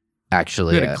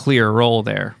 Actually, you had a clear role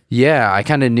there. Yeah, I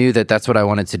kind of knew that that's what I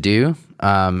wanted to do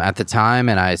at the time,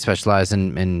 and I specialized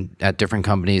in at different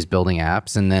companies building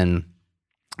apps. And then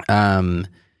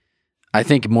I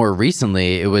think more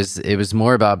recently it was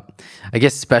more about, I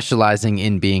guess, specializing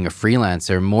in being a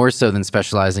freelancer more so than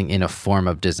specializing in a form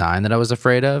of design that I was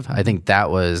afraid of. I think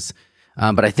that was,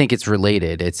 but I think it's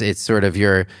related. It's sort of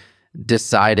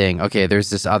deciding, okay, there's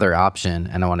this other option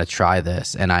and I want to try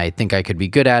this and I think I could be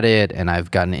good at it and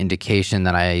I've got an indication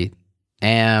that I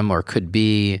am or could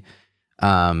be,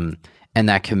 and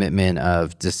that commitment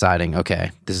of deciding,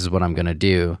 okay, this is what I'm going to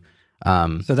do.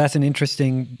 So that's an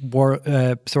interesting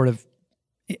sort of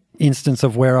instance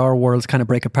of where our worlds kind of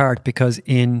break apart, because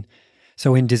in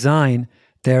design,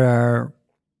 there are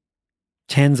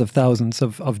tens of thousands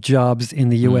of jobs in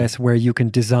the US where you can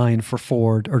design for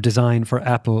Ford or design for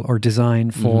Apple or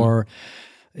design for,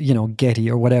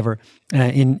 Getty or whatever.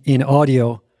 In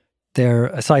audio, there,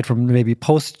 aside from maybe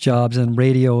post jobs and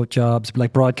radio jobs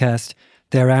like broadcast,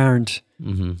 there aren't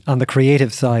on the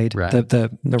creative side, Right. the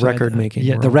record making.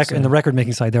 in the record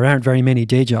making side, there aren't very many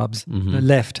day jobs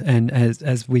left. And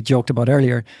as we joked about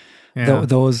earlier,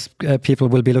 those people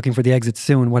will be looking for the exit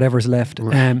soon, whatever's left.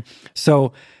 Right.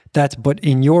 But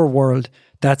in your world,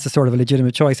 that's a sort of a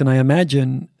legitimate choice. And I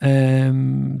imagine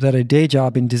that a day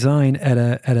job in design at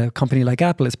a company like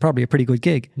Apple is probably a pretty good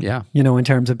gig. Yeah. In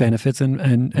terms of benefits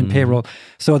and payroll.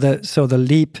 So the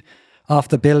leap off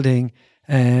the building,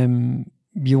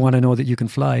 you want to know that you can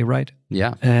fly, right?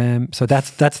 Yeah. So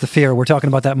that's the fear. We're talking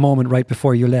about that moment right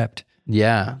before you leapt.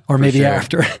 Yeah. Or for maybe sure.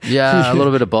 after. Yeah, a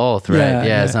little bit of both, right?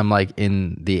 Yeah, As I'm like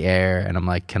in the air and I'm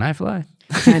like, can I fly?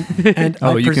 And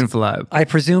Oh, you can fly. I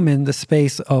presume in the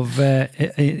space of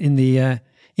in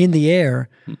the air,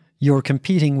 you're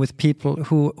competing with people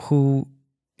who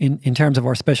in terms of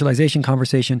our specialization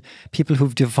conversation, people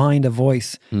who've defined a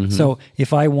voice. So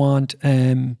if I want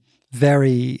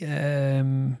very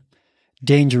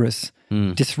dangerous,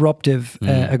 disruptive,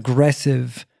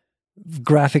 aggressive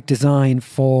graphic design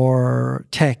for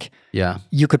tech, Yeah.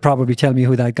 you could probably tell me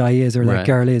who that guy is or that Right.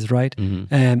 girl is, right?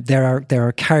 There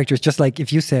are characters, just like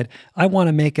if you said, I want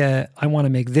to make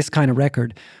this kind of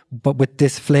record, but with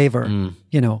this flavor,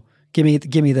 give me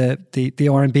the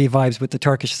R&B vibes with the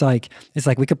Turkish psych. It's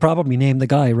like we could probably name the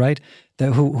guy, right?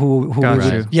 Who Got we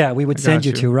would, you. yeah, we would I send got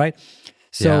you you. to, right?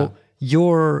 So Yeah.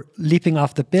 you're leaping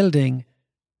off the building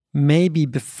maybe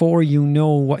before you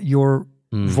know what your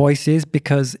voice is,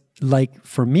 because like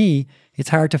for me, it's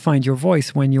hard to find your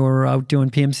voice when you're out doing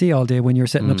PMC all day, when you're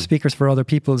setting up speakers for other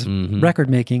people's record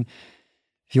making.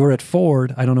 If you're at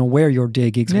Ford, I don't know where your day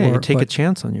gigs Yeah, were. you take a but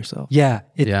chance on yourself. yeah,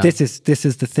 Yeah. this is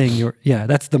the thing.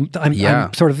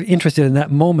 I'm sort of interested in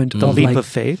that moment The of leap like, of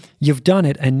faith. you've done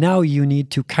it, and now you need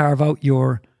to carve out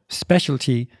your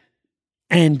specialty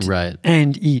and Right.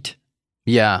 and eat.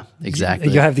 Yeah,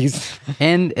 exactly. You have these.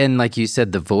 And like you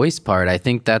said, the voice part, I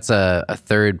think that's a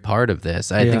third part of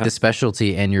this. I think Yeah. the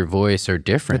specialty and your voice are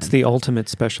different. It's the ultimate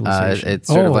specialization. It's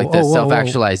sort of like the whoa, whoa.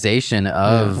 self-actualization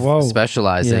of Whoa.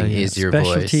 specializing Yeah, yeah. is your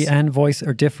Specialty voice. and voice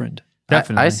are different.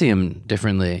 Definitely. I see them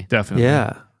differently. Definitely.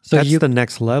 yeah. So That's you- the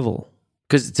next level.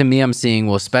 Because to me, I'm seeing,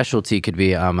 well, specialty could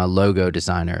be I'm a logo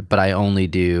designer, but I only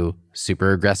do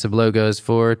super aggressive logos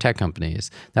for tech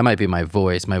companies. That might be my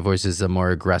voice. My voice is a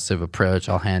more aggressive approach.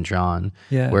 I'll hand drawn.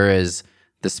 Yeah. Whereas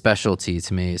the specialty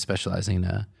to me is specializing in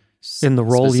a In the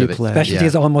role you specific- play. Specialty Yeah.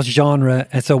 is almost genre,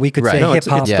 and so we could Right. say No, hip it's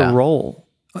hop. Yeah. the role.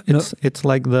 You know- It's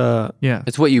like the Yeah.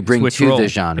 It's what you bring Which to role. the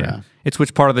genre. Yeah. It's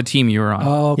which part of the team you were on.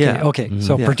 Oh, okay, Yeah. okay.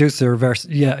 So Yeah. producer versus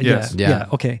Yes. yeah,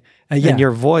 okay, yeah. and your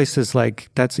voice is like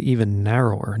that's even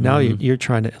narrower. Now you're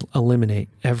trying to eliminate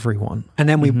everyone And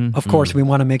then we, of course, we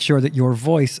want to make sure that your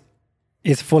voice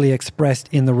is fully expressed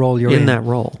in the role you're in, in that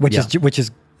role. which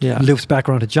is Yeah. loops back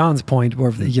around to John's point, where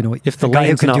If the guy who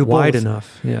lane's can not do wide both.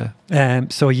 enough, yeah.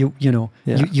 So you Yeah.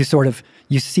 you sort of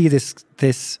you see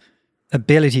this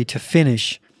ability to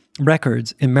finish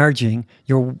records emerging.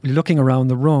 You're looking around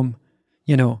the room,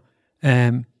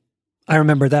 I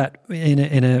remember that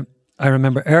I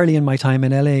remember early in my time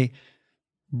in LA,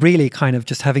 really kind of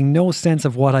just having no sense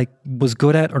of what I was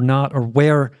good at or not, or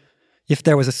where, if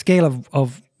there was a scale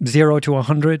of 0 to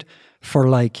 100 for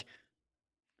like,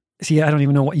 see, I don't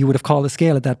even know what you would have called the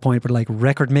scale at that point, but like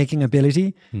record making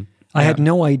ability. I had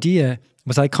no idea.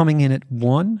 Was I coming in at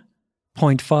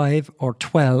 1.5 or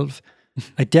 12?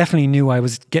 I definitely knew I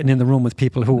was getting in the room with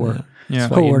people who were Yeah.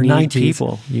 That's why who you were need 90s.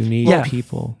 people. You need Yeah.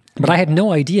 people. But I had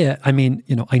no idea. I mean,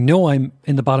 I know I'm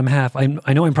in the bottom half. I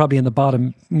know I'm probably in the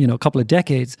bottom, couple of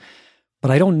decades, but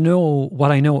I don't know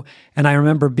what I know. And I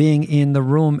remember being in the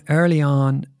room early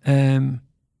on,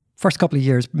 first couple of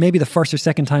years, maybe the first or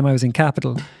second time I was in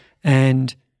Capitol,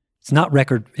 and it's not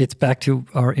record. It's back to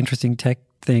our interesting tech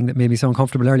thing that made me so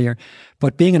uncomfortable earlier.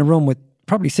 But being in a room with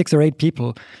probably 6 or 8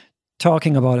 people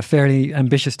talking about a fairly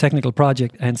ambitious technical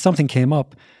project, and something came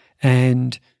up,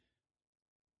 and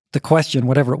the question,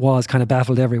 whatever it was, kind of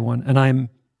baffled everyone. And I'm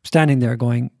standing there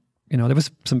going, there was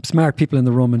some smart people in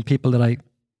the room and people that I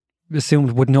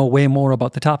assumed would know way more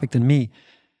about the topic than me.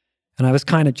 And I was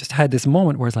kind of just had this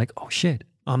moment where it's like, oh shit,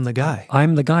 I'm the guy.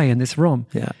 I'm the guy in this room.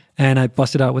 Yeah. And I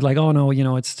busted out with like, oh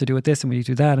no, it's to do with this and we need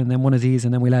to do that. And then one of these,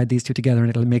 and then we'll add these two together and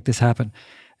it'll make this happen.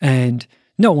 And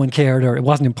no one cared, or it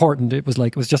wasn't important. It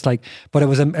was just like, but it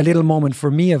was a little moment for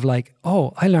me of like,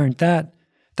 oh, I learned that.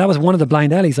 That was one of the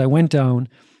blind alleys I went down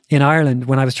in Ireland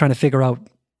when I was trying to figure out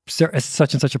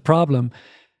such and such a problem.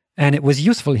 And it was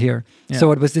useful here. Yeah.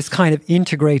 So it was this kind of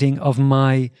integrating of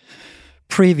my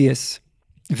previous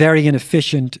very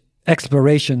inefficient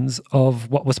explorations of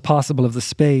what was possible of the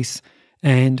space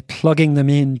and plugging them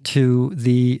into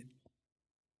the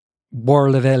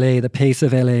world of LA, the pace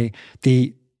of LA,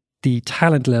 the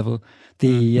talent level,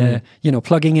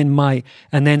 plugging in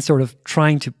and then sort of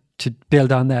trying to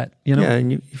build on that, Yeah,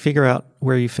 and you figure out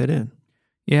where you fit in.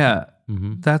 Yeah,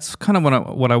 that's kind of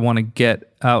what I want to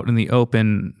get out in the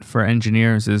open for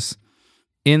engineers is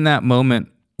in that moment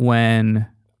when,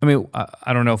 I mean,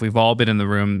 I don't know if we've all been in the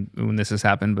room when this has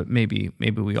happened, but maybe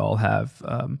we all have.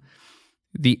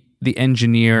 The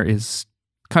engineer is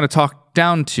kind of talked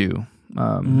down to,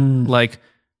 like,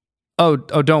 oh,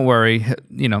 don't worry,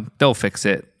 they'll fix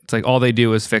it. It's like all they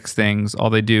do is fix things. All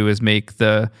they do is make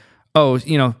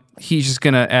he's just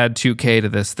gonna add 2K to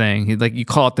this thing. You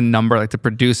call it the number, like the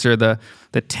producer, the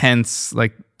tense,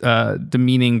 like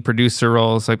demeaning producer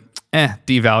roles, like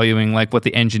devaluing like what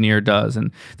the engineer does,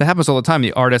 and that happens all the time.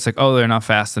 The artist's like, oh, they're not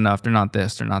fast enough, they're not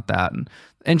this, they're not that, and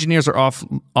engineers are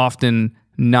often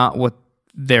not what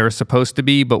they're supposed to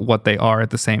be, but what they are at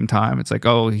the same time. It's like,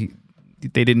 oh,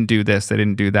 they didn't do this, they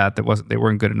didn't do that. They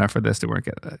weren't good enough for this, they weren't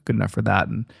good enough for that,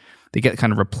 and they get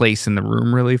kind of replaced in the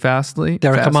room really fastly.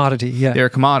 They're a commodity, yeah. They're a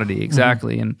commodity,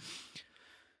 exactly. And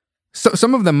so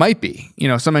some of them might be,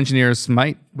 some engineers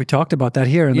might. We talked about that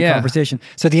here in the conversation.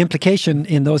 So the implication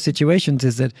in those situations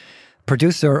is that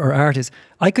producer or artist,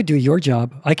 I could do your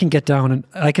job. I can get down and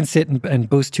I can sit and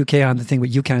boost 2K on the thing, but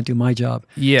you can't do my job.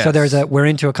 Yes. So we're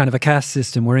into a kind of a caste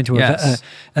system. We're into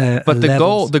but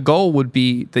the goal would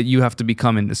be that you have to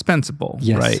become indispensable,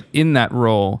 right, in that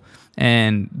role.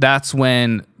 And that's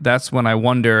when I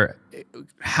wonder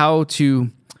how to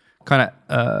kind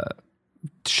of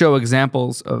show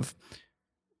examples of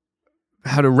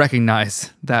how to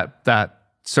recognize that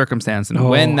circumstance and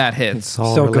when that hits. It's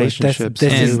all so relationships.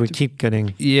 We keep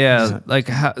getting like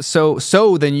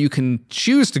so then you can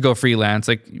choose to go freelance.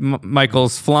 Like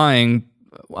Michael's flying.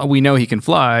 We know he can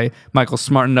fly. Michael's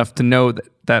smart enough to know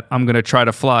that I'm going to try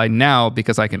to fly now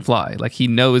because I can fly. Like he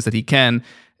knows that he can.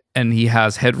 And he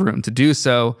has headroom to do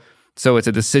so. So it's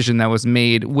a decision that was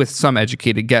made with some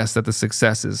educated guess that the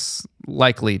success is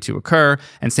likely to occur.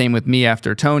 And same with me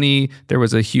after Tony. There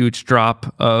was a huge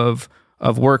drop of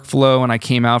workflow, and I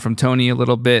came out from Tony a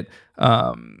little bit,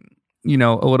 a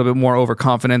little bit more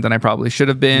overconfident than I probably should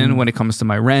have been when it comes to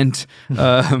my rent,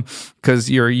 because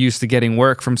you're used to getting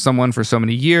work from someone for so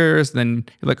many years. Then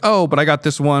you're like, oh, but I got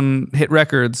this one hit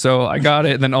record, so I got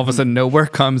it. And then all of a sudden no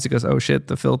work comes because, oh shit,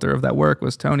 the filter of that work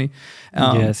was Tony.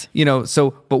 Yes.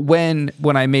 But when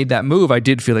I made that move, I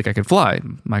did feel like I could fly.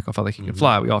 Michael felt like he could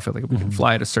fly. We all feel like we can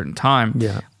fly at a certain time.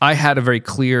 Yeah. I had a very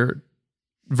clear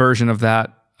version of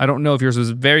that. I don't know if yours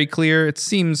was very clear. It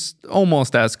seems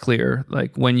almost as clear,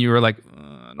 like when you were like,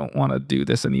 I don't want to do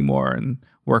this anymore and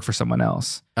work for someone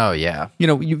else. Oh yeah, it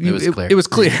was clear. It was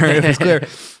clear. It was clear.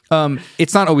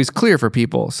 It's not always clear for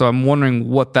people, so I'm wondering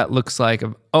what that looks like.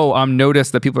 I'm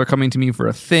noticed that people are coming to me for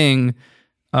a thing,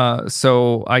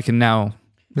 so I can now.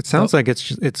 It sounds like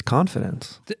it's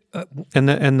confidence, and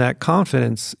that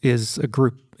confidence is a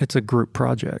group. It's a group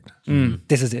project.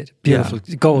 This is it. Beautiful.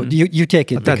 Yeah. Go. You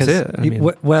take it. But that's it. I mean,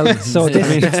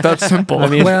 it's that simple.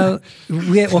 We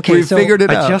figured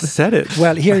it out. I just said it.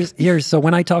 Well, here's. So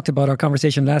when I talked about our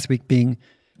conversation last week being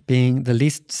the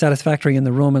least satisfactory in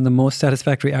the room and the most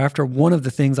satisfactory after, one of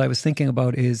the things I was thinking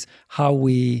about is how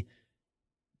we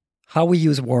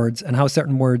use words and how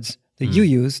certain words that you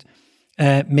used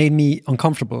made me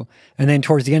uncomfortable. And then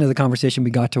towards the end of the conversation,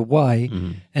 we got to why.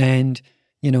 And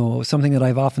something that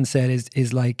I've often said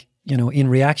is like, in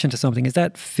reaction to something, is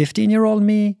that 15-year-old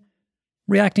me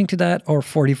reacting to that or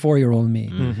 44-year-old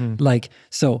me? Like,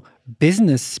 so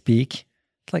business speak,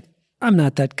 like, I'm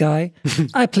not that guy.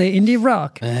 I play indie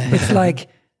rock. It's like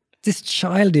this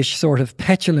childish sort of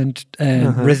petulant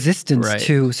resistance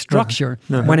to structure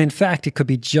when in fact it could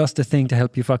be just a thing to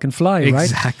help you fucking fly, right?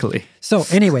 Exactly. So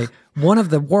anyway, one of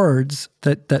the words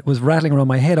that was rattling around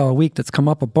my head all week that's come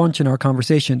up a bunch in our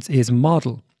conversations is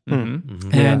model.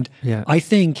 And I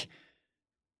think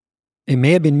it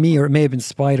may have been me or it may have been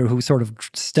Spider who sort of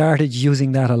started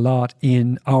using that a lot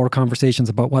in our conversations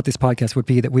about what this podcast would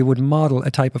be, that we would model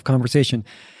a type of conversation.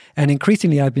 And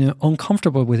increasingly I've been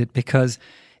uncomfortable with it because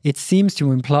it seems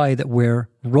to imply that we're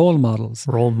role models.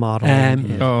 Role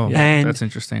modeling. Oh, And- that's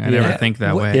interesting. I never think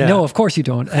that way. Yeah. No, of course you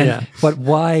don't. And, Yeah. But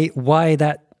why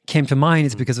that came to mind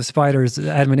is because of Spider's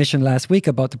admonition last week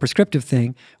about the prescriptive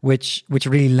thing, which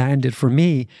really landed for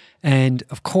me. And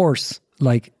of course,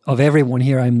 like of everyone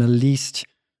here, I'm the least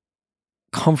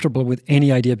comfortable with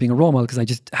any idea of being a role model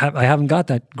because I haven't got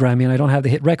that Grammy and I don't have the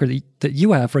hit record that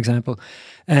you have, for example.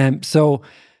 So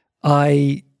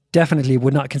I definitely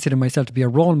would not consider myself to be a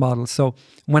role model. So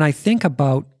when I think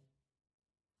about,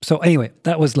 so anyway,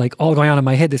 that was like all going on in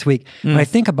my head this week. When I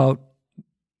think about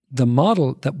the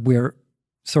model that we're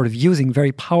sort of using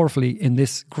very powerfully in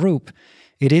this group,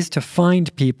 it is to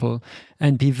find people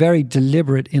and be very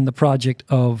deliberate in the project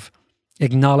of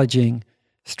acknowledging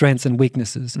strengths and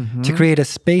weaknesses, to create a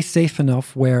space safe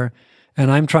enough where,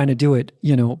 and I'm trying to do it,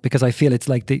 you know, because I feel it's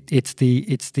like it's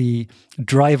the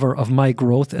driver of my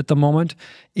growth at the moment,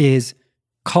 is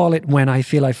call it when I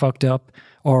feel I fucked up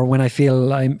or when I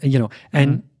feel I'm, you know,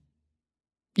 and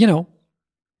you know,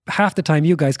 half the time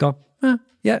you guys go,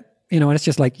 yeah, you know, and it's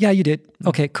just like, yeah, you did.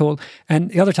 Okay, cool.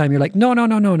 And the other time you're like, no.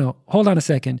 Hold on a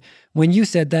second. When you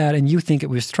said that and you think it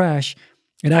was trash,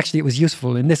 and actually it was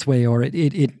useful in this way, or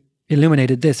it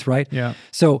illuminated this, right? Yeah.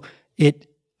 So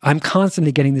I'm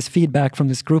constantly getting this feedback from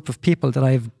this group of people that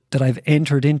I've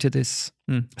entered into this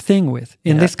thing with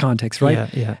in this context,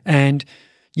 right? Yeah. And,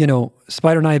 you know,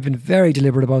 Spider and I have been very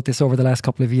deliberate about this over the last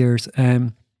couple of years.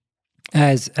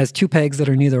 As two pegs that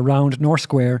are neither round nor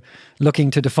square,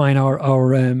 looking to define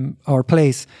our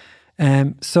place.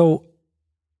 So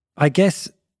I guess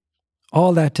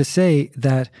all that to say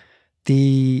that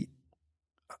the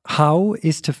how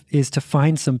is to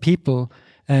find some people,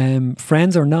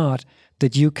 friends or not,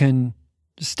 that you can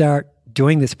start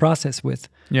doing this process with.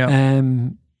 Yeah.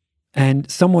 And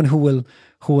someone who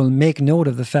will make note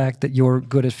of the fact that you're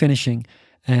good at finishing.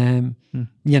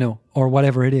 You know, or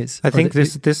whatever it is. I think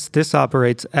this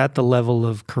operates at the level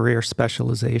of career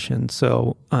specialization.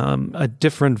 So a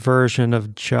different version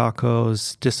of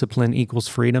Jocko's discipline equals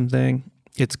freedom thing.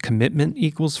 It's commitment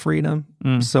equals freedom.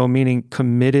 So meaning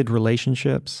committed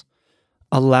relationships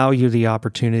allow you the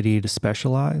opportunity to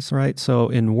specialize, right? So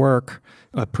in work,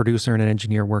 a producer and an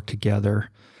engineer work together.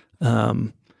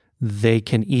 They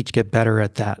can each get better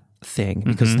at that thing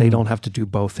because they don't have to do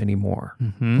both anymore,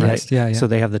 right? Yes, yeah. So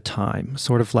they have the time,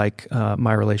 sort of like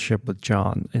my relationship with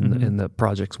John in the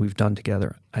projects we've done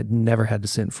together. I'd never had to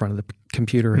sit in front of the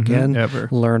computer again. Ever.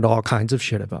 Learned all kinds of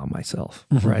shit about myself,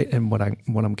 right? And what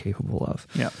I'm capable of.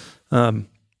 Yeah.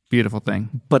 Beautiful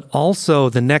thing. But also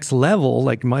the next level,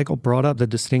 like Michael brought up, the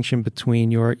distinction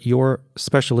between your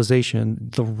specialization,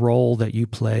 the role that you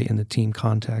play in the team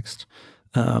context,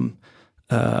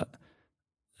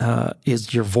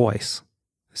 is your voice.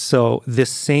 So this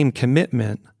same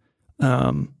commitment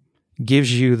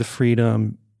gives you the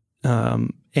freedom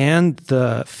and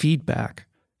the feedback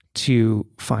to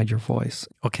find your voice.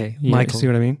 Okay, You Michael, see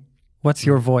what I mean? what's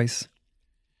your voice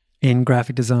in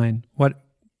graphic design?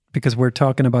 Because we're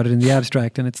talking about it in the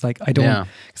abstract, and it's like I don't,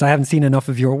 because I haven't seen enough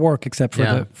of your work except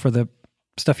for the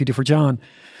stuff you do for John.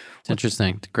 It's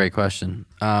interesting. Great question.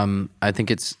 I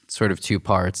think it's sort of two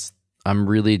parts. I'm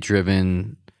really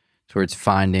driven towards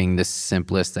finding the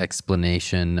simplest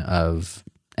explanation of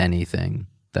anything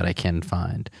that I can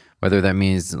find, whether that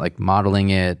means like modeling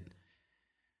it,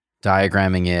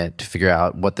 diagramming it to figure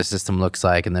out what the system looks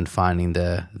like, and then finding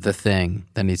the thing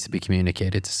that needs to be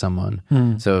communicated to someone.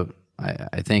 So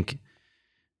I think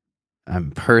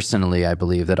personally, I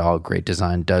believe that all great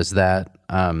design does that.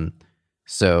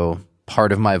 So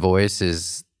part of my voice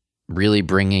is really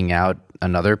bringing out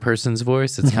another person's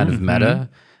voice. It's kind of meta.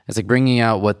 It's like bringing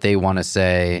out what they want to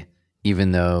say,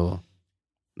 even though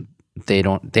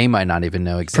they might not even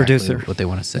know exactly what they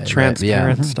want to say.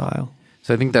 Transparent style.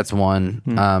 So I think that's one.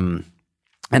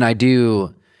 And I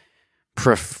do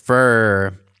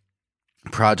prefer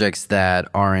projects that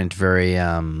aren't very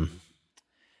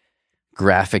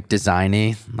graphic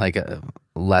designy, like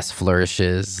less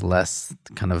flourishes, less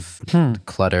kind of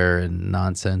clutter and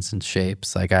nonsense and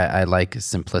shapes. Like I like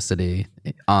simplicity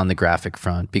on the graphic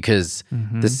front because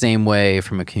the same way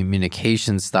from a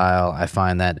communication style, I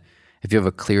find that if you have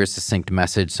a clear, succinct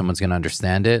message, someone's going to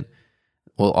understand it.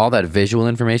 Well, all that visual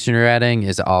information you're adding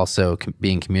is also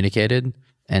being communicated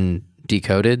and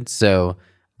decoded. So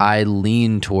I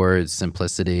lean towards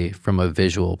simplicity from a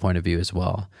visual point of view as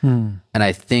well. And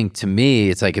I think to me,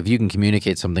 it's like if you can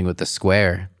communicate something with a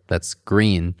square that's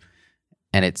green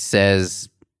and it says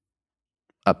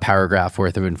a paragraph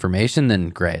worth of information, then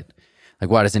great.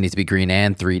 Like why does it need to be green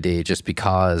and 3D just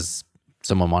because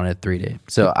someone wanted 3D?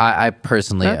 So I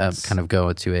personally kind of go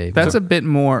into That's a bit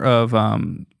more of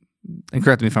and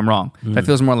correct me if I'm wrong, that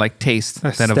feels more like taste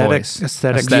than a voice.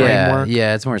 Aesthetic Yeah, framework.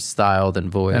 yeah, it's more style than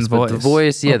voice. Than But the voice.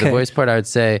 voice, yeah, Okay. the voice part, I would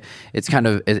say it's kind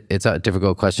of it's a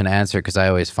difficult question to answer because I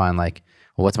always find like,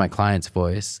 well, what's my client's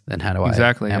voice, and how do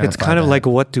Exactly, I? yeah. It's amplify kind of that? like,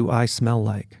 what do I smell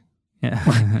like? Yeah.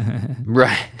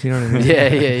 right. Do you know what I mean?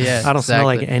 Yeah. I don't smell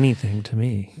like exactly. anything to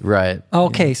me. Right.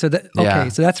 Okay, so Yeah.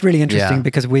 so that's really interesting Yeah.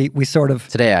 because we sort of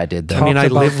Today I did that. I mean, I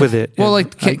Talked about live with it. Well, and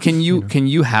like, can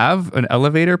you have an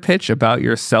elevator pitch about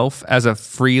yourself as a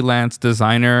freelance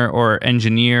designer or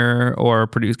engineer or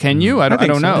producer? Can you? I don't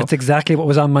think so. know. That's exactly what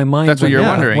was on my mind. That's what when- you're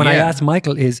wondering, When I yeah. asked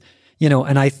Michael is,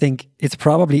 and I think it's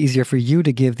probably easier for you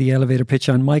to give the elevator pitch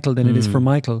on Michael than it is for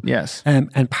Michael. Yes. And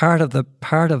part of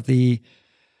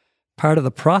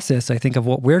the process, I think, of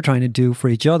what we're trying to do for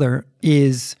each other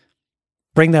is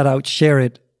bring that out, share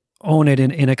it, own it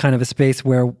in a kind of a space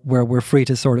where we're free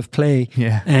to sort of play.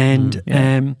 Yeah. And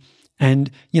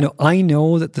I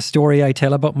know that the story I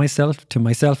tell about myself to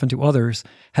myself and to others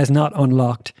has not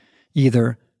unlocked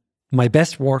either my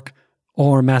best work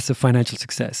or massive financial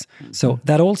success. So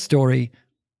that old story,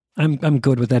 I'm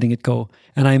good with letting it go,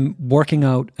 and I'm working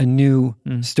out a new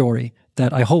story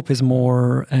that I hope is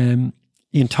more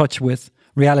in touch with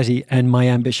reality and my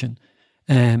ambition.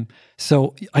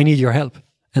 So I need your help,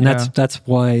 and that's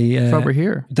why we're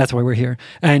here. That's why we're here,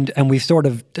 and we've sort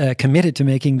of committed to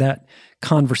making that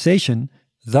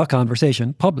the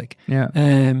conversation, public.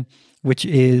 Yeah. Which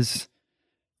is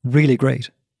really great.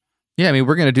 Yeah, I mean,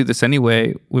 we're going to do this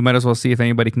anyway. We might as well see if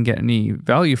anybody can get any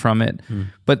value from it.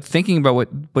 But thinking about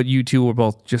what you two were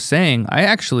both just saying, I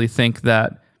actually think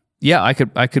that, yeah, I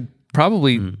could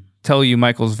probably tell you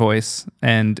Michael's voice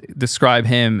and describe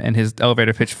him and his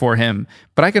elevator pitch for him.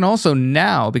 But I can also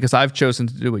now, because I've chosen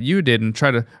to do what you did and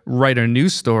try to write a new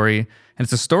story, and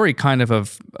it's a story kind of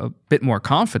a bit more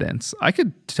confidence. I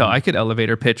could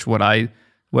elevator pitch what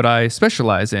I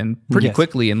specialize in pretty Yes.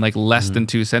 quickly in like less than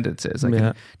 2 sentences. I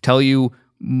can tell you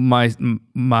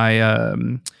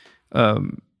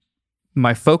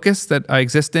my focus that I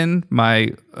exist in,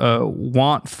 my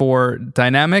want for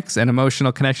dynamics and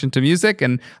emotional connection to music,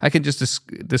 and I can just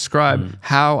describe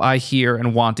how I hear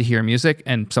and want to hear music,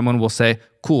 and someone will say,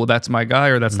 cool, that's my guy,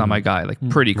 or that's not my guy, like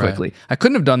pretty quickly. I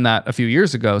couldn't have done that a few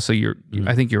years ago, so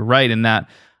I think you're right in that.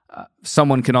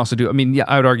 Someone can also do, I mean, yeah,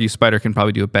 I would argue Spider can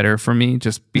probably do it better for me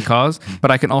just because, but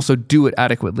I can also do it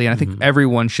adequately. And I think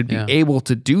everyone should be able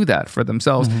to do that for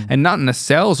themselves, and not in a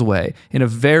sales way, in a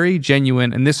very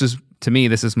genuine, and this is, to me,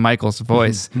 this is Michael's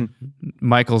voice.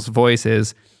 Michael's voice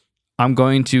is, I'm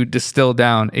going to distill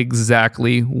down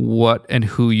exactly what and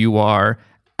who you are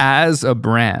as a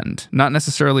brand, not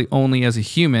necessarily only as a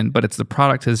human, but it's the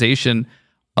productization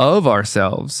of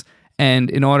ourselves. And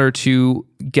in order to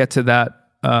get to that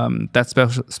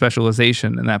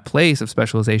specialization and that place of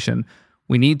specialization,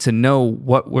 we need to know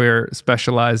what we're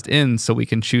specialized in so we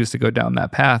can choose to go down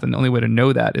that path. And the only way to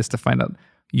know that is to find out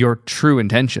your true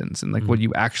intentions and like what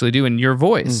you actually do in your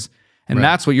voice. And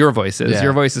that's what your voice is. Yeah.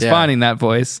 Your voice is finding that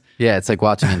voice. Yeah, it's like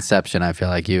watching Inception. I feel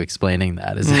like you explaining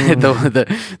that is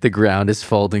the ground is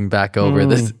folding back over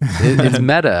this. It's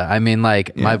meta. I mean,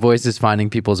 like my voice is finding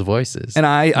people's voices. And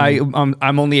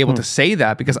I'm only able to say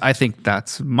that because I think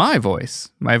that's my voice.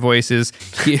 My voice is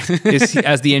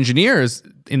as the engineers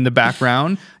in the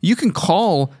background. You can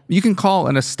call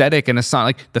an aesthetic and a sound,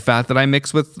 like the fact that I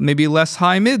mix with maybe less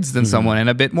high mids than someone and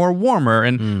a bit more warmer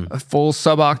and a full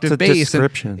sub-octave It's a bass.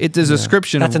 description. It's a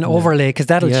description. That's an overlay because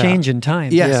that'll change in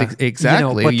time. Yes, Yeah.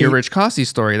 exactly. but Your the- Rich Cossey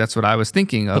story. That's what I was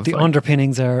thinking of. But the like-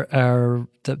 underpinnings are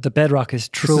the bedrock is This is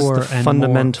truer the and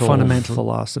fundamental more fundamental.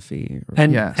 philosophy.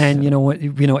 And Yes. and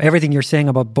everything you're saying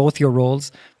about both your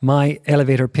roles, my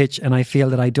elevator pitch, and I feel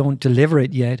that I don't deliver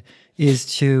it yet, is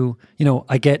to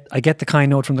I get the kind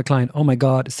note from the client. Oh my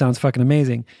God, it sounds fucking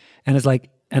amazing, and it's like,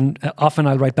 and often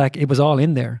I'll write back, it was all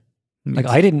in there. Like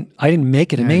I didn't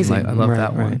make it amazing. I love Right,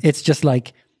 that one. right. It's just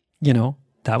like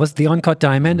that was the uncut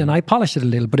diamond, and I polished it a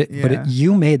little, but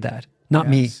you made that, not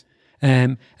me.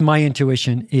 My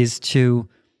intuition is to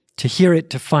hear it,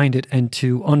 to find it, and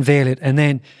to unveil it, and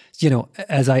then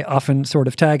as I often sort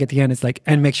of tag at the end, it's like,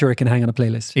 and make sure it can hang on a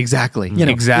playlist. Exactly. You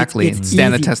know, Exactly. it's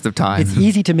Stand the easy- test of time. It's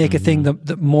easy to make a thing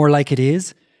the more like it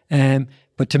is,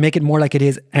 but to make it more like it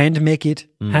is and make it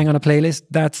hang on a playlist,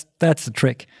 that's the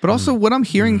trick. But also, what I'm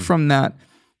hearing from that,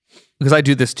 because I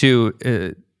do this too,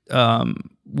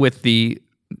 with the,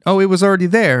 it was already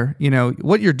there.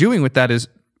 What you're doing with that is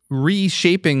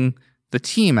reshaping the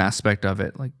team aspect of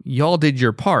it. Like, y'all did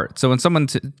your part. So when someone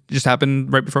just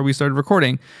happened right before we started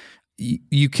recording,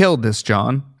 you killed this,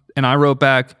 John. And I wrote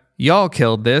back, y'all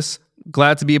killed this.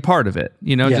 Glad to be a part of it.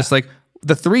 Just like,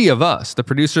 the three of us, the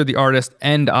producer, the artist,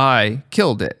 and I,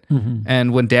 killed it.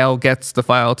 And when Dale gets the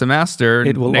file to master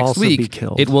It will next also week, be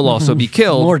killed. it will also be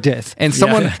killed. More death. And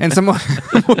someone and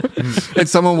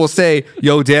someone will say,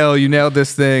 "Yo, Dale, you nailed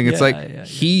this thing." It's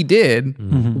he did.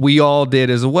 We all did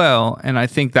as well. And I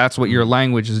think that's what your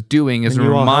language is doing, is And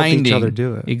you all helped each reminding other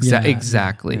do it.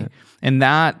 Exactly. Yeah. And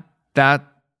that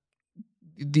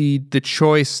the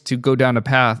choice to go down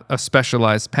a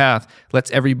specialized path,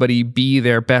 lets everybody be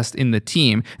their best in the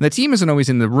team. And the team isn't always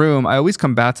in the room. I always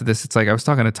come back to this. It's like, I was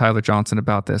talking to Tyler Johnson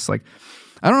about this. Like,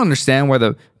 I don't understand why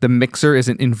the mixer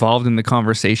isn't involved in the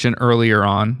conversation earlier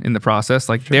on in the process.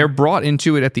 Like, they're brought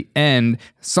into it at the end,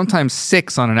 sometimes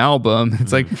 6 on an album.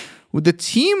 It's like, with the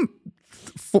team,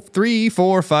 3,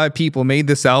 4, 5 people made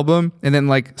this album, and then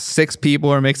like 6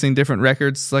 people are mixing different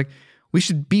records. Like, we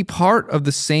should be part of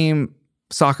the same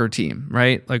soccer team,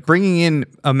 right? Like, bringing in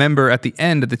a member at the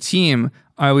end of the team,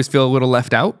 I always feel a little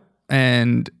left out,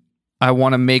 and I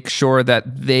want to make sure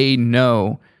that they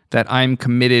know that I'm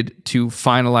committed to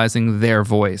finalizing their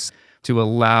voice, to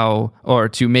allow or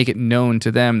to make it known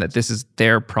to them that this is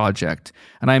their project.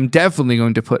 And I'm definitely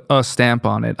going to put a stamp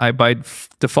on it. I, by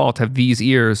default, have these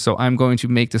ears, so I'm going to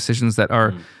make decisions that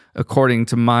are according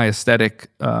to my aesthetic,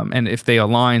 and if they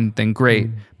align, then great.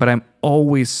 But I'm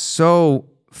always so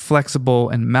flexible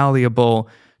and malleable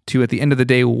to, at the end of the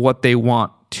day, what they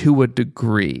want, to a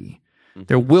degree.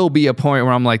 There will be a point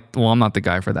where I'm like, well, I'm not the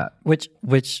guy for that. Which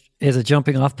is a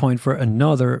jumping off point for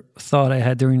another thought I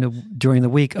had during the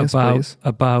week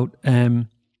about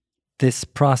this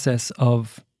process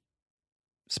of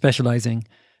specializing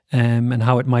and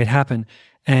how it might happen.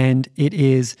 And it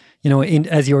is,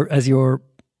 as you're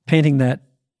painting that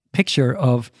picture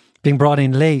of being brought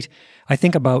in late, I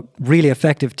think about really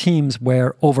effective teams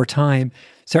where over time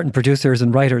certain producers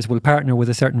and writers will partner with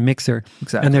a certain mixer.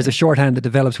 Exactly. And there's a shorthand that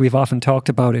develops. We've often talked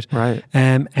about it. Right.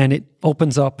 And it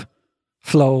opens up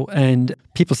flow, and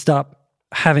people stop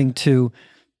having to,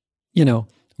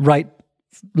 write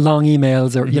long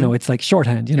emails or, it's like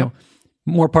shorthand,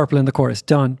 more purple in the chorus,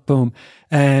 done, boom.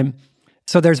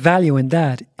 So there's value in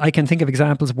that. I can think of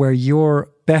examples where you're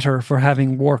better for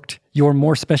having worked, you're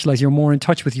more specialized, you're more in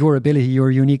touch with your ability,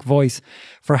 your unique voice,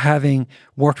 for having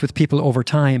worked with people over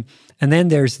time. And then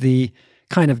there's the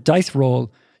kind of dice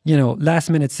roll, last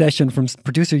minute session from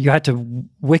producer. You had to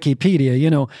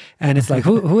Wikipedia, and it's like,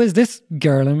 who is this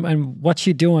girl and what's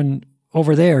she doing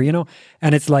over there,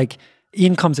 And it's like,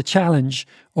 in comes a challenge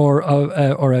or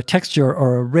a texture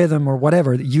or a rhythm or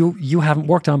whatever that you haven't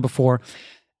worked on before,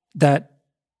 that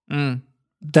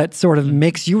sort of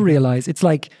makes you realize. It's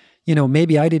like,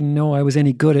 maybe I didn't know I was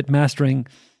any good at mastering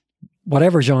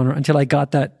whatever genre until I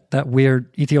got that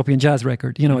weird Ethiopian jazz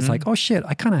record. It's like, oh shit,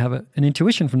 I kind of have an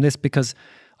intuition from this because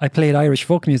I played Irish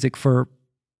folk music for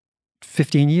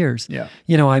 15 years. Yeah.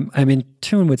 I'm in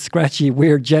tune with scratchy,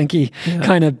 weird, janky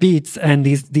kind of beats and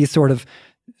these sort of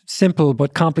simple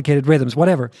but complicated rhythms,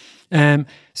 whatever.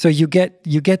 So you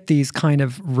get these kind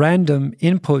of random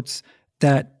inputs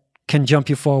that can jump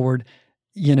you forward,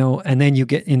 and then you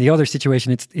get in the other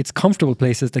situation, it's comfortable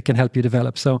places that can help you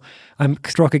develop. So I'm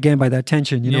struck again by that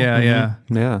tension, Yeah.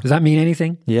 Does that mean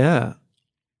anything? Yeah.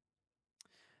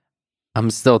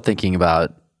 I'm still thinking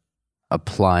about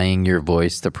applying your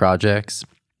voice to projects.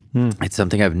 It's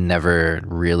something I've never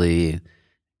really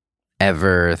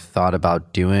ever thought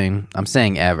about doing. I'm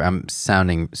saying ever. I'm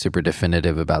sounding super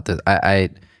definitive about this. I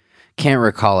can't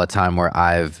recall a time where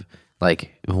I've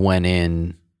went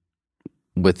in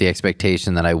with the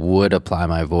expectation that I would apply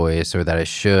my voice or that I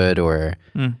should, or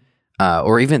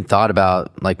even thought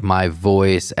about my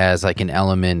voice as an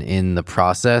element in the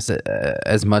process,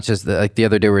 as much as the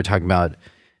other day we were talking about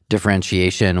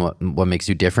differentiation, what makes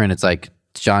you different. It's like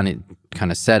John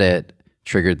kind of said it,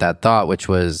 triggered that thought, which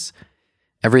was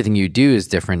everything you do is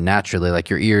different naturally.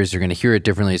 Your ears are going to hear it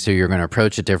differently, so you're going to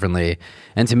approach it differently.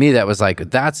 And to me, that was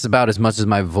that's about as much as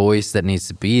my voice that needs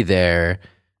to be there.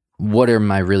 What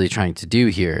am I really trying to do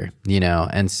here?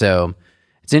 And so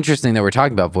it's interesting that we're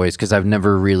talking about voice, because I've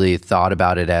never really thought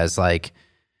about it as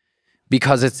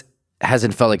because it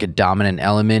hasn't felt like a dominant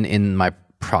element in my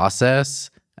process.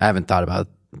 I haven't thought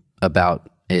about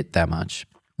it that much.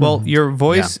 Well, your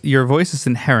voice is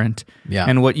inherent,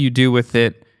 and what you do with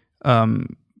it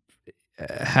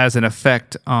has an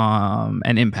effect on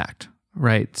an impact,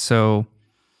 right? So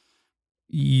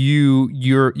you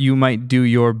might do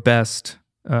your best.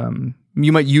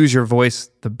 You might use your voice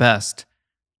the best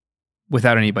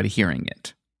without anybody hearing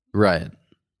it, right?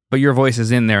 But your voice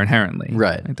is in there inherently,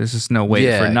 right? There's just no way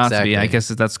for it not to be. I guess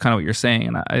that's kind of what you're saying,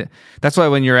 and that's why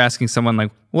when you're asking someone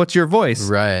 "What's your voice?"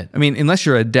 Right? I mean, unless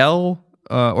you're Adele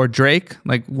or Drake,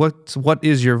 like what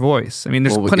is your voice? I mean,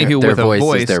 there's plenty of people their with a voice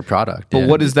voice. is their product. But yeah.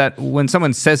 what is that when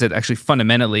someone says it actually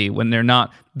fundamentally, when they're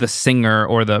not the singer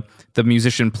or the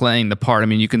musician playing the part? I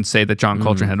mean, you can say that John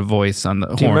Coltrane had a voice on the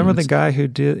horns. Do you remember the guy who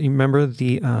did? You remember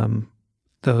the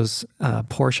those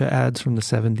Porsche ads from the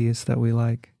 70s that we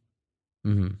like?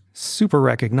 Mm-hmm. Super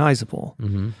recognizable.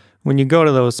 Mm-hmm. When you go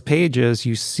to those pages,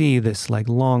 you see this like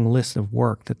long list of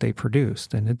work that they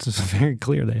produced, and it's very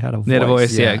clear they had a voice. They had a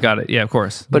voice, yeah, Yeah. got it. Yeah, of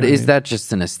course. But You know what I is mean? that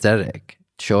just an aesthetic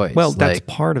choice? Well, that's Like,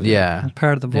 part of it. Yeah.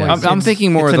 Part of the voice. Yeah. I'm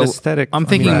thinking more it's of an the aesthetic. I'm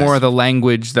thinking Right. more of the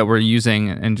language that we're using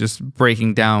and just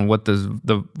breaking down what does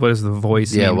the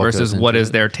voice Yeah, mean what versus goes what into is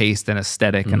it. their taste and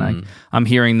aesthetic. And I'm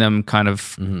hearing them kind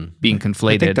of being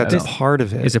conflated. I think that's I don't know. part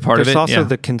of it. Is it part of There's it? also Yeah.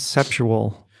 the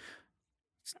conceptual.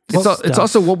 It's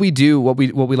also what we do, what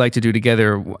we like to do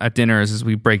together at dinners is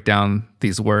we break down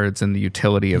these words and the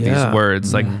utility of Yeah. these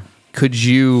words. Like, could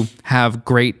you have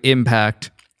great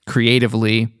impact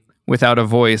creatively without a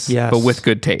voice, Yes. but with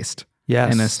good taste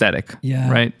Yes. and aesthetic? Yeah.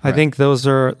 Right. I think those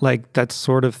are like that's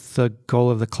sort of the goal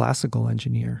of the classical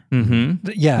engineer. Mm-hmm.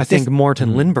 Yeah, I think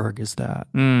Morten Lindberg is that.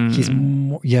 he's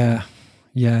more, yeah.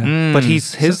 But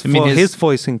his his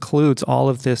voice includes all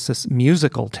of this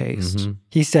musical taste.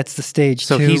 He sets the stage.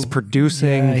 So too. he's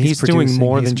producing. Yeah, he's doing producing,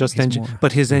 more he's- than just he's engine. more.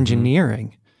 But his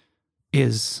engineering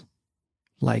is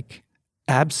like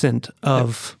absent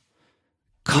of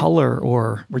color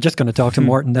or We're just going to talk to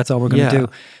Morton. That's all we're going to Yeah. do.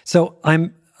 So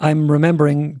I'm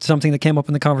remembering something that came up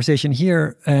in the conversation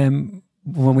here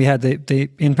when we had the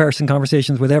in-person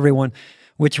conversations with everyone,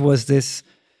 which was this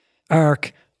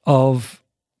arc of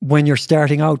when you're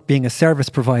starting out being a service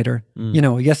provider. You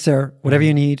know, yes sir, whatever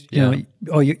you need. You know,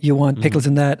 oh you want pickles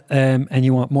in that, and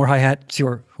you want more hi-hat.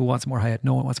 Sure, who wants more hi-hat?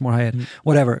 No one wants more hi-hat.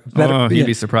 Whatever. Oh, you'd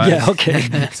be surprised. Yeah,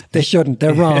 okay. They shouldn't.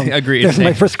 They're wrong. Agreed. There's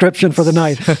my prescription for the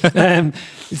night.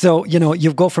 So, you know,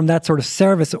 you go from that sort of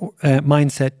service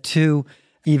mindset to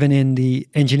even in the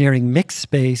engineering mix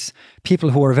space,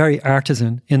 people who are very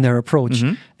artisan in their approach.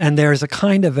 And there's a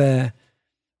kind of a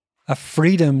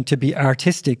freedom to be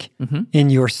artistic in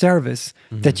your service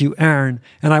that you earn.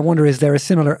 And I wonder, is there a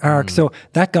similar arc? So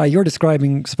that guy you're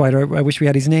describing, Spider, I wish we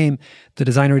had his name, the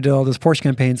designer who did all those Porsche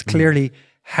campaigns, clearly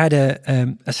had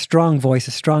a strong voice,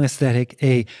 a strong aesthetic,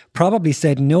 probably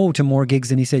said no to more gigs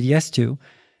than he said yes to,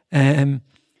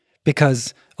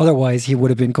 because otherwise he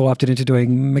would have been co-opted into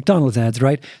doing McDonald's ads,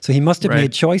 right? So he must have Right.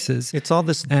 made choices. it's all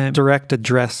this direct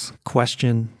address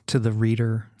question to the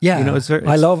reader. Yeah, you know, it's very.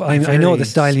 I know very the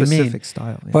style you mean. specific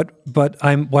style. Yeah. But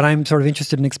what I'm sort of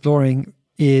interested in exploring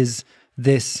is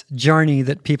this journey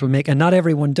that people make, and not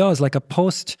everyone does. Like a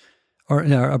post or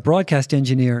a broadcast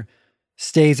engineer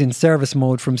stays in service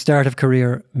mode from start of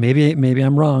career. Maybe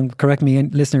I'm wrong. Correct me,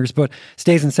 listeners, but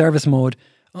stays in service mode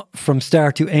from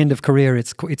start to end of career.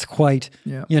 It's quite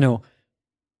you know.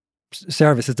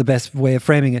 Service is the best way of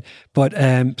framing it. But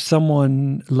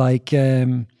someone like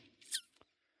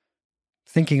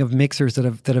thinking of mixers that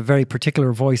have very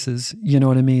particular voices, you know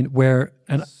what I mean? Where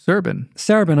and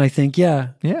Serban, I think, yeah,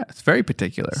 it's very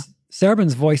particular.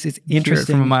 Serban's voice is Hear it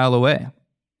interesting. from a mile away.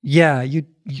 Yeah,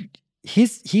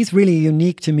 he's really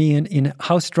unique to me in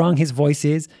how strong his voice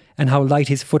is and how light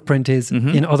his footprint is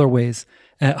in other ways.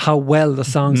 How well the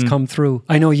songs come through.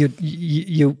 I know you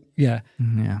yeah.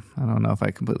 Yeah, I don't know if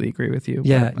I completely agree with you.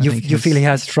 Yeah, but I think you feel he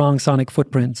has strong sonic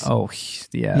footprints. Oh,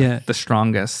 yeah, the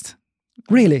strongest.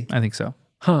 Really? I think so.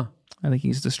 Huh. I think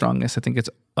he's the strongest. I think it's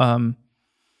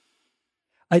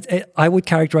I would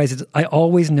characterize it. I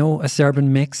always know a Serban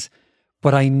mix,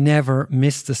 but I never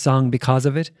miss the song because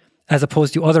of it. As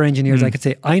opposed to other engineers, I could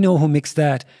say, I know who mixed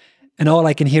that, and all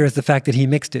I can hear is the fact that he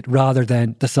mixed it rather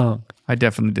than the song. I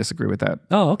definitely disagree with that.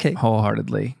 Oh, okay.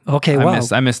 Wholeheartedly. Okay, wow.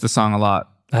 I miss the song a lot.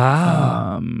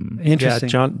 Interesting.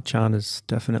 Yeah, John is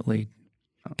definitely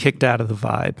kicked out of the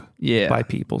vibe by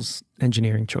people's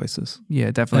engineering choices.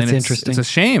 Yeah, definitely. That's And interesting. It's a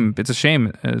shame. It's a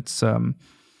shame. It's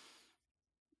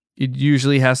it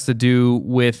usually has to do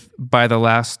with by the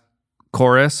last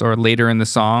chorus or later in the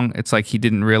song, it's like he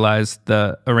didn't realize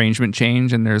the arrangement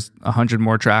change and there's 100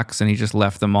 more tracks and he just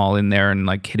left them all in there and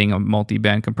like hitting a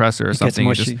multi-band compressor or something.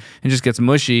 mushy. It just gets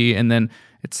mushy, and then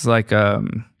it's like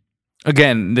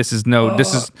again, this is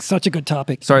such a good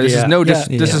topic. sorry, this Yeah. is no Yeah.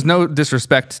 this is no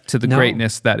disrespect to the No.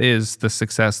 greatness that is the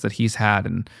success that he's had,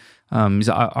 and he's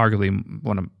arguably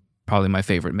one of probably my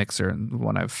favorite mixer and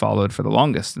one I've followed for the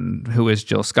longest. And who is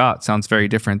Jill Scott sounds very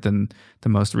different than the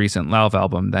most recent Lauv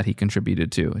album that he contributed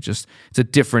to. It's a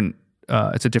different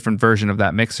version of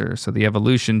that mixer. So the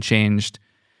evolution changed.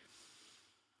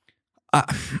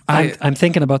 I'm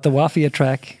thinking about the Wafia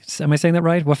track. Am I saying that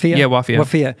right? Wafia? Yeah, Wafia.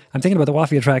 Wafia. I'm thinking about the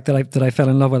Wafia track that I fell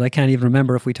in love with. I can't even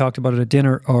remember if we talked about it at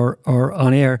dinner or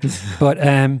on air. But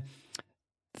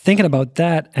thinking about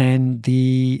that and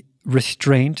the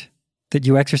restraint that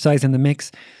you exercise in the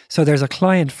mix. So there's a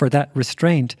client for that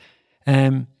restraint.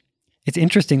 It's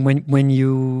interesting when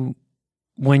you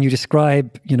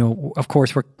describe, you know, of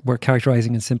course we're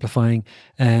characterizing and simplifying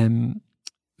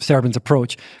Serban's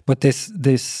approach, but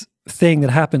this thing that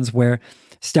happens where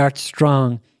starts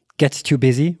strong, gets too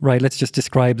busy, right? Let's just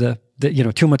describe the you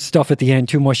know, too much stuff at the end,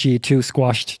 too mushy, too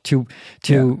squashed, too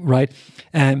right.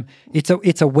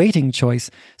 It's a weighting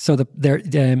choice. So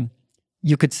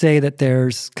you could say that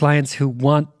there's clients who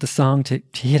want the song to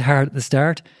hit hard at the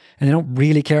start, and they don't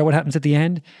really care what happens at the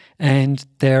end. And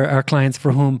there are clients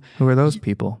for whom... Who are those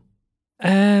people?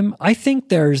 I think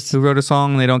there's... Who wrote a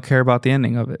song and they don't care about the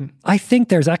ending of it? I think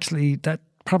there's actually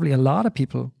probably a lot of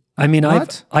people. I mean,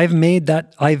 What? I've made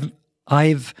that...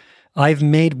 I've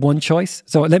made one choice.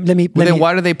 So let me... Then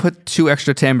why do they put 2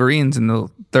 extra tambourines in the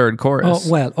third chorus? Oh,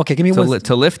 well, okay, give me to, one...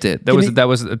 to lift it. That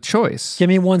was a choice. Give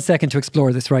me 1 second to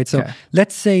explore this, right? So Okay.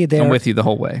 let's say there... I'm with you the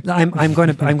whole way. I'm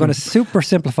going to super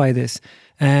simplify this.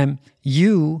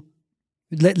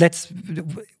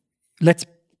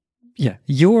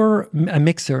 You're a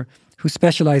mixer who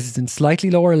specializes in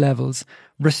slightly lower levels,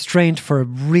 restraint for a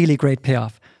really great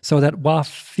payoff. So that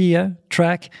Wafia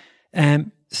track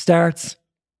starts.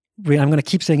 I'm going to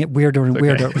keep saying it weirder and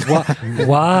weirder.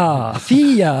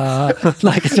 Wafia,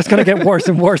 like it's just going to get worse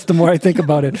and worse the more I think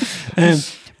about it.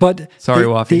 But Sorry,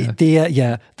 Wafia.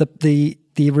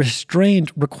 The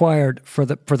restraint required for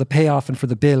the payoff and for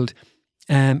the build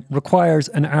requires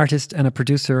an artist and a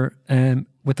producer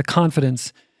with the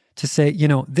confidence to say, you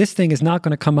know, this thing is not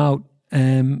going to come out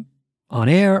on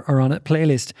air or on a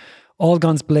playlist all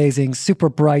guns blazing, super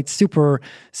bright, super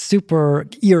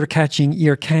ear catching,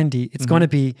 ear candy. It's going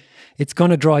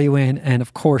to draw you in, and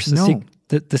of course bear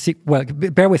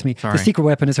with me. Sorry. The secret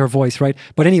weapon is her voice, right?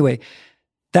 But anyway,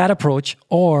 that approach,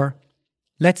 or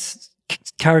let's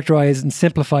characterize and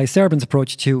simplify Serban's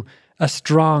approach to a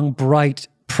strong, bright,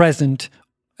 present,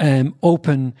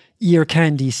 open, ear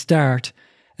candy start,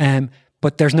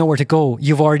 but there's nowhere to go.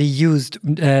 You've already used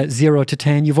 0 to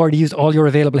 10. You've already used all your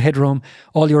available headroom,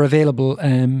 all your available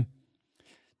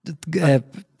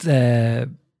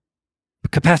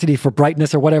capacity for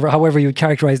brightness or whatever, however you would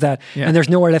characterize that. Yeah. And there's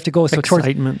nowhere left to go. So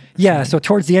Excitement. so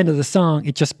towards the end of the song,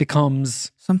 it just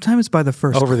becomes... Sometimes by the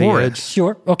first Over the chorus. edge.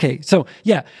 Sure. Okay. So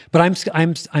yeah, but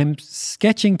I'm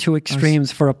sketching to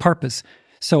extremes for a purpose.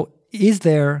 So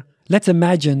let's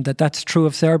imagine that that's true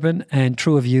of Serban and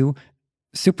true of you,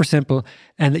 super simple,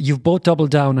 and that you've both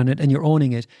doubled down on it and you're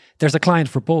owning it. There's a client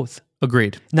for both.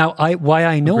 Agreed. Now, why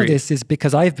I know Agreed. this is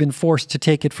because I've been forced to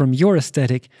take it from your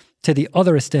aesthetic to the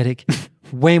other aesthetic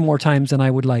way more times than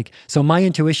I would like. So my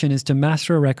intuition is to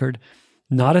master a record,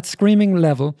 not at screaming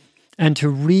level, and to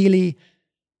really,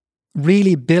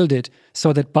 really build it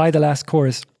so that by the last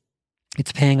chorus,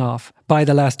 it's paying off. By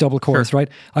the last double chorus, right?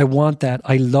 I want that.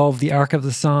 I love the arc of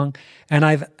the song. And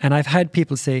I've had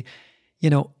people say, you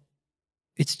know,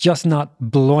 it's just not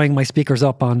blowing my speakers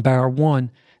up on bar 1.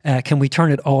 Can we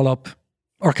turn it all up,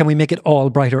 or can we make it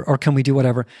all brighter, or can we do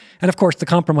whatever? And of course, the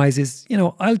compromise is, you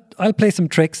know, I'll play some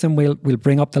tricks and we'll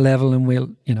bring up the level and we'll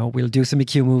do some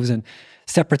EQ moves and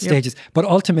separate stages. But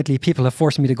ultimately, people have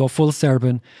forced me to go full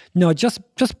Serban. No,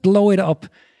 just blow it up.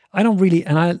 I don't really,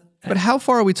 But how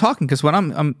far are we talking? Because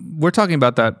when we're talking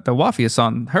about the Wafia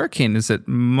song, Hurricane is at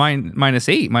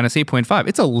 -8, -8.5.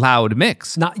 It's a loud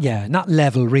mix. not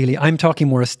level really. I'm talking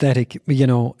more aesthetic, you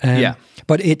know.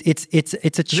 But it's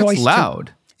a choice. It's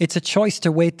loud. It's a choice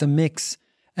to weight the mix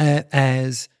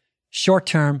as short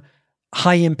term,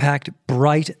 high impact,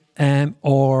 bright,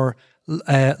 or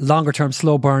longer term,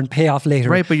 slow burn, payoff later.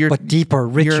 Right, but deeper,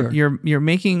 richer. You're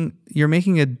making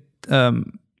a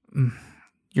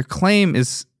your claim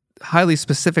is highly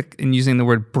specific in using the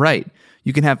word bright.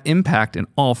 You can have impact in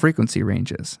all frequency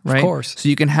ranges, right? Of course. So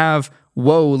you can have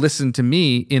whoa, listen to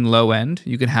me in low end.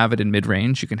 You can have it in mid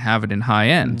range. You can have it in high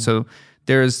end. So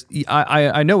there's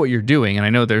I know what you're doing, and I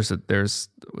know there's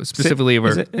specifically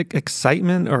Is it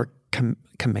excitement or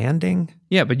commanding?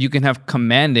 Yeah, but you can have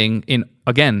commanding in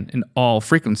all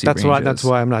frequency ranges. That's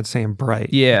why I'm not saying bright.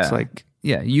 Yeah, It's like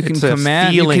you can it's a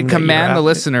command. You feeling can that you're command the at-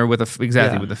 listener with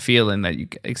Yeah. with a feeling that you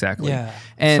exactly. Yeah.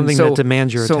 And Something that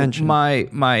demands your attention.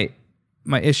 My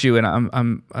issue, and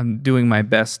I'm doing my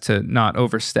best to not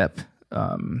overstep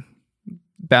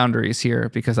boundaries here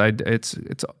because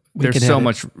there's so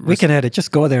much. We can edit.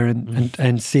 Just go there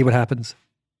and see what happens.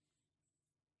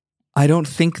 I don't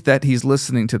think that he's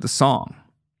listening to the song.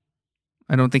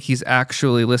 I don't think he's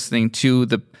actually listening to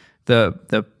the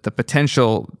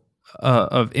potential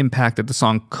of impact that the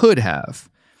song could have.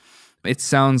 It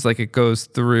sounds like it goes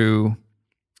through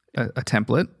a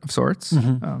template of sorts.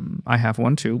 I have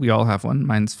one too. We all have one.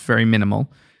 Mine's very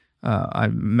minimal. I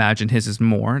imagine his is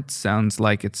more. It sounds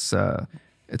like it's on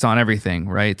everything,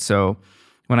 right? So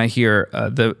when I hear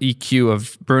the EQ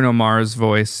of Bruno Mars'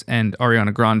 voice and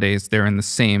Ariana Grande's, they're in the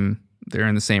same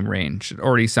range. It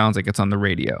already sounds like it's on the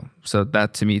radio. So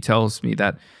that to me tells me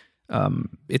that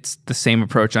it's the same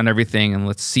approach on everything, and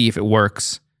let's see if it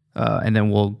works, and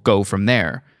then we'll go from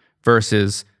there.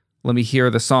 Versus, let me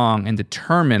hear the song and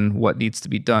determine what needs to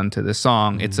be done to the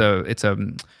song. It's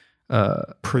a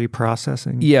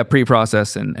pre-processing. Yeah,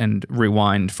 pre-process and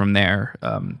rewind from there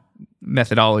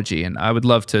methodology. And I would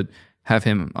love to have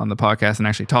him on the podcast and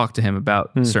actually talk to him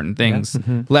about certain things,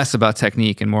 less about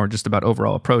technique and more just about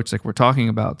overall approach like we're talking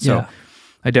about. So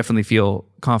I definitely feel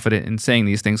confident in saying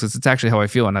these things because it's actually how I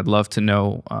feel, and I'd love to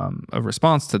know a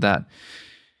response to that.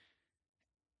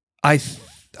 I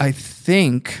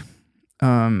think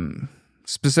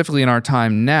specifically in our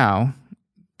time now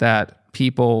that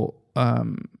people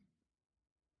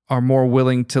are more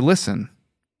willing to listen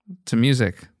to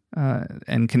music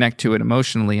and connect to it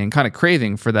emotionally and kind of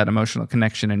craving for that emotional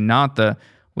connection and not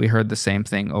we heard the same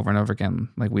thing over and over again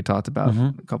like we talked about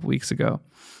a couple weeks ago.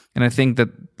 And I think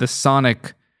that the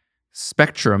sonic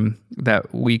spectrum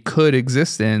that we could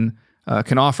exist in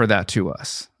can offer that to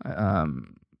us,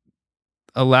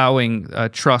 allowing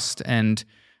trust and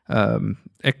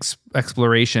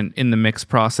exploration in the mix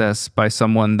process by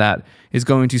someone that is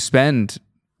going to spend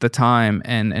the time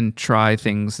and try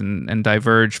things and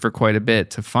diverge for quite a bit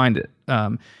to find it.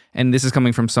 And this is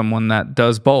coming from someone that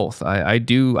does both. I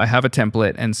have a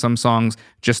template, and some songs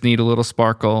just need a little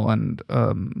sparkle and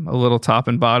a little top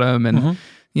and bottom. And,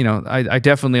 I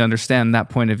definitely understand that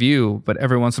point of view, but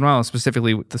every once in a while,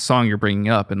 specifically with the song you're bringing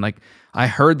up, and like, I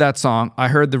heard that song, I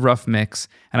heard the rough mix,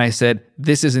 and I said,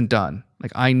 this isn't done.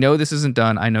 Like, I know this isn't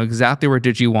done. I know exactly where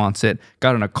Digi wants it.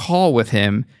 Got on a call with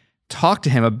him, talked to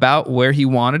him about where he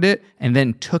wanted it, and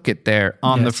then took it there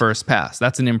on the first pass.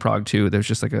 That's an improg too. There's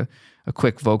just like a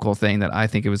quick vocal thing that I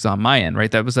think it was on my end,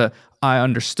 right? That was I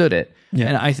understood it.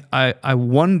 Yeah. And I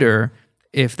wonder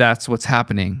if that's what's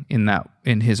happening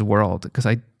in his world, because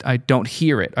I don't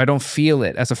hear it. I don't feel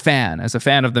it as a fan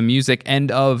of the music and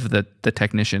of the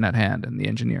technician at hand and the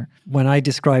engineer. When I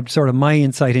described sort of my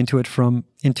insight into it from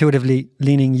intuitively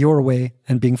leaning your way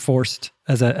and being forced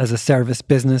as a service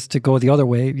business to go the other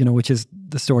way, which is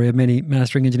the story of many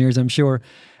mastering engineers, I'm sure.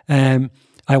 I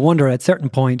wonder at a certain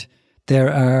point,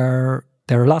 there are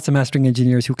lots of mastering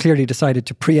engineers who clearly decided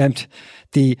to preempt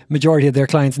the majority of their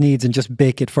clients' needs and just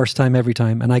bake it first time every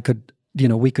time. And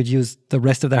we could use the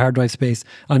rest of the hard drive space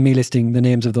on me listing the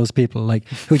names of those people, like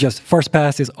who just first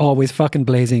pass is always fucking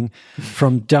blazing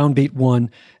from downbeat one,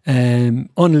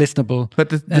 unlistenable.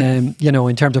 But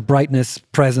in terms of brightness,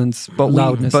 presence,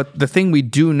 loudness. But the thing we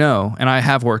do know, and I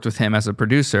have worked with him as a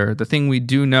producer, the thing we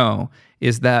do know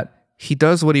is that he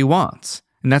does what he wants,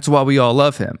 and that's why we all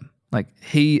love him. Like,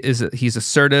 he's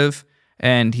assertive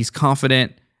and he's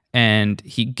confident and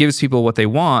he gives people what they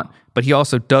want, but he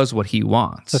also does what he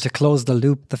wants. So to close the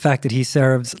loop, the fact that he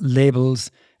serves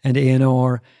labels and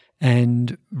A&R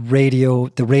and radio,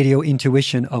 the radio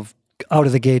intuition of out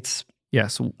of the gates,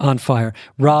 yes, on fire,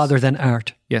 rather than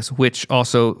art. Yes, which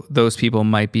also those people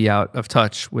might be out of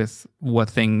touch with what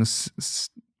things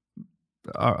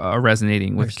are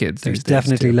resonating with kids. There's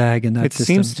definitely lag in that system. It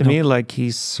seems to me like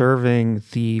he's serving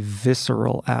the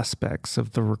visceral aspects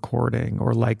of the recording,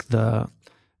 or like the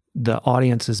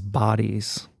audience's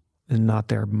bodies and not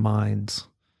their minds.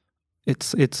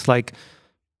 It's like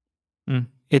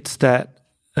it's that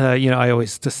I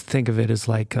always just think of it as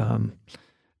like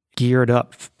geared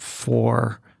up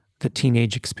for the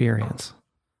teenage experience,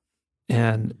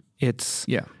 and it's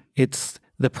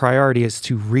the priority is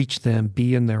to reach them,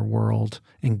 be in their world,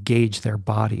 engage their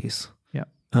bodies. Yeah.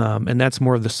 And that's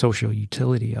more of the social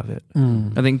utility of it.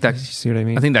 I think that, you see what I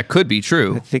mean? I think that could be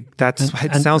true. I think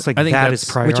it sounds like that is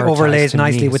prioritized. Which overlays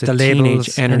nicely with the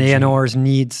labels and A&R's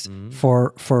needs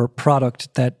for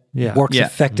product that works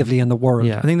effectively in the world.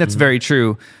 Yeah. I think that's very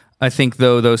true. I think,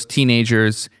 though, those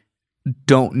teenagers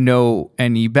don't know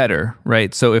any better,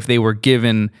 right? So if they were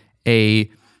given a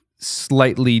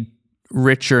slightly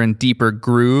richer and deeper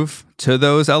groove to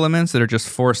those elements that are just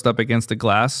forced up against the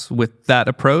glass with that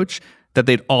approach, that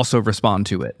they'd also respond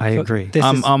to it. I agree.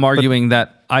 I'm arguing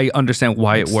that I understand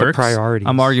why it works. Priorities.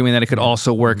 I'm arguing that it could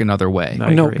also work another way.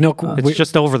 No, it's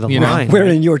just over the line. We're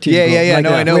in your team. Yeah. Like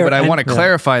I know, but I want to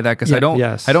clarify that because I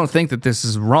don't think that this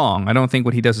is wrong. I don't think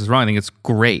what he does is wrong. I think it's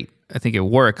great. I think it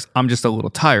works. I'm just a little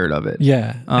tired of it.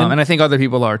 Yeah. And I think other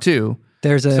people are too.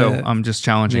 So I'm just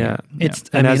challenging Yeah. it.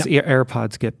 As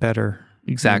AirPods get better.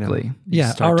 Exactly. You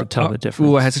start to tell the difference.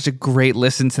 Ooh, I had such a great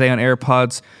listen today on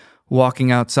AirPods,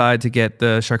 walking outside to get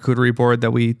the charcuterie board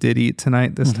that we did eat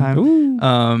tonight this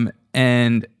time.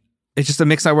 And it's just a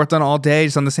mix I worked on all day,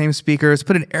 just on the same speakers.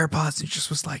 Put in AirPods, and it just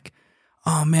was like,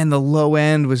 oh man, the low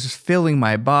end was just filling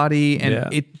my body,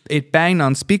 and it banged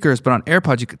on speakers, but on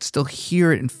AirPods you could still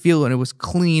hear it and feel it, and it was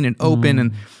clean and open,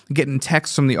 and getting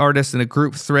texts from the artist in a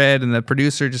group thread and the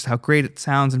producer, just how great it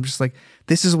sounds. I'm just like,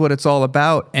 this is what it's all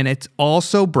about, and it's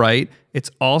also bright, it's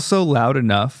also loud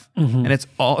enough, and it's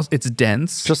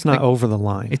dense, Just not over the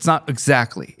line. it's not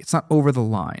over the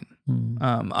line.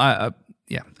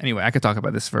 Yeah. Anyway, I could talk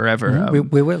about this forever.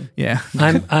 we will. Yeah.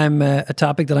 I'm a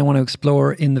topic that I want to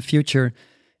explore in the future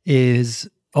is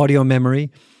audio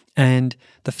memory, and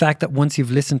the fact that once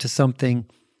you've listened to something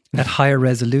at higher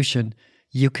resolution,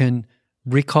 you can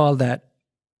recall that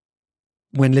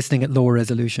when listening at lower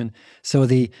resolution. So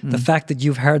the fact that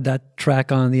you've heard that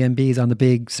track on the MBs, on the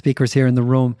big speakers here in the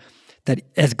room, that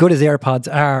as good as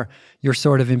AirPods are, you're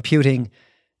sort of imputing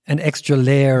an extra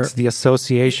layer. It's the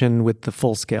association with the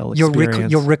full scale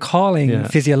experience. You're recalling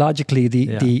physiologically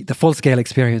the full scale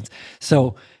experience.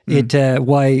 So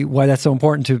why that's so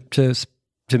important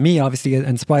to me, obviously,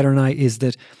 and Spider and I, is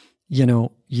that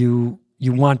you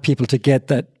want people to get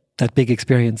that big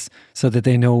experience so that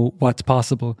they know what's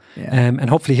possible, and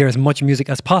hopefully hear as much music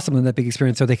as possible in that big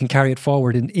experience so they can carry it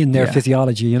forward in their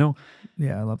physiology.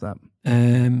 Yeah, I love that.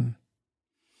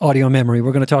 Audio memory.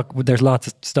 We're going to talk. There's lots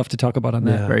of stuff to talk about on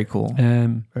that. Very cool.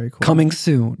 Very cool. Coming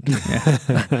soon.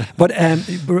 But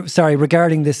sorry,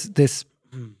 regarding this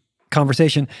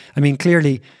conversation, I mean,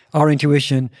 clearly our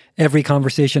intuition, every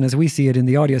conversation as we see it in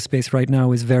the audio space right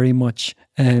now, is very much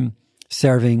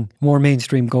serving more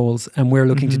mainstream goals, and we're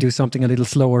looking to do something a little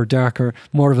slower, darker,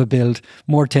 more of a build,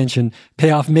 more tension,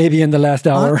 pay off maybe in the last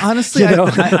hour. Honestly, I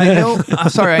know. I'm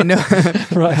sorry, I know.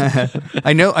 Right.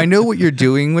 I know what you're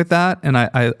doing with that, and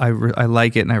I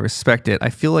like it and I respect it. I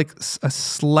feel like a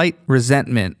slight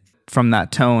resentment from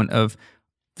that tone of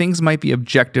things might be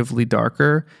objectively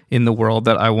darker in the world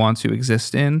that I want to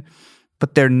exist in,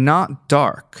 but they're not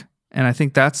dark. And I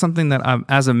think that's something that I'm,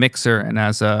 as a mixer and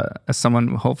as someone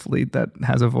hopefully that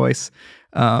has a voice,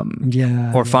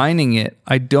 finding it,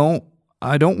 I don't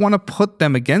want to put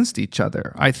them against each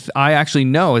other. I actually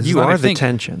know you are the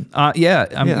tension.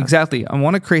 Exactly. I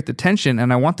want to create the tension,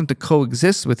 and I want them to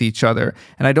coexist with each other.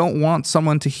 And I don't want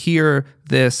someone to hear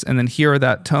this and then hear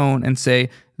that tone and say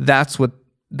that's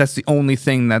the only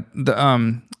thing that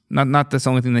not that's the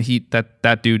only thing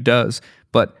that dude does,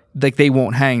 but like they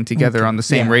won't hang together on the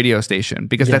same radio station,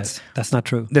 because that's not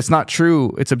true. That's not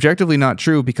true. It's objectively not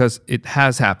true, because it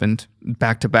has happened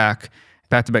back to back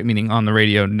meaning on the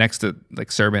radio next to like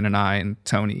Serban and I and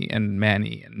Tony and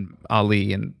Manny and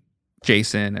Ali and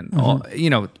Jason and all,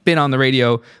 been on the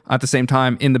radio at the same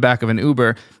time in the back of an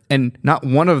Uber, and not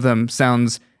one of them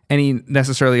sounds any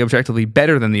necessarily objectively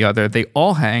better than the other. They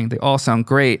all hang, they all sound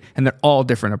great, and they're all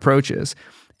different approaches.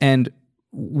 And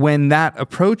when that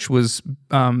approach was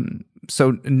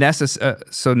so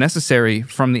necessary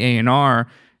from the A&R,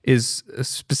 is a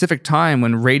specific time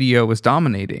when radio was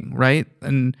dominating, right?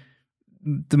 And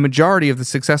the majority of the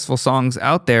successful songs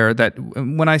out there, that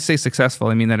when I say successful,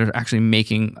 I mean that are actually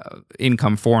making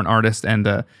income for an artist and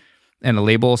a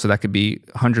label, so that could be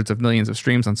hundreds of millions of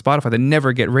streams on Spotify, that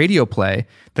never get radio play.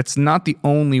 That's not the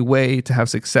only way to have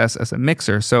success as a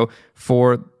mixer. So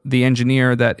for the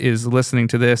engineer that is listening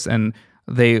to this and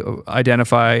they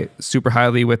identify super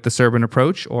highly with the Serban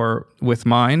approach or with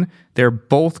mine, they're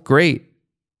both great.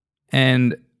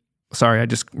 And sorry, I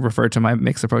just referred to my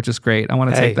mix approach as great. I want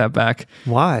to take that back.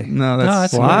 Why? No,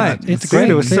 that's why. It's great.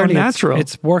 It was so Clearly natural.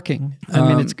 It's working.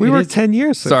 I mean, we were 10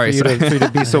 years for you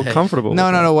to be so comfortable.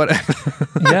 No. What?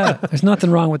 Yeah, there's nothing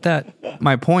wrong with that.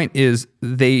 My point is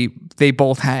they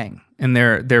both hang, and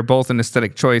they're both an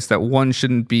aesthetic choice, that one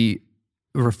shouldn't be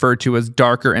referred to as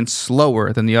darker and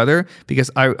slower than the other, because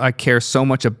I care so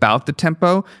much about the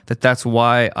tempo that's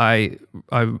why I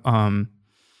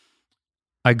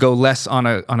go less on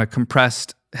a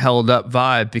compressed, held up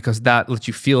vibe, because that lets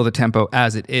you feel the tempo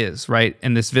as it is, right?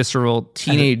 And this visceral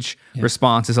teenage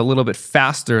response is a little bit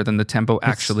faster than the tempo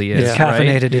actually is. It's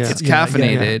caffeinated. Right? It's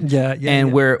caffeinated. Yeah.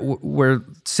 And we're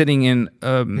sitting in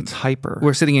it's hyper.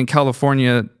 We're sitting in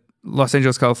California, Los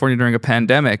Angeles, California, during a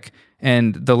pandemic,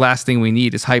 and the last thing we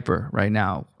need is hyper right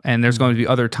now. And there's going to be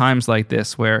other times like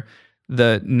this where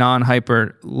the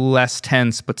non-hyper, less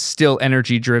tense, but still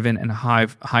energy driven and high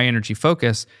energy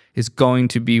focus is going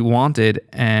to be wanted,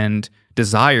 and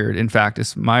desired. In fact,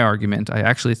 is my argument. I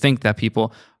actually think that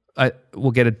people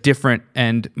will get a different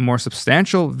and more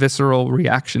substantial visceral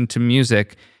reaction to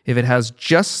music if it has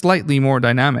just slightly more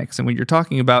dynamics. And when you're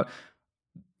talking about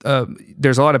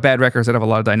there's a lot of bad records that have a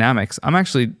lot of dynamics. I'm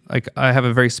actually I have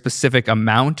a very specific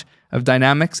amount of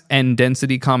dynamics and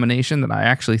density combination that I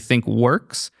actually think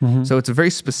works. So it's a very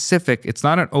specific, it's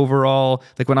not an overall,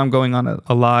 like when I'm going on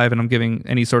a live and I'm giving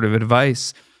any sort of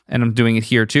advice, and I'm doing it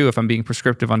here too, if I'm being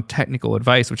prescriptive on technical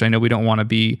advice, which I know we don't want to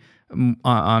be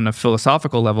on a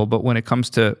philosophical level, but when it comes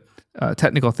to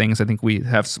technical things, I think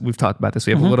we've talked about this,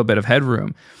 we have a little bit of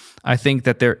headroom. I think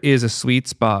that there is a sweet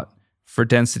spot for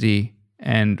density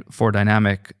and for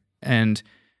dynamic, and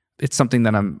it's something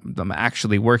that I'm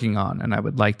actually working on and I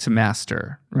would like to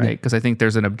master, right? Because I think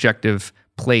there's an objective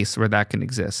place where that can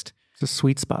exist. It's a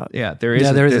sweet spot. Yeah, there is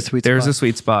a sweet spot. There's a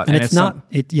sweet spot. And it's not,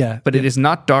 but it is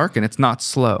not dark and it's not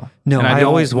slow. No, and I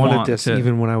always don't wanted want this, to-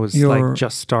 even when I was like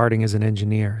just starting as an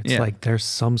engineer. It's Yeah. like there's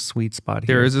some sweet spot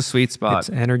here. There is a sweet spot. It's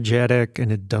energetic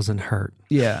and it doesn't hurt.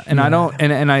 Yeah, and I don't,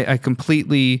 and I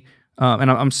completely, and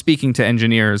I'm speaking to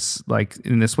engineers like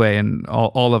in this way, and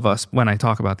all of us when I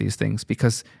talk about these things,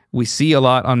 because we see a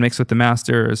lot on Mix with the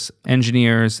Masters,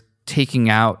 engineers taking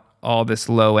out all this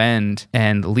low end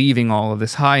and leaving all of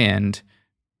this high end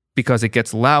because it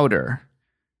gets louder.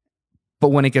 But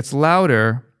when it gets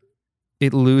louder,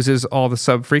 it loses all the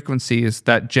sub frequencies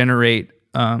that generate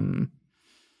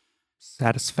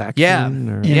Satisfaction.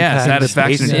 Or Impact.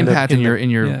 satisfaction and In the- impact in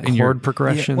your chord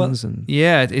progressions and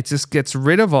it just gets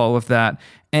rid of all of that.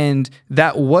 And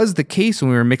that was the case when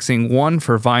we were mixing one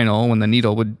for vinyl, when the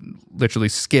needle would literally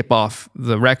skip off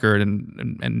the record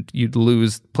and you'd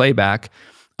lose playback.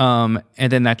 And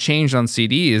then that changed on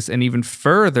CDs, and even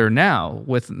further now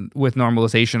with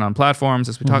normalization on platforms,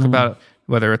 as we talk about.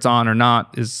 Whether it's on or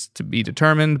not is to be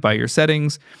determined by your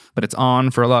settings, but it's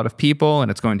on for a lot of people and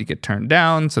it's going to get turned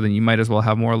down. So then you might as well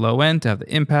have more low end to have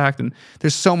the impact. And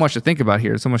there's so much to think about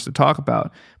here, so much to talk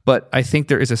about. But I think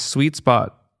there is a sweet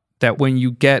spot that when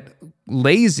you get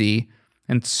lazy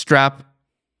and strap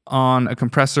on a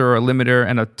compressor or a limiter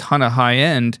and a ton of high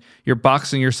end, you're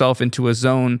boxing yourself into a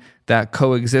zone that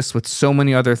coexists with so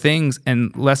many other things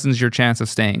and lessens your chance of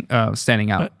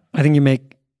standing out. I think you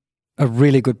make a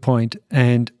really good point,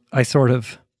 and I sort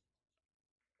of,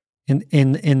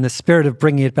 in the spirit of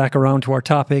bringing it back around to our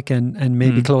topic and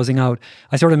maybe closing out,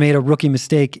 I sort of made a rookie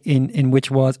mistake in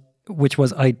which was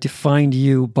I defined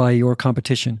you by your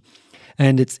competition,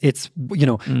 and it's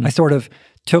I sort of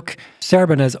took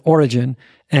Serban as origin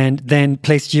and then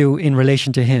placed you in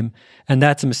relation to him, and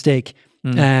that's a mistake.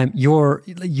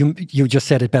 You just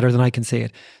said it better than I can say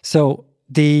it. So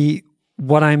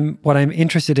what I'm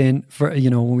interested in, for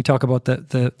when we talk about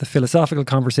the philosophical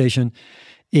conversation,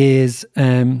 is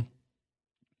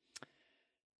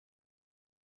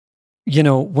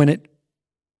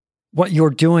what you're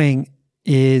doing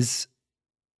is,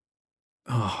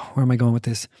 where am I going with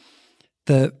this?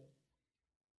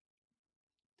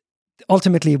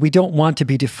 Ultimately we don't want to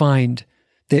be defined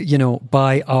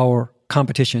by our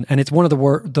competition, and it's one of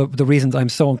the reasons I'm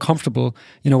so uncomfortable.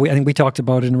 I think we talked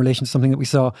about it in relation to something that we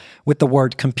saw with the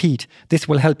word compete. This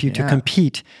will help you to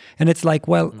compete, and it's like,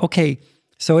 well, okay,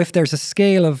 so if there's a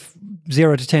scale of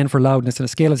 0 to 10 for loudness and a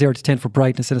scale of 0 to 10 for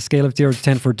brightness and a scale of 0 to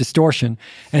 10 for distortion,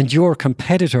 and your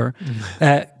competitor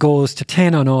goes to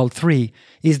 10 on all three,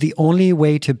 is the only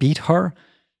way to beat her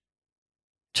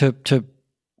to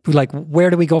like,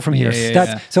 where do we go from here?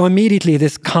 So immediately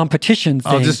this competition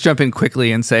thing. I'll just jump in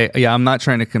quickly and say, I'm not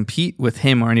trying to compete with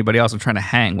him or anybody else. I'm trying to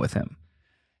hang with him.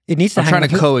 It needs to I'm trying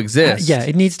to coexist.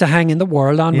 It needs to hang in the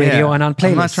world on radio and on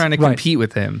playlists. I'm not trying to compete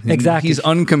with him. Exactly. He's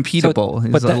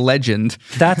uncompetable. He's a legend.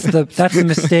 That's the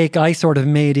mistake I sort of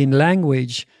made in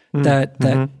language that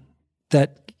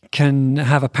can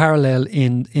have a parallel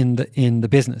in the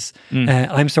business.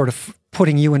 I'm sort of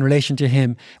putting you in relation to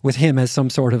him, with him as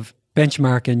some sort of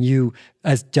benchmark and you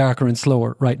as darker and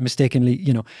slower, right? Mistakenly,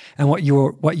 and what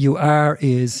you are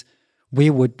is, we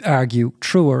would argue,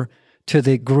 truer to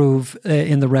the groove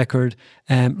in the record,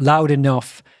 loud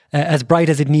enough, as bright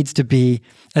as it needs to be,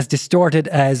 as distorted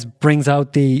as brings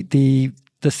out the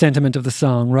sentiment of the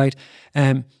song, right?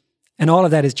 And all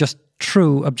of that is just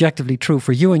true, objectively true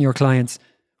for you and your clients,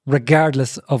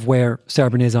 regardless of where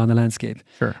Serban is on the landscape.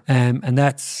 Sure. And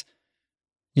that's,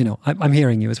 I'm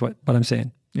hearing you is what I'm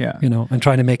saying. Yeah. And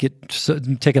trying to make it,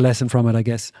 take a lesson from it, I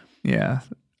guess. Yeah.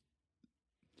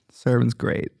 Serban's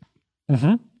great.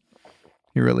 Mm-hmm.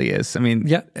 He really is. I mean,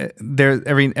 yeah. There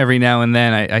every now and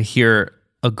then I hear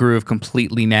a groove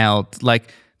completely nailed.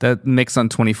 Like that mix on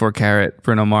 24 Karat,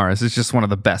 Bruno Mars, is just one of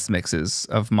the best mixes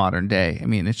of modern day. I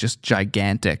mean, it's just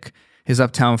gigantic. his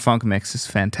Uptown Funk mix is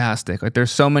fantastic. Like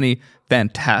there's so many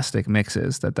fantastic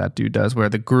mixes that dude does where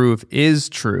the groove is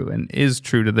true and is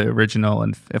true to the original.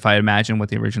 And if I imagine what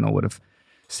the original would have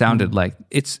sounded like,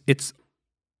 it's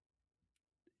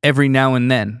every now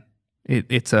and then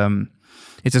it's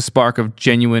a spark of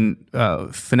genuine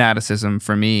fanaticism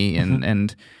for me,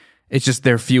 and it's just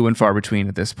they're few and far between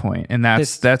at this point, and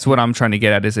that's what I'm trying to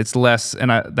get at. Is it's less, and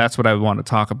that's what I want to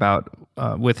talk about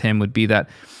with him would be that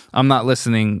I'm not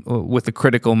listening with a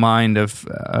critical mind of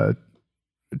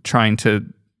trying to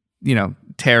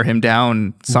tear him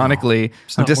down sonically.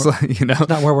 I'm just it's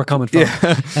not where we're coming from.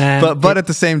 Yeah. But at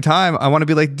the same time, I want to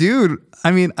be like, dude, I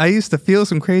mean, I used to feel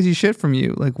some crazy shit from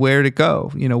you. Like, where'd it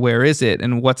go? Where is it?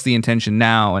 And what's the intention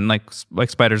now? And like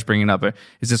Spider's bringing up,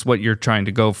 is this what you're trying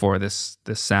to go for, this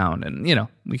sound? And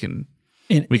we can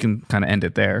kind of end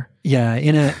it there. Yeah,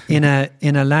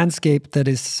 in a landscape that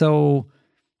is so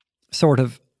sort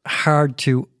of hard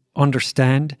to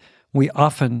understand, we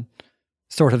often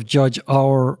sort of judge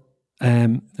our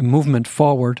movement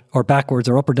forward or backwards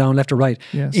or up or down, left or right,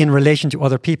 in relation to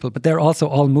other people, but they're also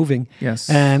all moving. Yes.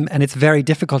 And it's very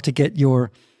difficult to get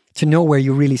to know where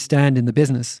you really stand in the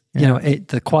business. Yeah.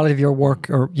 The quality of your work,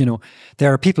 or,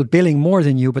 there are people billing more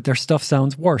than you, but their stuff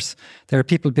sounds worse. There are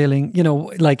people billing,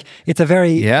 like it's a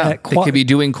very... they could be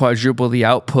doing quadruple the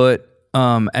output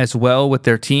as well with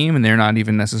their team, and they're not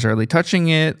even necessarily touching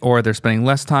it, or they're spending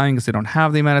less time because they don't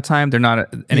have the amount of time. They're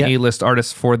not an A-list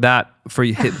artist for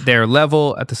you hit their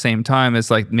level at the same time as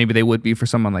like maybe they would be for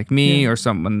someone like me or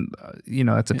someone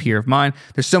that's a peer of mine.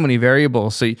 There's so many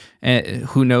variables, so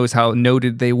who knows how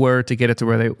noted they were to get it to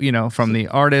where they from the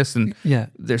artist, and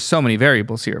there's so many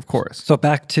variables here, of course. So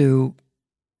back to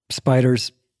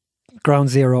Spider's ground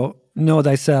zero: know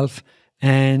thyself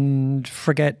and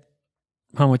forget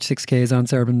how much 6K is on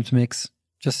Serban's mix.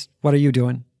 Just what are you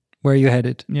doing? Where are you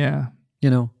headed? Yeah.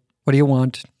 What do you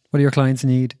want? What do your clients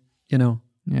need? Yeah.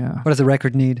 What does a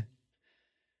record need?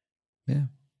 Yeah.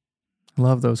 I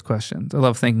love those questions. I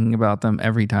love thinking about them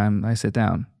every time I sit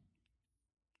down.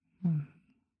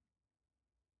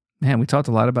 Man, we talked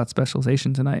a lot about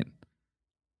specialization tonight.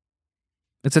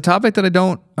 It's a topic that I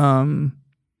don't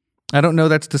know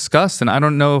that's discussed, and I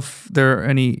don't know if there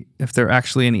are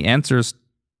actually any answers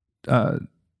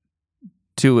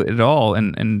to it at all,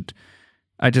 and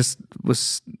I just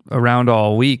was around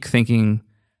all week thinking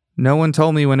no one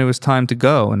told me when it was time to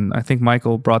go, and I think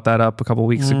Michael brought that up a couple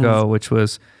weeks ago, which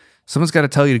was someone's got to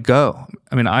tell you to go.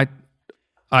 I mean,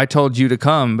 I told you to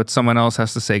come, but someone else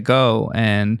has to say go,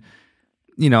 and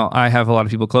I have a lot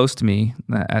of people close to me,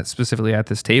 specifically at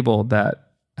this table,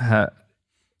 that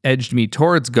edged me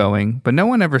towards going, but no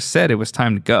one ever said it was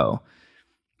time to go.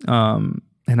 And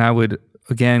I would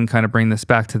again kind of bring this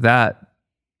back to that,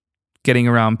 getting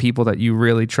around people that you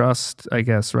really trust, I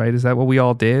guess, right? Is that what we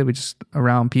all did? We just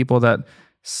around people that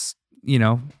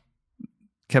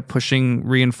kept pushing,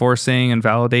 reinforcing and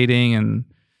validating, and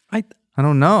I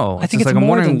don't know. I think it's like more I'm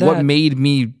wondering than what that. made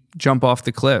me jump off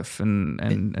the cliff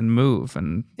and move,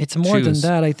 and it's more choose.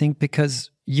 than that, I think,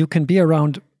 because you can be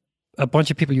around a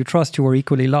bunch of people you trust who are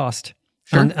equally lost.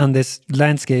 Sure. On this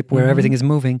landscape where everything is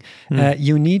moving, there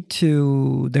needs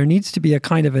to be a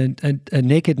kind of a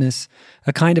nakedness,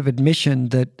 a kind of admission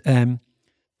that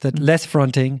less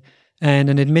fronting, and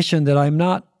an admission that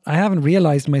I haven't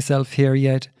realized myself here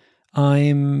yet.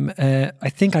 I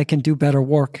think I can do better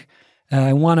work.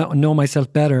 I want to know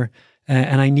myself better,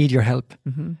 and I need your help.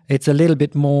 It's a little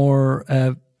bit more,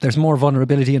 there's more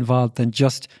vulnerability involved than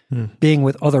just being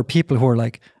with other people who are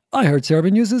like, I heard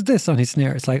Serban uses this on his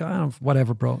snare. It's like, oh,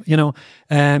 whatever, bro.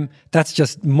 That's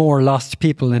just more lost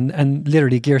people, and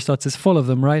literally Gearstutz is full of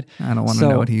them, right? I don't want to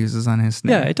know what he uses on his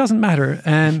snare. Yeah, it doesn't matter.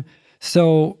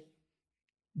 So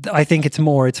I think it's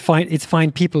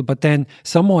fine people, but then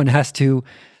someone has to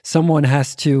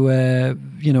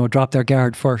drop their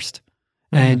guard first.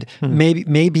 And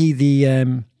maybe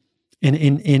the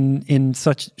in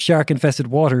such shark infested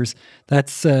waters,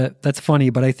 that's funny,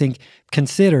 but I think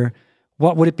consider,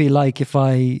 what would it be like if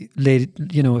I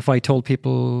told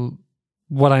people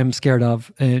what I'm scared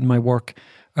of in my work,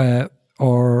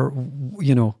 or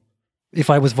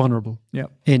if I was vulnerable,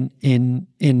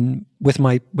 in with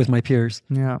my peers,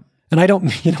 And I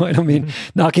don't mean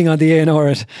knocking on the A&R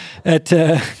at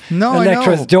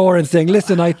Electra's door and saying,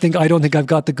 "Listen, I don't think I've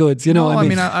got the goods."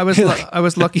 I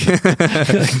was lucky.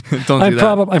 Don't do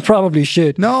that. I probably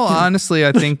should. No, honestly,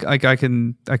 I think I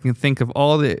can think of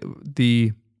all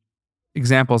the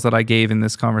examples that I gave in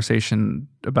this conversation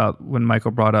about when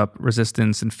Michael brought up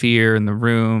resistance and fear in the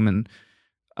room, and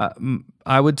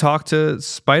I would talk to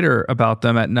Spider about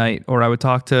them at night, or I would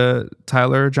talk to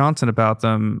Tyler Johnson about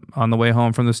them on the way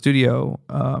home from the studio.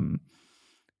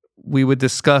 we would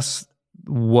discuss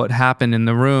what happened in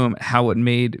the room, how it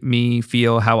made me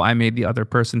feel, how I made the other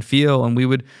person feel, and we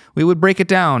would break it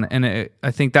down. And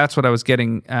I think that's what I was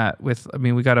getting at with, I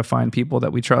mean, we got to find people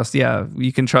that we trust. Yeah,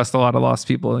 you can trust a lot of lost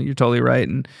people. You're totally right.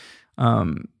 And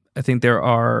I think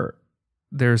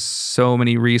there's so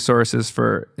many resources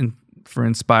for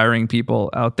inspiring people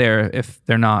out there. If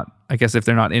they're not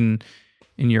in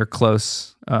your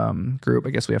close group,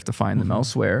 I guess we have to find them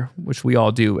elsewhere, which we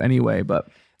all do anyway. But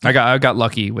I got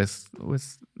lucky with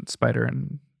Spider,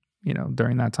 and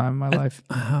during that time in my life.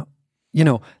 I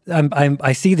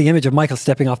see the image of Michael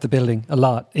stepping off the building a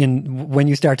lot. When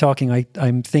you start talking,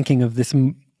 I'm thinking of these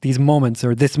moments,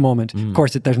 or this moment. Of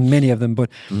course, there's many of them,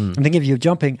 but I'm thinking of you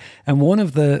jumping. And one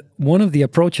of the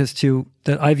approaches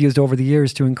that I've used over the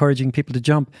years to encouraging people to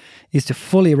jump is to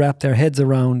fully wrap their heads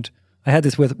around. I had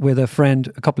this with a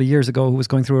friend a couple of years ago who was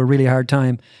going through a really hard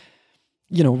time.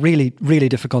 Really, really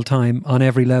difficult time on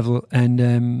every level,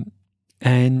 and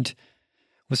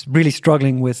was really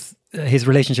struggling with his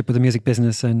relationship with the music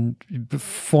business and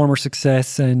former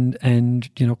success and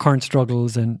current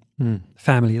struggles and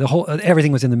family.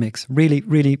 Everything was in the mix. Really,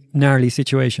 really gnarly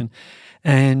situation.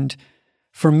 And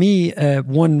for me,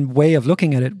 one way of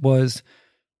looking at it was,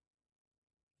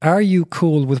 are you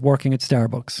cool with working at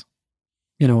Starbucks?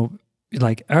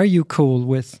 Are you cool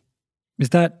with? Is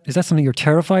that something you're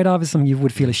terrified of? Is something you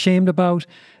would feel ashamed about?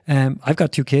 I've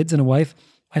got 2 kids and a wife.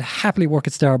 I'd happily work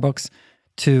at Starbucks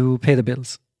to pay the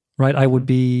bills, right? I would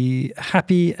be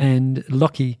happy and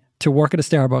lucky to work at a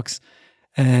Starbucks.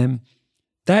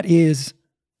 That is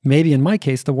maybe in my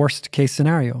case, the worst case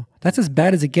scenario. That's as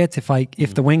bad as it gets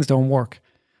if the wings don't work.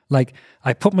 Like,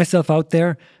 I put myself out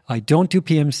there. I don't do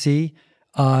PMC.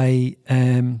 I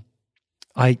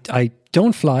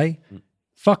don't fly.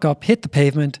 Fuck up, hit the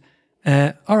pavement.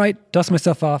 All right, dust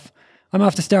myself off. I'm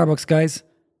off to Starbucks, guys.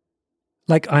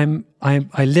 Like, I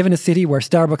live in a city where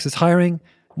Starbucks is hiring.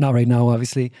 Not right now,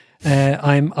 obviously.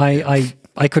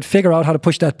 I could figure out how to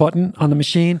push that button on the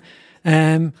machine,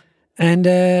 I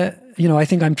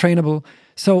think I'm trainable.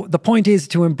 So the point is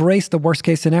to embrace the worst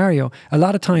case scenario. A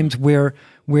lot of times we're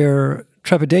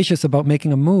trepidatious about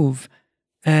making a move,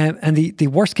 and the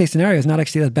worst case scenario is not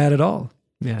actually that bad at all.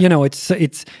 Yeah.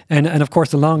 It's and of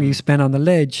course, the longer you spend on the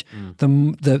ledge,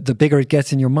 the bigger it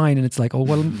gets in your mind, and it's like, oh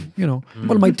well, what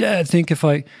will my dad think if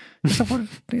I?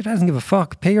 He doesn't give a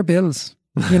fuck. Pay your bills,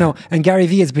 And Gary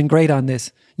Vee has been great on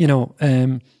this.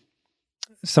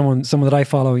 Someone that I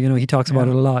follow, he talks about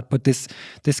it a lot. But this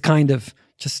kind of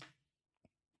just,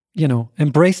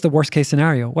 embrace the worst case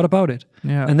scenario. What about it?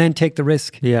 Yeah, and then take the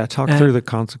risk. Yeah, talk through the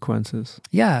consequences.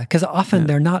 Yeah, because often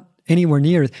they're not anywhere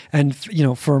near it. And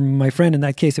for my friend in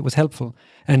that case, it was helpful.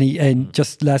 And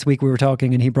just last week we were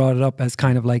talking, and he brought it up as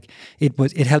kind of like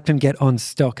it helped him get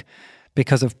unstuck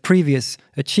because of previous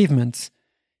achievements.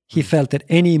 He felt that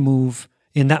any move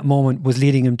in that moment was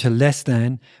leading him to less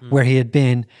than where he had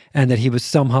been, and that he was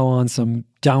somehow on some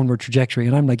downward trajectory.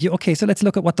 And I'm like, okay, so let's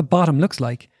look at what the bottom looks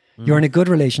like. You're in a good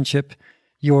relationship.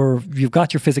 You've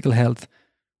got your physical health,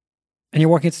 and you're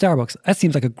working at Starbucks. That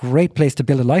seems like a great place to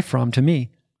build a life from to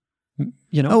me.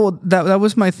 Oh, well, that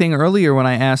was my thing earlier when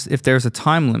I asked if there's a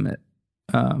time limit.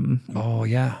 Oh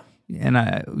yeah.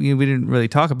 And we didn't really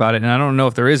talk about it, and I don't know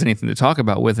if there is anything to talk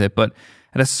about with it, but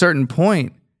at a certain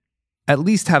point, at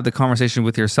least have the conversation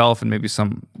with yourself and maybe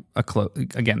the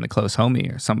close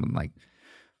homie or someone like,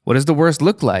 what does the worst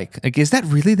look like? Like, is that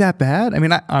really that bad? I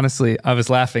mean, honestly, I was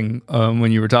laughing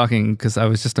when you were talking because I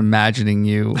was just imagining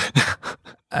you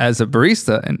as a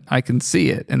barista, and I can see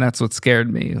it, and that's what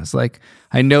scared me. It was like,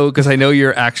 I know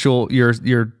your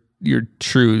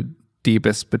true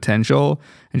deepest potential,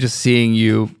 and just seeing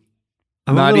you.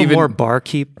 I'm not even more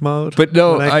barkeep mode. But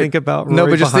no, when I think about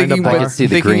Rory but just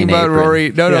thinking about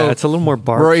Rory. No, it's a little more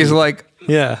barkeep. Rory's like,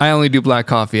 yeah, I only do black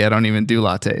coffee. I don't even do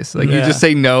lattes. Like, you just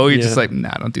say no. You're just like,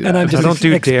 nah, don't do that. And I'm just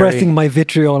expressing my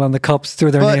vitriol on the cups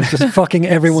through their names, just fucking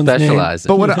everyone's name.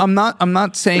 But what I'm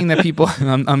not saying that people.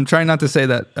 I'm trying not to say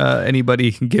that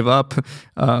anybody can give up.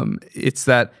 It's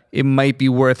that it might be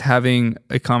worth having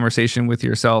a conversation with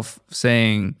yourself,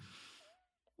 saying,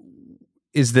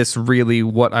 is this really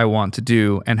what I want to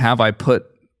do? And have I put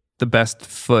the best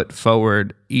foot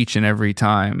forward each and every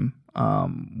time?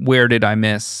 Where did I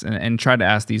miss? And try to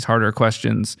ask these harder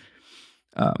questions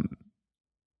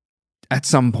at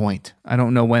some point. I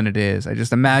don't know when it is. I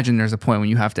just imagine there's a point when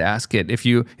you have to ask it. If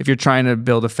you're trying to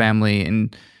build a family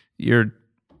and you're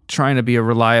trying to be a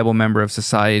reliable member of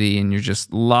society and you're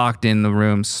just locked in the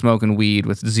room smoking weed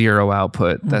with zero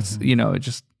output, that's,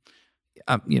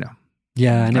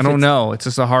 Yeah, and I don't know. It's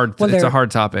just a hard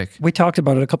topic. We talked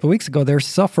about it a couple of weeks ago. They're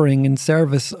suffering in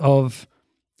service of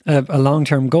a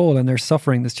long-term goal and they're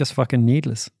suffering that's just fucking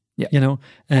needless. Yeah. You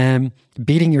know,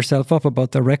 beating yourself up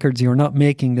about the records you're not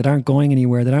making, that aren't going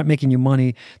anywhere, that aren't making you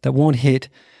money, that won't hit,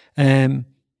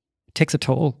 takes a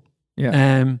toll.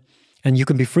 Yeah. And you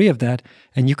can be free of that,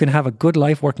 and you can have a good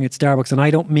life working at Starbucks. And I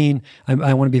don't mean,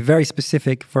 I want to be very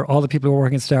specific for all the people who are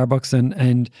working at Starbucks,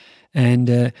 and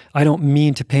I don't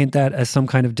mean to paint that as some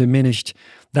kind of diminished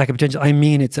lack of potential. I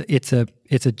mean it's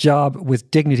a job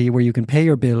with dignity where you can pay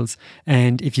your bills,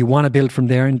 and if you want to build from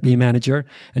there and be manager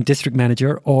and district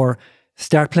manager, or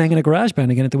start playing in a garage band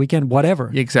again at the weekend,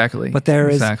 whatever. Exactly. But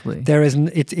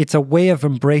it's a way of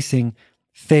embracing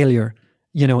failure,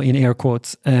 you know, in air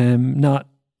quotes, not,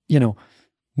 you know,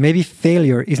 maybe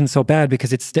failure isn't so bad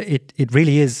because it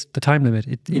really is the time limit.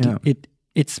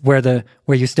 It's where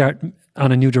you start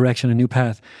on a new direction, a new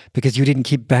path, because you didn't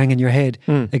keep banging your head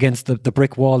against the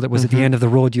brick wall that was at the end of the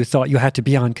road you thought you had to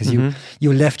be on because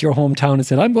you left your hometown and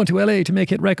said, I'm going to LA to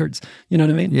make hit records. You know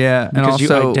what I mean? Yeah. And Because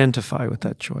also, you identify with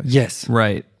that choice. Yes.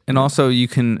 right. And also you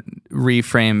can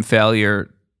reframe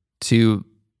failure to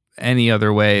any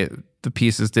other way. The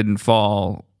pieces didn't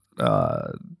fall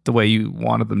the way you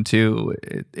wanted them to.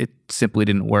 It simply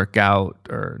didn't work out.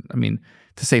 Or, I mean,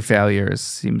 to say failure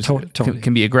seems Totally.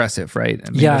 can be aggressive, right? I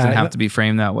mean, Yeah, it doesn't have to be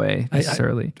framed that way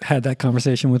necessarily. I had that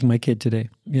conversation with my kid today.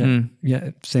 Yeah.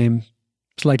 Yeah. Same,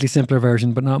 slightly simpler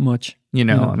version, but not much. You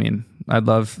know, I mean, I'd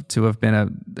love to have been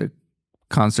a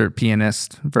concert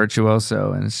pianist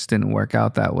virtuoso, and it just didn't work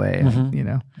out that way. And, you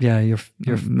know, Yeah. You're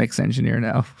you're a mix engineer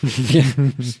now.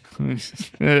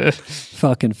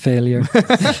 fucking failure.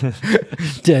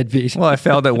 Deadbeat. Well, I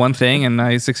failed at one thing and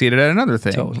I succeeded at another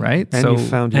thing, Totally. right? And you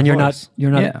found your And voice.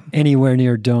 you're not Yeah. anywhere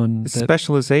near done. The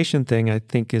specialization thing, I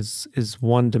think, is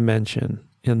one dimension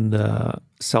in the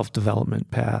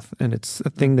self-development path, and it's a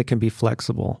thing that can be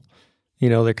flexible. You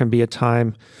know, there can be a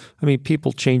time, I mean,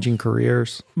 people changing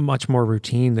careers, much more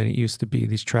routine than it used to be.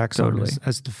 These tracks aren't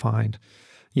as defined.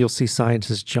 You'll see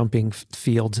scientists jumping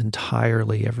fields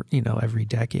entirely every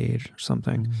decade or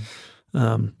something.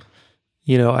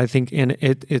 You know, I think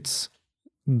it's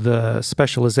the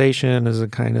specialization is a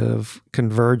kind of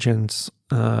convergence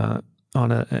and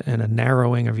a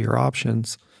narrowing of your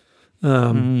options.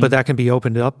 But that can be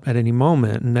opened up at any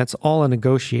moment, and that's all a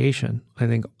negotiation. I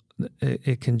think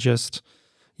it can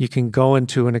you can go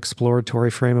into an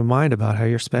exploratory frame of mind about how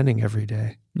you're spending every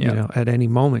day, you know, at any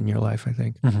moment in your life, I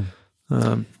think.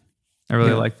 I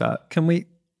really like that. Can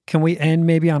we end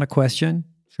maybe on a question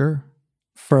Sure.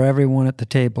 for everyone at the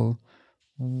table?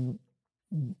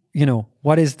 You know,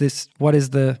 what is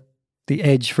the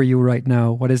edge for you right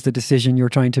now? What is the decision you're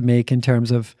trying to make in terms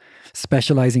of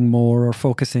specializing more or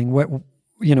focusing? What,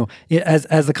 you know,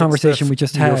 as the conversation we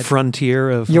just had, your frontier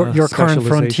of your current specialization.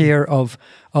 frontier of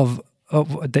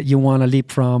that you want to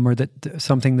leap from, or that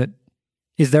something that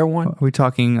is there one? Are we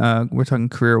talking we're talking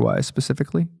career wise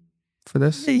specifically for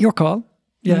this? Your call.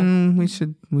 Yeah. We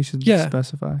should Yeah.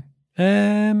 specify.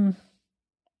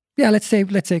 Yeah, let's say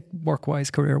work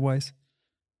wise, career wise.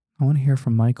 I want to hear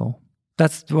from Michael.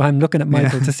 That's why I'm looking at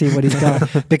Michael to see what he's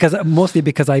got,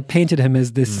 because I painted him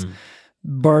as this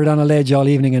bird on a ledge all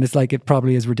evening, and it's like it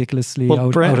probably is ridiculously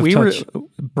out of touch.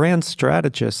 Brand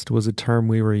strategist was a term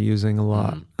we were using a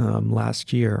lot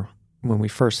last year when we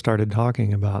first started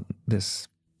talking about this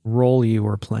role you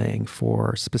were playing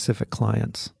for specific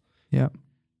clients. Yeah.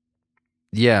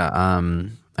 Yeah.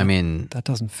 I mean, That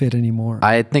doesn't fit anymore.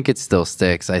 I think it still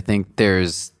sticks. I think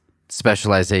there's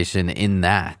specialization in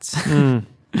that. So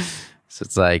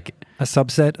it's like a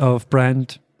subset of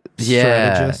brand.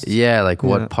 Strategist. Yeah. Like Yeah.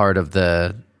 what part of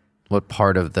the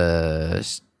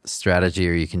strategy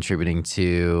are you contributing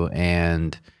to,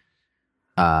 and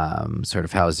sort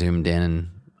of how zoomed in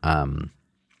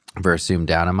versus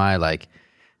zoomed out am I? Like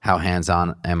how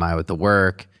hands-on am I with the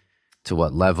work? To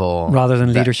what level? Rather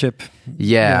than leadership.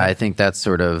 Yeah, I think that's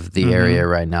sort of the area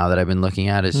right now that I've been looking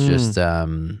at is just, how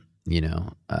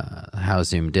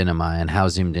zoomed in am I, and how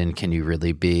zoomed in can you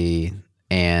really be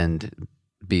and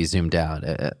be zoomed out?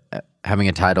 Having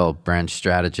a title, brand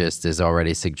strategist, is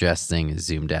already suggesting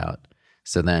zoomed out.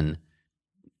 So then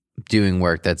doing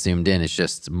work that's zoomed in is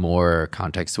just more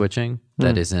context switching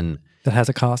that isn't. That has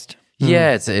a cost.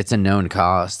 Yeah, it's a known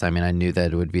cost. I mean, I knew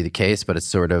that it would be the case, but it's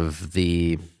sort of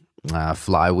the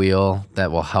flywheel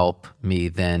that will help me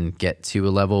then get to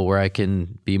a level where I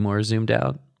can be more zoomed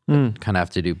out. Kind of have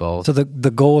to do both. So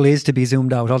the goal is to be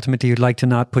zoomed out. Ultimately, you'd like to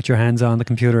not put your hands on the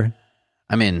computer.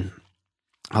 I mean,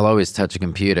 I'll always touch a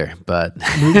computer, but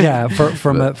Yeah, for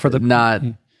the not.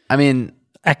 I mean,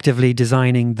 actively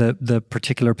designing the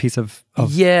particular piece of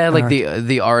Yeah, like art.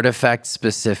 the artifact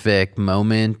specific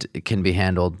moment can be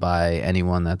handled by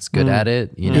anyone that's good at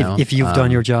it. You know, if you've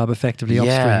done your job effectively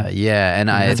yeah, upstream. yeah,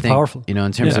 and I that's think powerful. you know,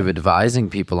 in terms Yeah. of advising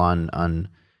people on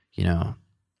you know,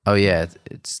 oh yeah,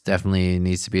 it's definitely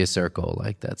needs to be a circle,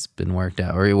 like that's been worked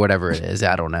out or whatever it is.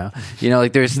 I don't know. You know,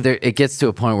 like it gets to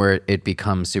a point where it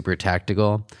becomes super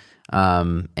tactical,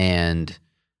 and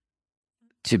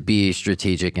to be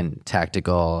strategic and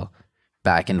tactical,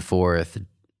 back and forth,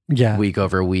 Yeah. week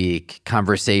over week,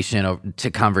 conversation to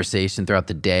conversation throughout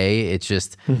the day. It's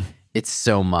just it's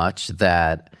so much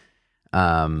that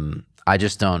I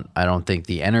don't think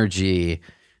the energy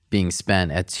being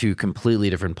spent at two completely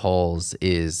different poles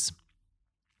is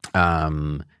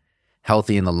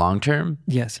healthy in the long term.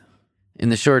 Yes. In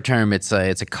the short term, it's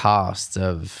a cost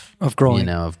of growing. you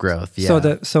know, of growth.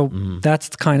 Yeah. So that's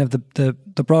kind of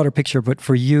the broader picture. But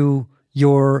for you,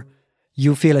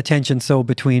 you feel a tension so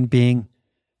between being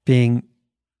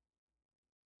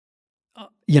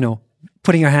you know,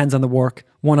 putting your hands on the work,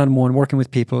 one-on-one, working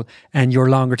with people, and your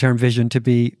longer term vision to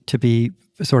be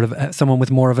sort of someone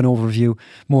with more of an overview,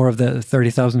 more of the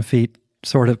 30,000 feet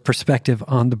sort of perspective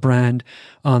on the brand,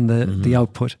 on the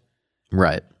output.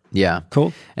 Right. Yeah.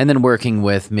 Cool. And then working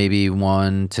with maybe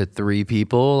 1 to 3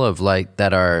 people of like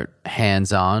that are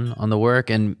hands-on on the work,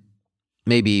 and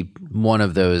maybe one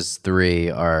of those 3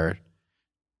 are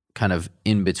kind of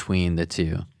in between the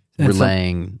two, And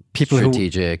relaying people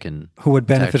strategic and who would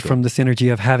benefit tactical. from the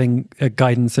synergy of having a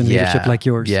guidance and leadership like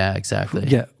yours. Yeah, exactly.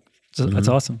 Yeah. So that's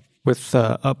awesome. with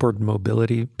upward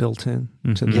mobility built in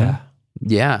to the, Yeah.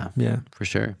 Yeah, yeah. for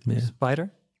sure. Yeah.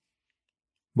 Spider?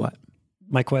 What?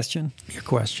 My question? Your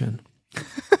question.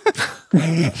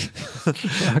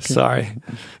 Sorry.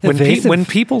 Evasive, When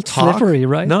people talk, slippery,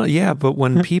 right? No, yeah, but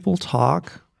when people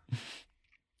talk,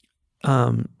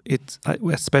 it's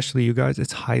especially you guys.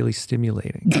 It's highly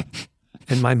stimulating,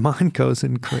 and my mind goes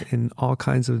in all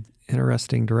kinds of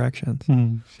interesting directions.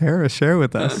 Share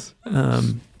with us.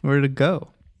 Where to go?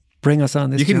 Bring us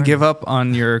on this You can journey. give up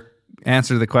on your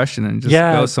answer to the question and just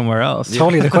Yeah. go somewhere else.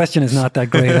 Totally, the question is not that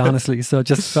great, honestly. So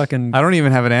just fucking... I don't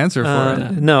even have an answer for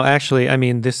it. No, actually, I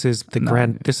mean, this is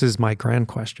This is my grand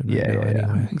question. right Yeah, now,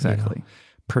 anyway, exactly. You know.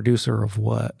 Producer of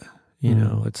what? You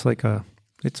know, it's like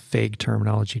it's vague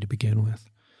terminology to begin with.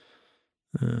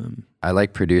 I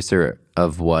like producer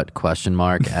of what question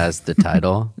mark as the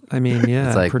title. I mean, yeah,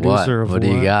 It's like producer of what do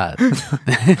you got?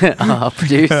 I'll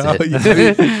produce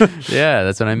it. Yeah,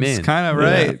 that's what I mean. It's kind of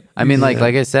right. I mean, like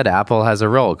I said, Apple has a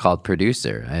role called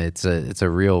producer. It's a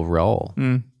real role.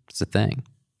 It's a thing.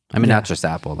 I mean, not just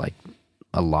Apple, like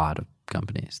a lot of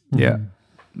companies. Yeah.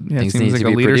 Yeah, it Things seems need like to a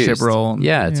be leadership produced. role.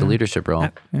 Yeah, it's a leadership role.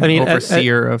 I mean,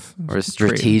 overseer of Or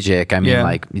strategic. I mean, Yeah.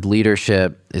 like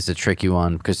leadership is a tricky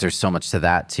one because there's so much to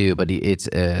that too, but it's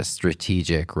a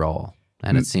strategic role.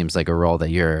 And it seems like a role that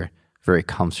you're very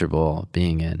comfortable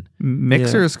being in.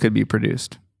 Mixers could be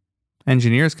produced.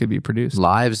 Engineers could be produced.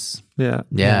 Lives,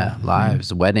 yeah,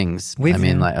 lives, weddings. We've- I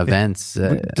mean, like events.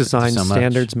 design so much.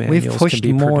 standards manuals. We've pushed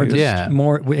can be more, produced. Yeah.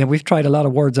 and we've tried a lot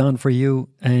of words on for you,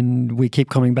 and we keep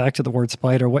coming back to the word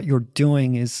spider. What you're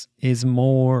doing is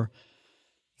more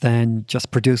than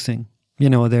just producing. You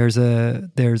know,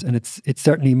 and it's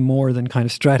certainly more than kind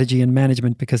of strategy and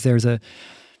management, because there's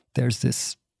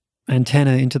this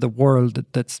antenna into the world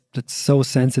that's so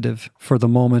sensitive for the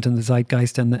moment and the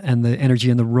zeitgeist and the energy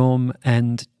in the room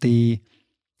and the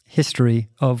history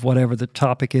of whatever the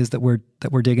topic is that we're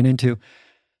digging into.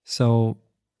 So,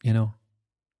 you know,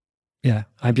 yeah,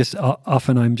 I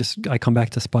come back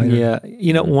to Spider. Yeah.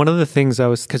 You know, one of the things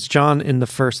because John in the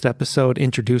first episode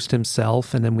introduced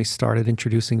himself, and then we started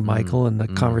introducing Michael, and the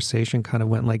conversation kind of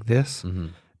went like this.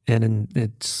 And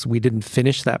we didn't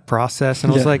finish that process.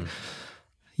 And I was like,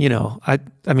 you know, I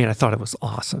mean, I thought it was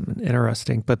awesome and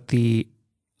interesting, but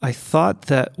I thought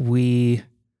that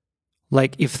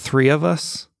if 3 of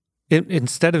us,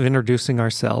 instead of introducing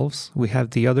ourselves, we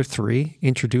have the other 3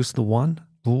 introduce the one.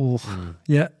 Ooh.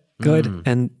 Yeah, good.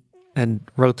 And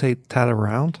rotate that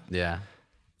around. Yeah.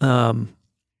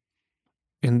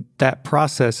 And that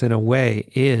process, in a way,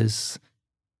 is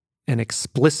an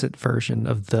explicit version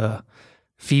of the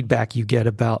feedback you get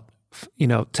about, you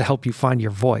know, to help you find your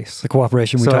voice. The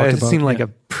cooperation we So talked it about. seemed like yeah. a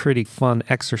pretty fun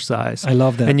exercise. I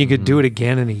love that. And you could do it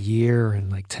again in a year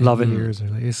and like 10 Love it. years. Or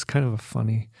like, it's kind of a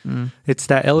funny. It's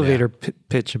that elevator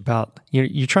pitch about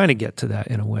you're trying to get to that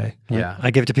in a way, Yeah.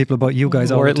 I give it to people about you guys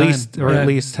all or the at time. least or Yeah. at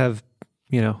least have,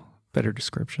 you know, better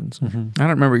descriptions. I don't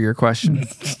remember your question.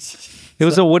 It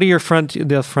was a what are your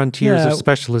the frontiers Yeah. of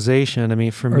specialization? I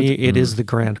mean, for me, it is the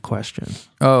grand question.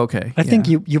 Oh, okay. I think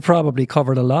you probably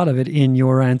covered a lot of it in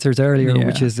your answers earlier, Yeah.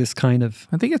 which is this kind of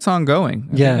I think it's ongoing.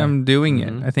 I Yeah. think I'm doing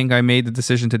it. I think I made the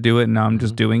decision to do it, and now I'm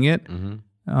just doing it.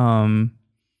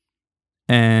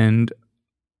 And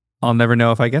I'll never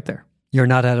know if I get there. you're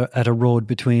not at a road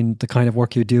between the kind of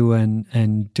work you do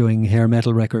and doing hair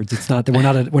metal records. It's not that we're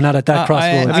not at that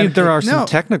crossroads. I mean, there are some no.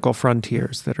 technical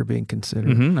frontiers that are being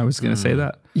considered. I was going to say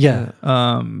that. yeah.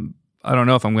 I don't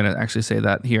know if I'm going to actually say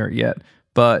that here yet,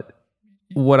 but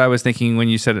what I was thinking when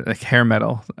you said it, like hair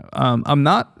metal, I'm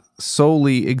not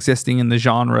solely existing in the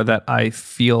genre that I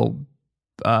feel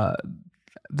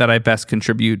that I best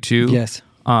contribute to. Yes.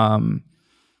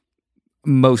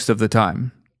 Most of the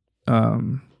time.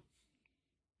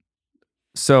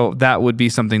 So that would be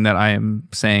something that I am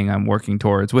saying I'm working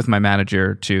towards with my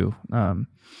manager to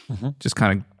just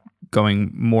kind of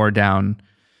going more down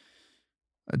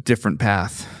a different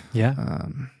path. Yeah.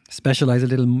 Specialize a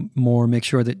little more. Make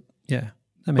sure that that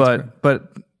makes sense.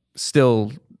 But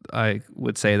still, I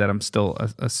would say that I'm still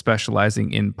a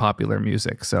specializing in popular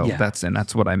music. So Yeah.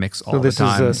 that's what I mix all So the this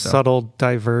time. is a subtle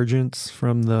divergence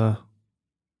from the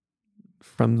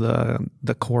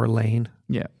core lane.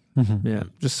 Yeah, Yeah.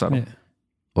 just subtle. Yeah.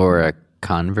 Or a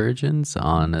convergence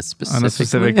on a specific. On a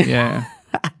specific, yeah.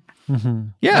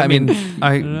 Yeah, I mean,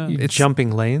 it's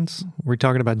Jumping lanes. We're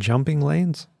talking about jumping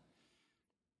lanes.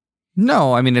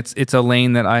 no, I mean it's a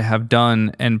lane that I have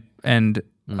done and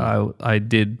I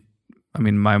did. I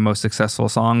mean, my most successful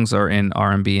songs are in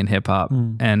R&B and hip hop,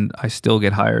 and I still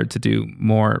get hired to do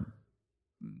more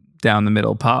down the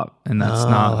middle pop, and that's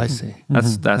not. I see.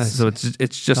 That's so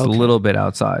it's just a little bit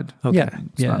outside. Okay. Yeah.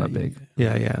 It's not a big.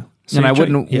 Yeah. So And I you're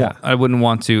wouldn't. Yeah. I wouldn't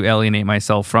want to alienate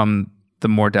myself from the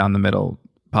more down the middle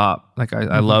pop. Like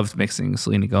I loved mixing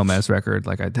Selena Gomez record.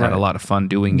 Like I had a lot of fun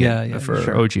doing it for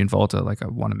sure. OG and Volta. Like I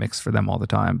want to mix for them all the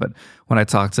time. But when I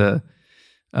talked to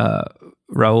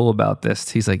Raul about this,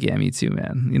 he's like, "Yeah, me too,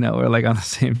 man." You know, we're like on the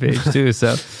same page too.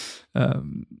 So,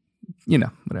 you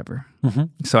know, whatever.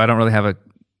 So I don't really have a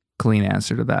clean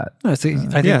answer to that. No, so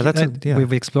I think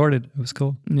we've explored it. It was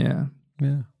cool. Yeah.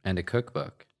 Yeah. And a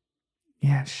cookbook.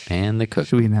 Yeah. And the cookbook.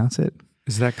 Should we announce it?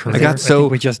 Is that correct? I got so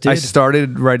we just I did.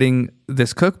 started writing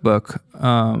this cookbook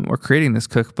or creating this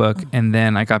cookbook, and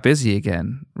then I got busy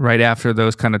again right after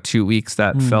those kind of 2 weeks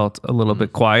that felt a little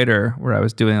bit quieter, where I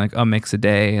was doing like a mix a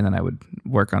day, and then I would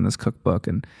work on this cookbook,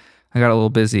 and I got a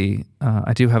little busy.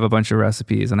 I do have a bunch of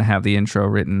recipes, and I have the intro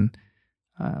written.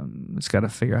 Just got to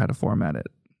figure out how to format it,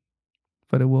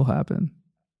 but it will happen.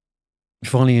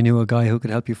 If only you knew a guy who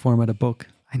could help you format a book.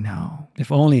 I know.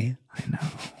 If only. I know.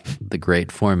 The great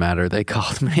formatter, they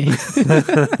called me.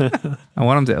 I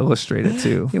want him to illustrate it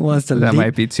too. He wants to That leap,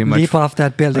 might be too much. leap off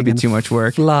that building Might be and too much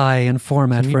work. fly and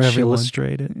format Can for you everyone.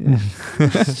 illustrate it?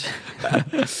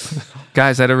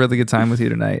 Guys, I had a really good time with you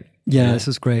tonight. Yeah, this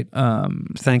is great.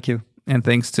 Thank you. And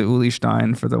thanks to Uli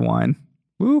Stein for the wine.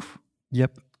 Woof.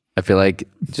 Yep. I feel like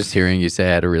just hearing you say I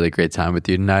had a really great time with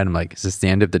you tonight, I'm like, is this the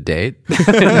end of the date?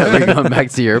 Are we going back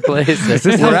to your place?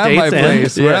 We're at my dates end?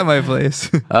 place. We're at my place.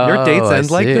 Your dates I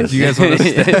end like see. this? You guys want to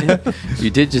stay? You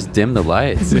did just dim the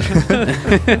lights.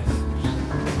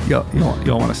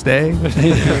 Y'all want to stay?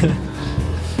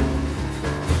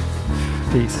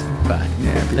 Peace. Bye.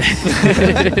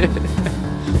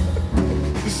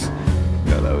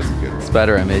 No, that was good.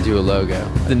 Spider, I made you a logo.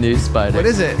 The new spider. What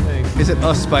is it? Is it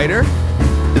a spider?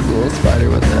 It's a little spider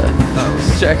with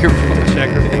a checkerboard.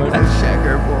 Checkerboard.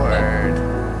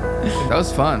 That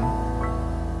was fun.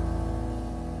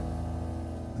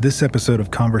 This episode of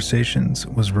Conversations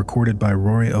was recorded by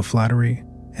Rory O'Flattery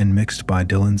and mixed by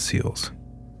Dylan Seals.